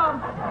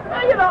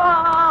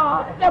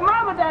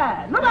mama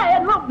died.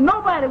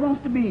 Nobody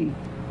wants to be.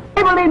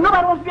 Nobody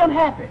wants to be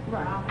unhappy.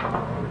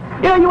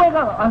 You wake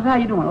up. I say, how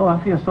you doing? Oh, I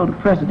feel so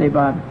depressed today,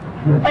 Bobby.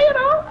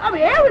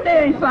 Every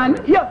day ain't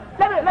Sunday. Yeah,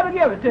 let me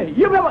give it to you.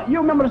 You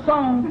remember the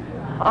song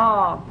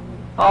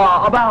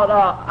about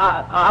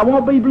I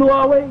won't be blue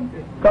always?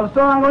 Because the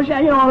sun gonna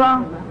shine, you know what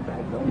I'm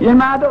saying? You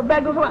know,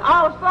 back to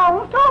our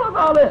songs told us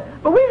all this.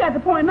 But we got the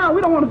point now,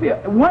 we don't want to feel.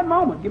 In one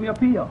moment, give me a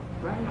pill.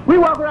 We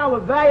walk around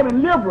with Valium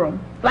and Librium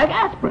like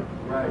aspirin.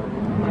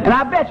 And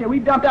I bet you, we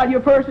dumped out your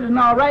purses and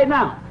all right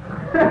now.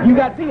 You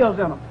got pills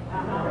in them.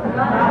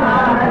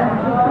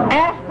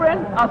 Aspirin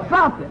or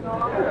something.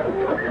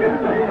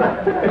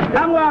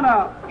 I'm going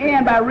to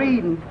end by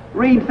reading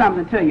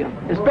something to you,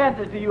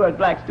 especially to you as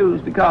black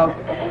students, because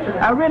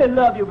I really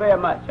love you very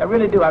much. I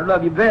really do. I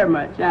love you very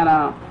much, and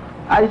I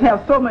just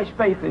have so much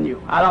faith in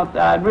you.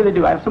 I really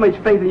do. I have so much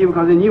faith in you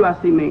because in you I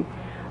see me,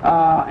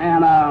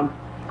 and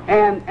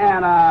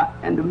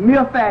the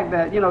mere fact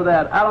that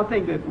that I don't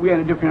think that we're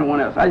any different than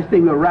anyone else. I just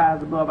think we'll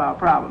rise above our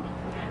problems.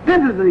 This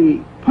is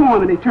the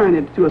poem, and they turned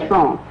it into a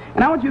song,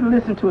 and I want you to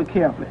listen to it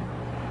carefully.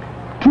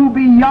 To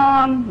be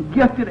young,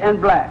 gifted,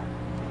 and black.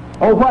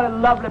 Oh, what a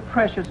lovely,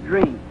 precious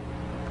dream.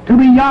 To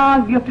be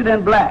young, gifted,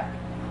 and black.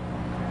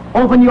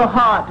 Open your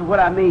heart to what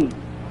I mean.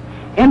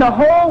 In the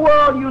whole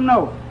world,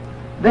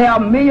 there are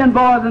a million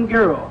boys and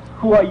girls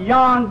who are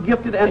young,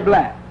 gifted, and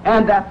black.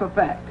 And that's a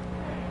fact.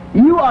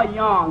 You are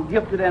young,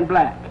 gifted, and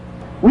black.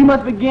 We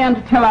must begin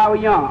to tell our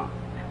young.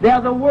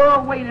 There's a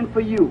world waiting for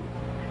you.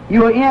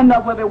 You'll end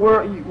up where the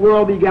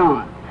world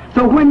began.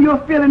 So when you're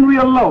feeling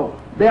real low,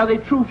 there's a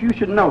truth you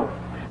should know.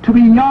 To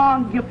be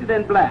young, gifted,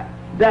 and black,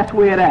 that's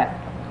where it's at.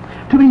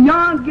 To be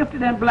young,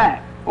 gifted, and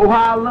black, oh,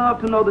 how I love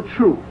to know the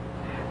truth.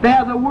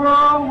 There's a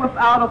world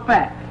without a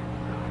fact.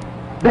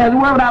 There's a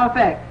world without a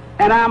fact,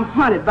 and I'm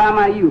hunted by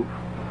my youth.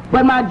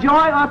 But my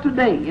joy of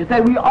today is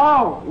that we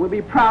all will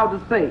be proud to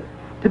say,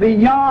 to be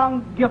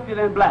young, gifted,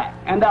 and black,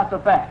 and that's a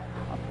fact.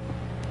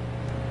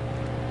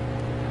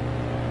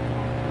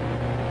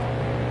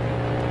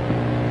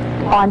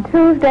 On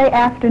Tuesday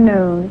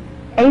afternoon,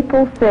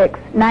 April 6,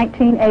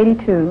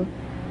 1982,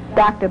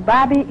 Dr.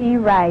 Bobby E.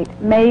 Wright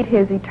made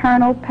his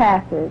eternal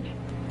passage.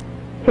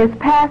 His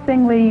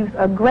passing leaves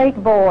a great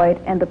void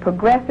in the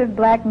progressive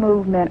black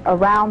movement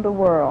around the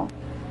world.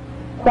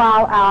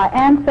 While our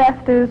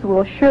ancestors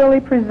will surely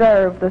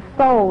preserve the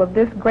soul of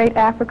this great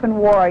African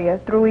warrior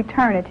through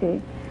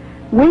eternity,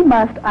 we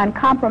must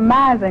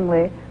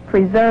uncompromisingly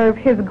preserve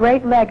his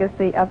great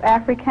legacy of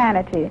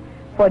Africanity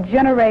for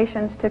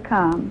generations to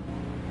come.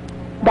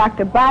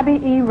 Dr.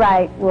 Bobby E.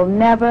 Wright will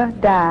never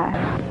die.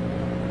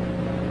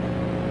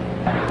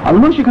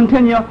 Al-Mushi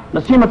continue,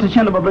 Nasima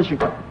Tachenda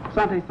Bablishika.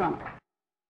 Sante Sana.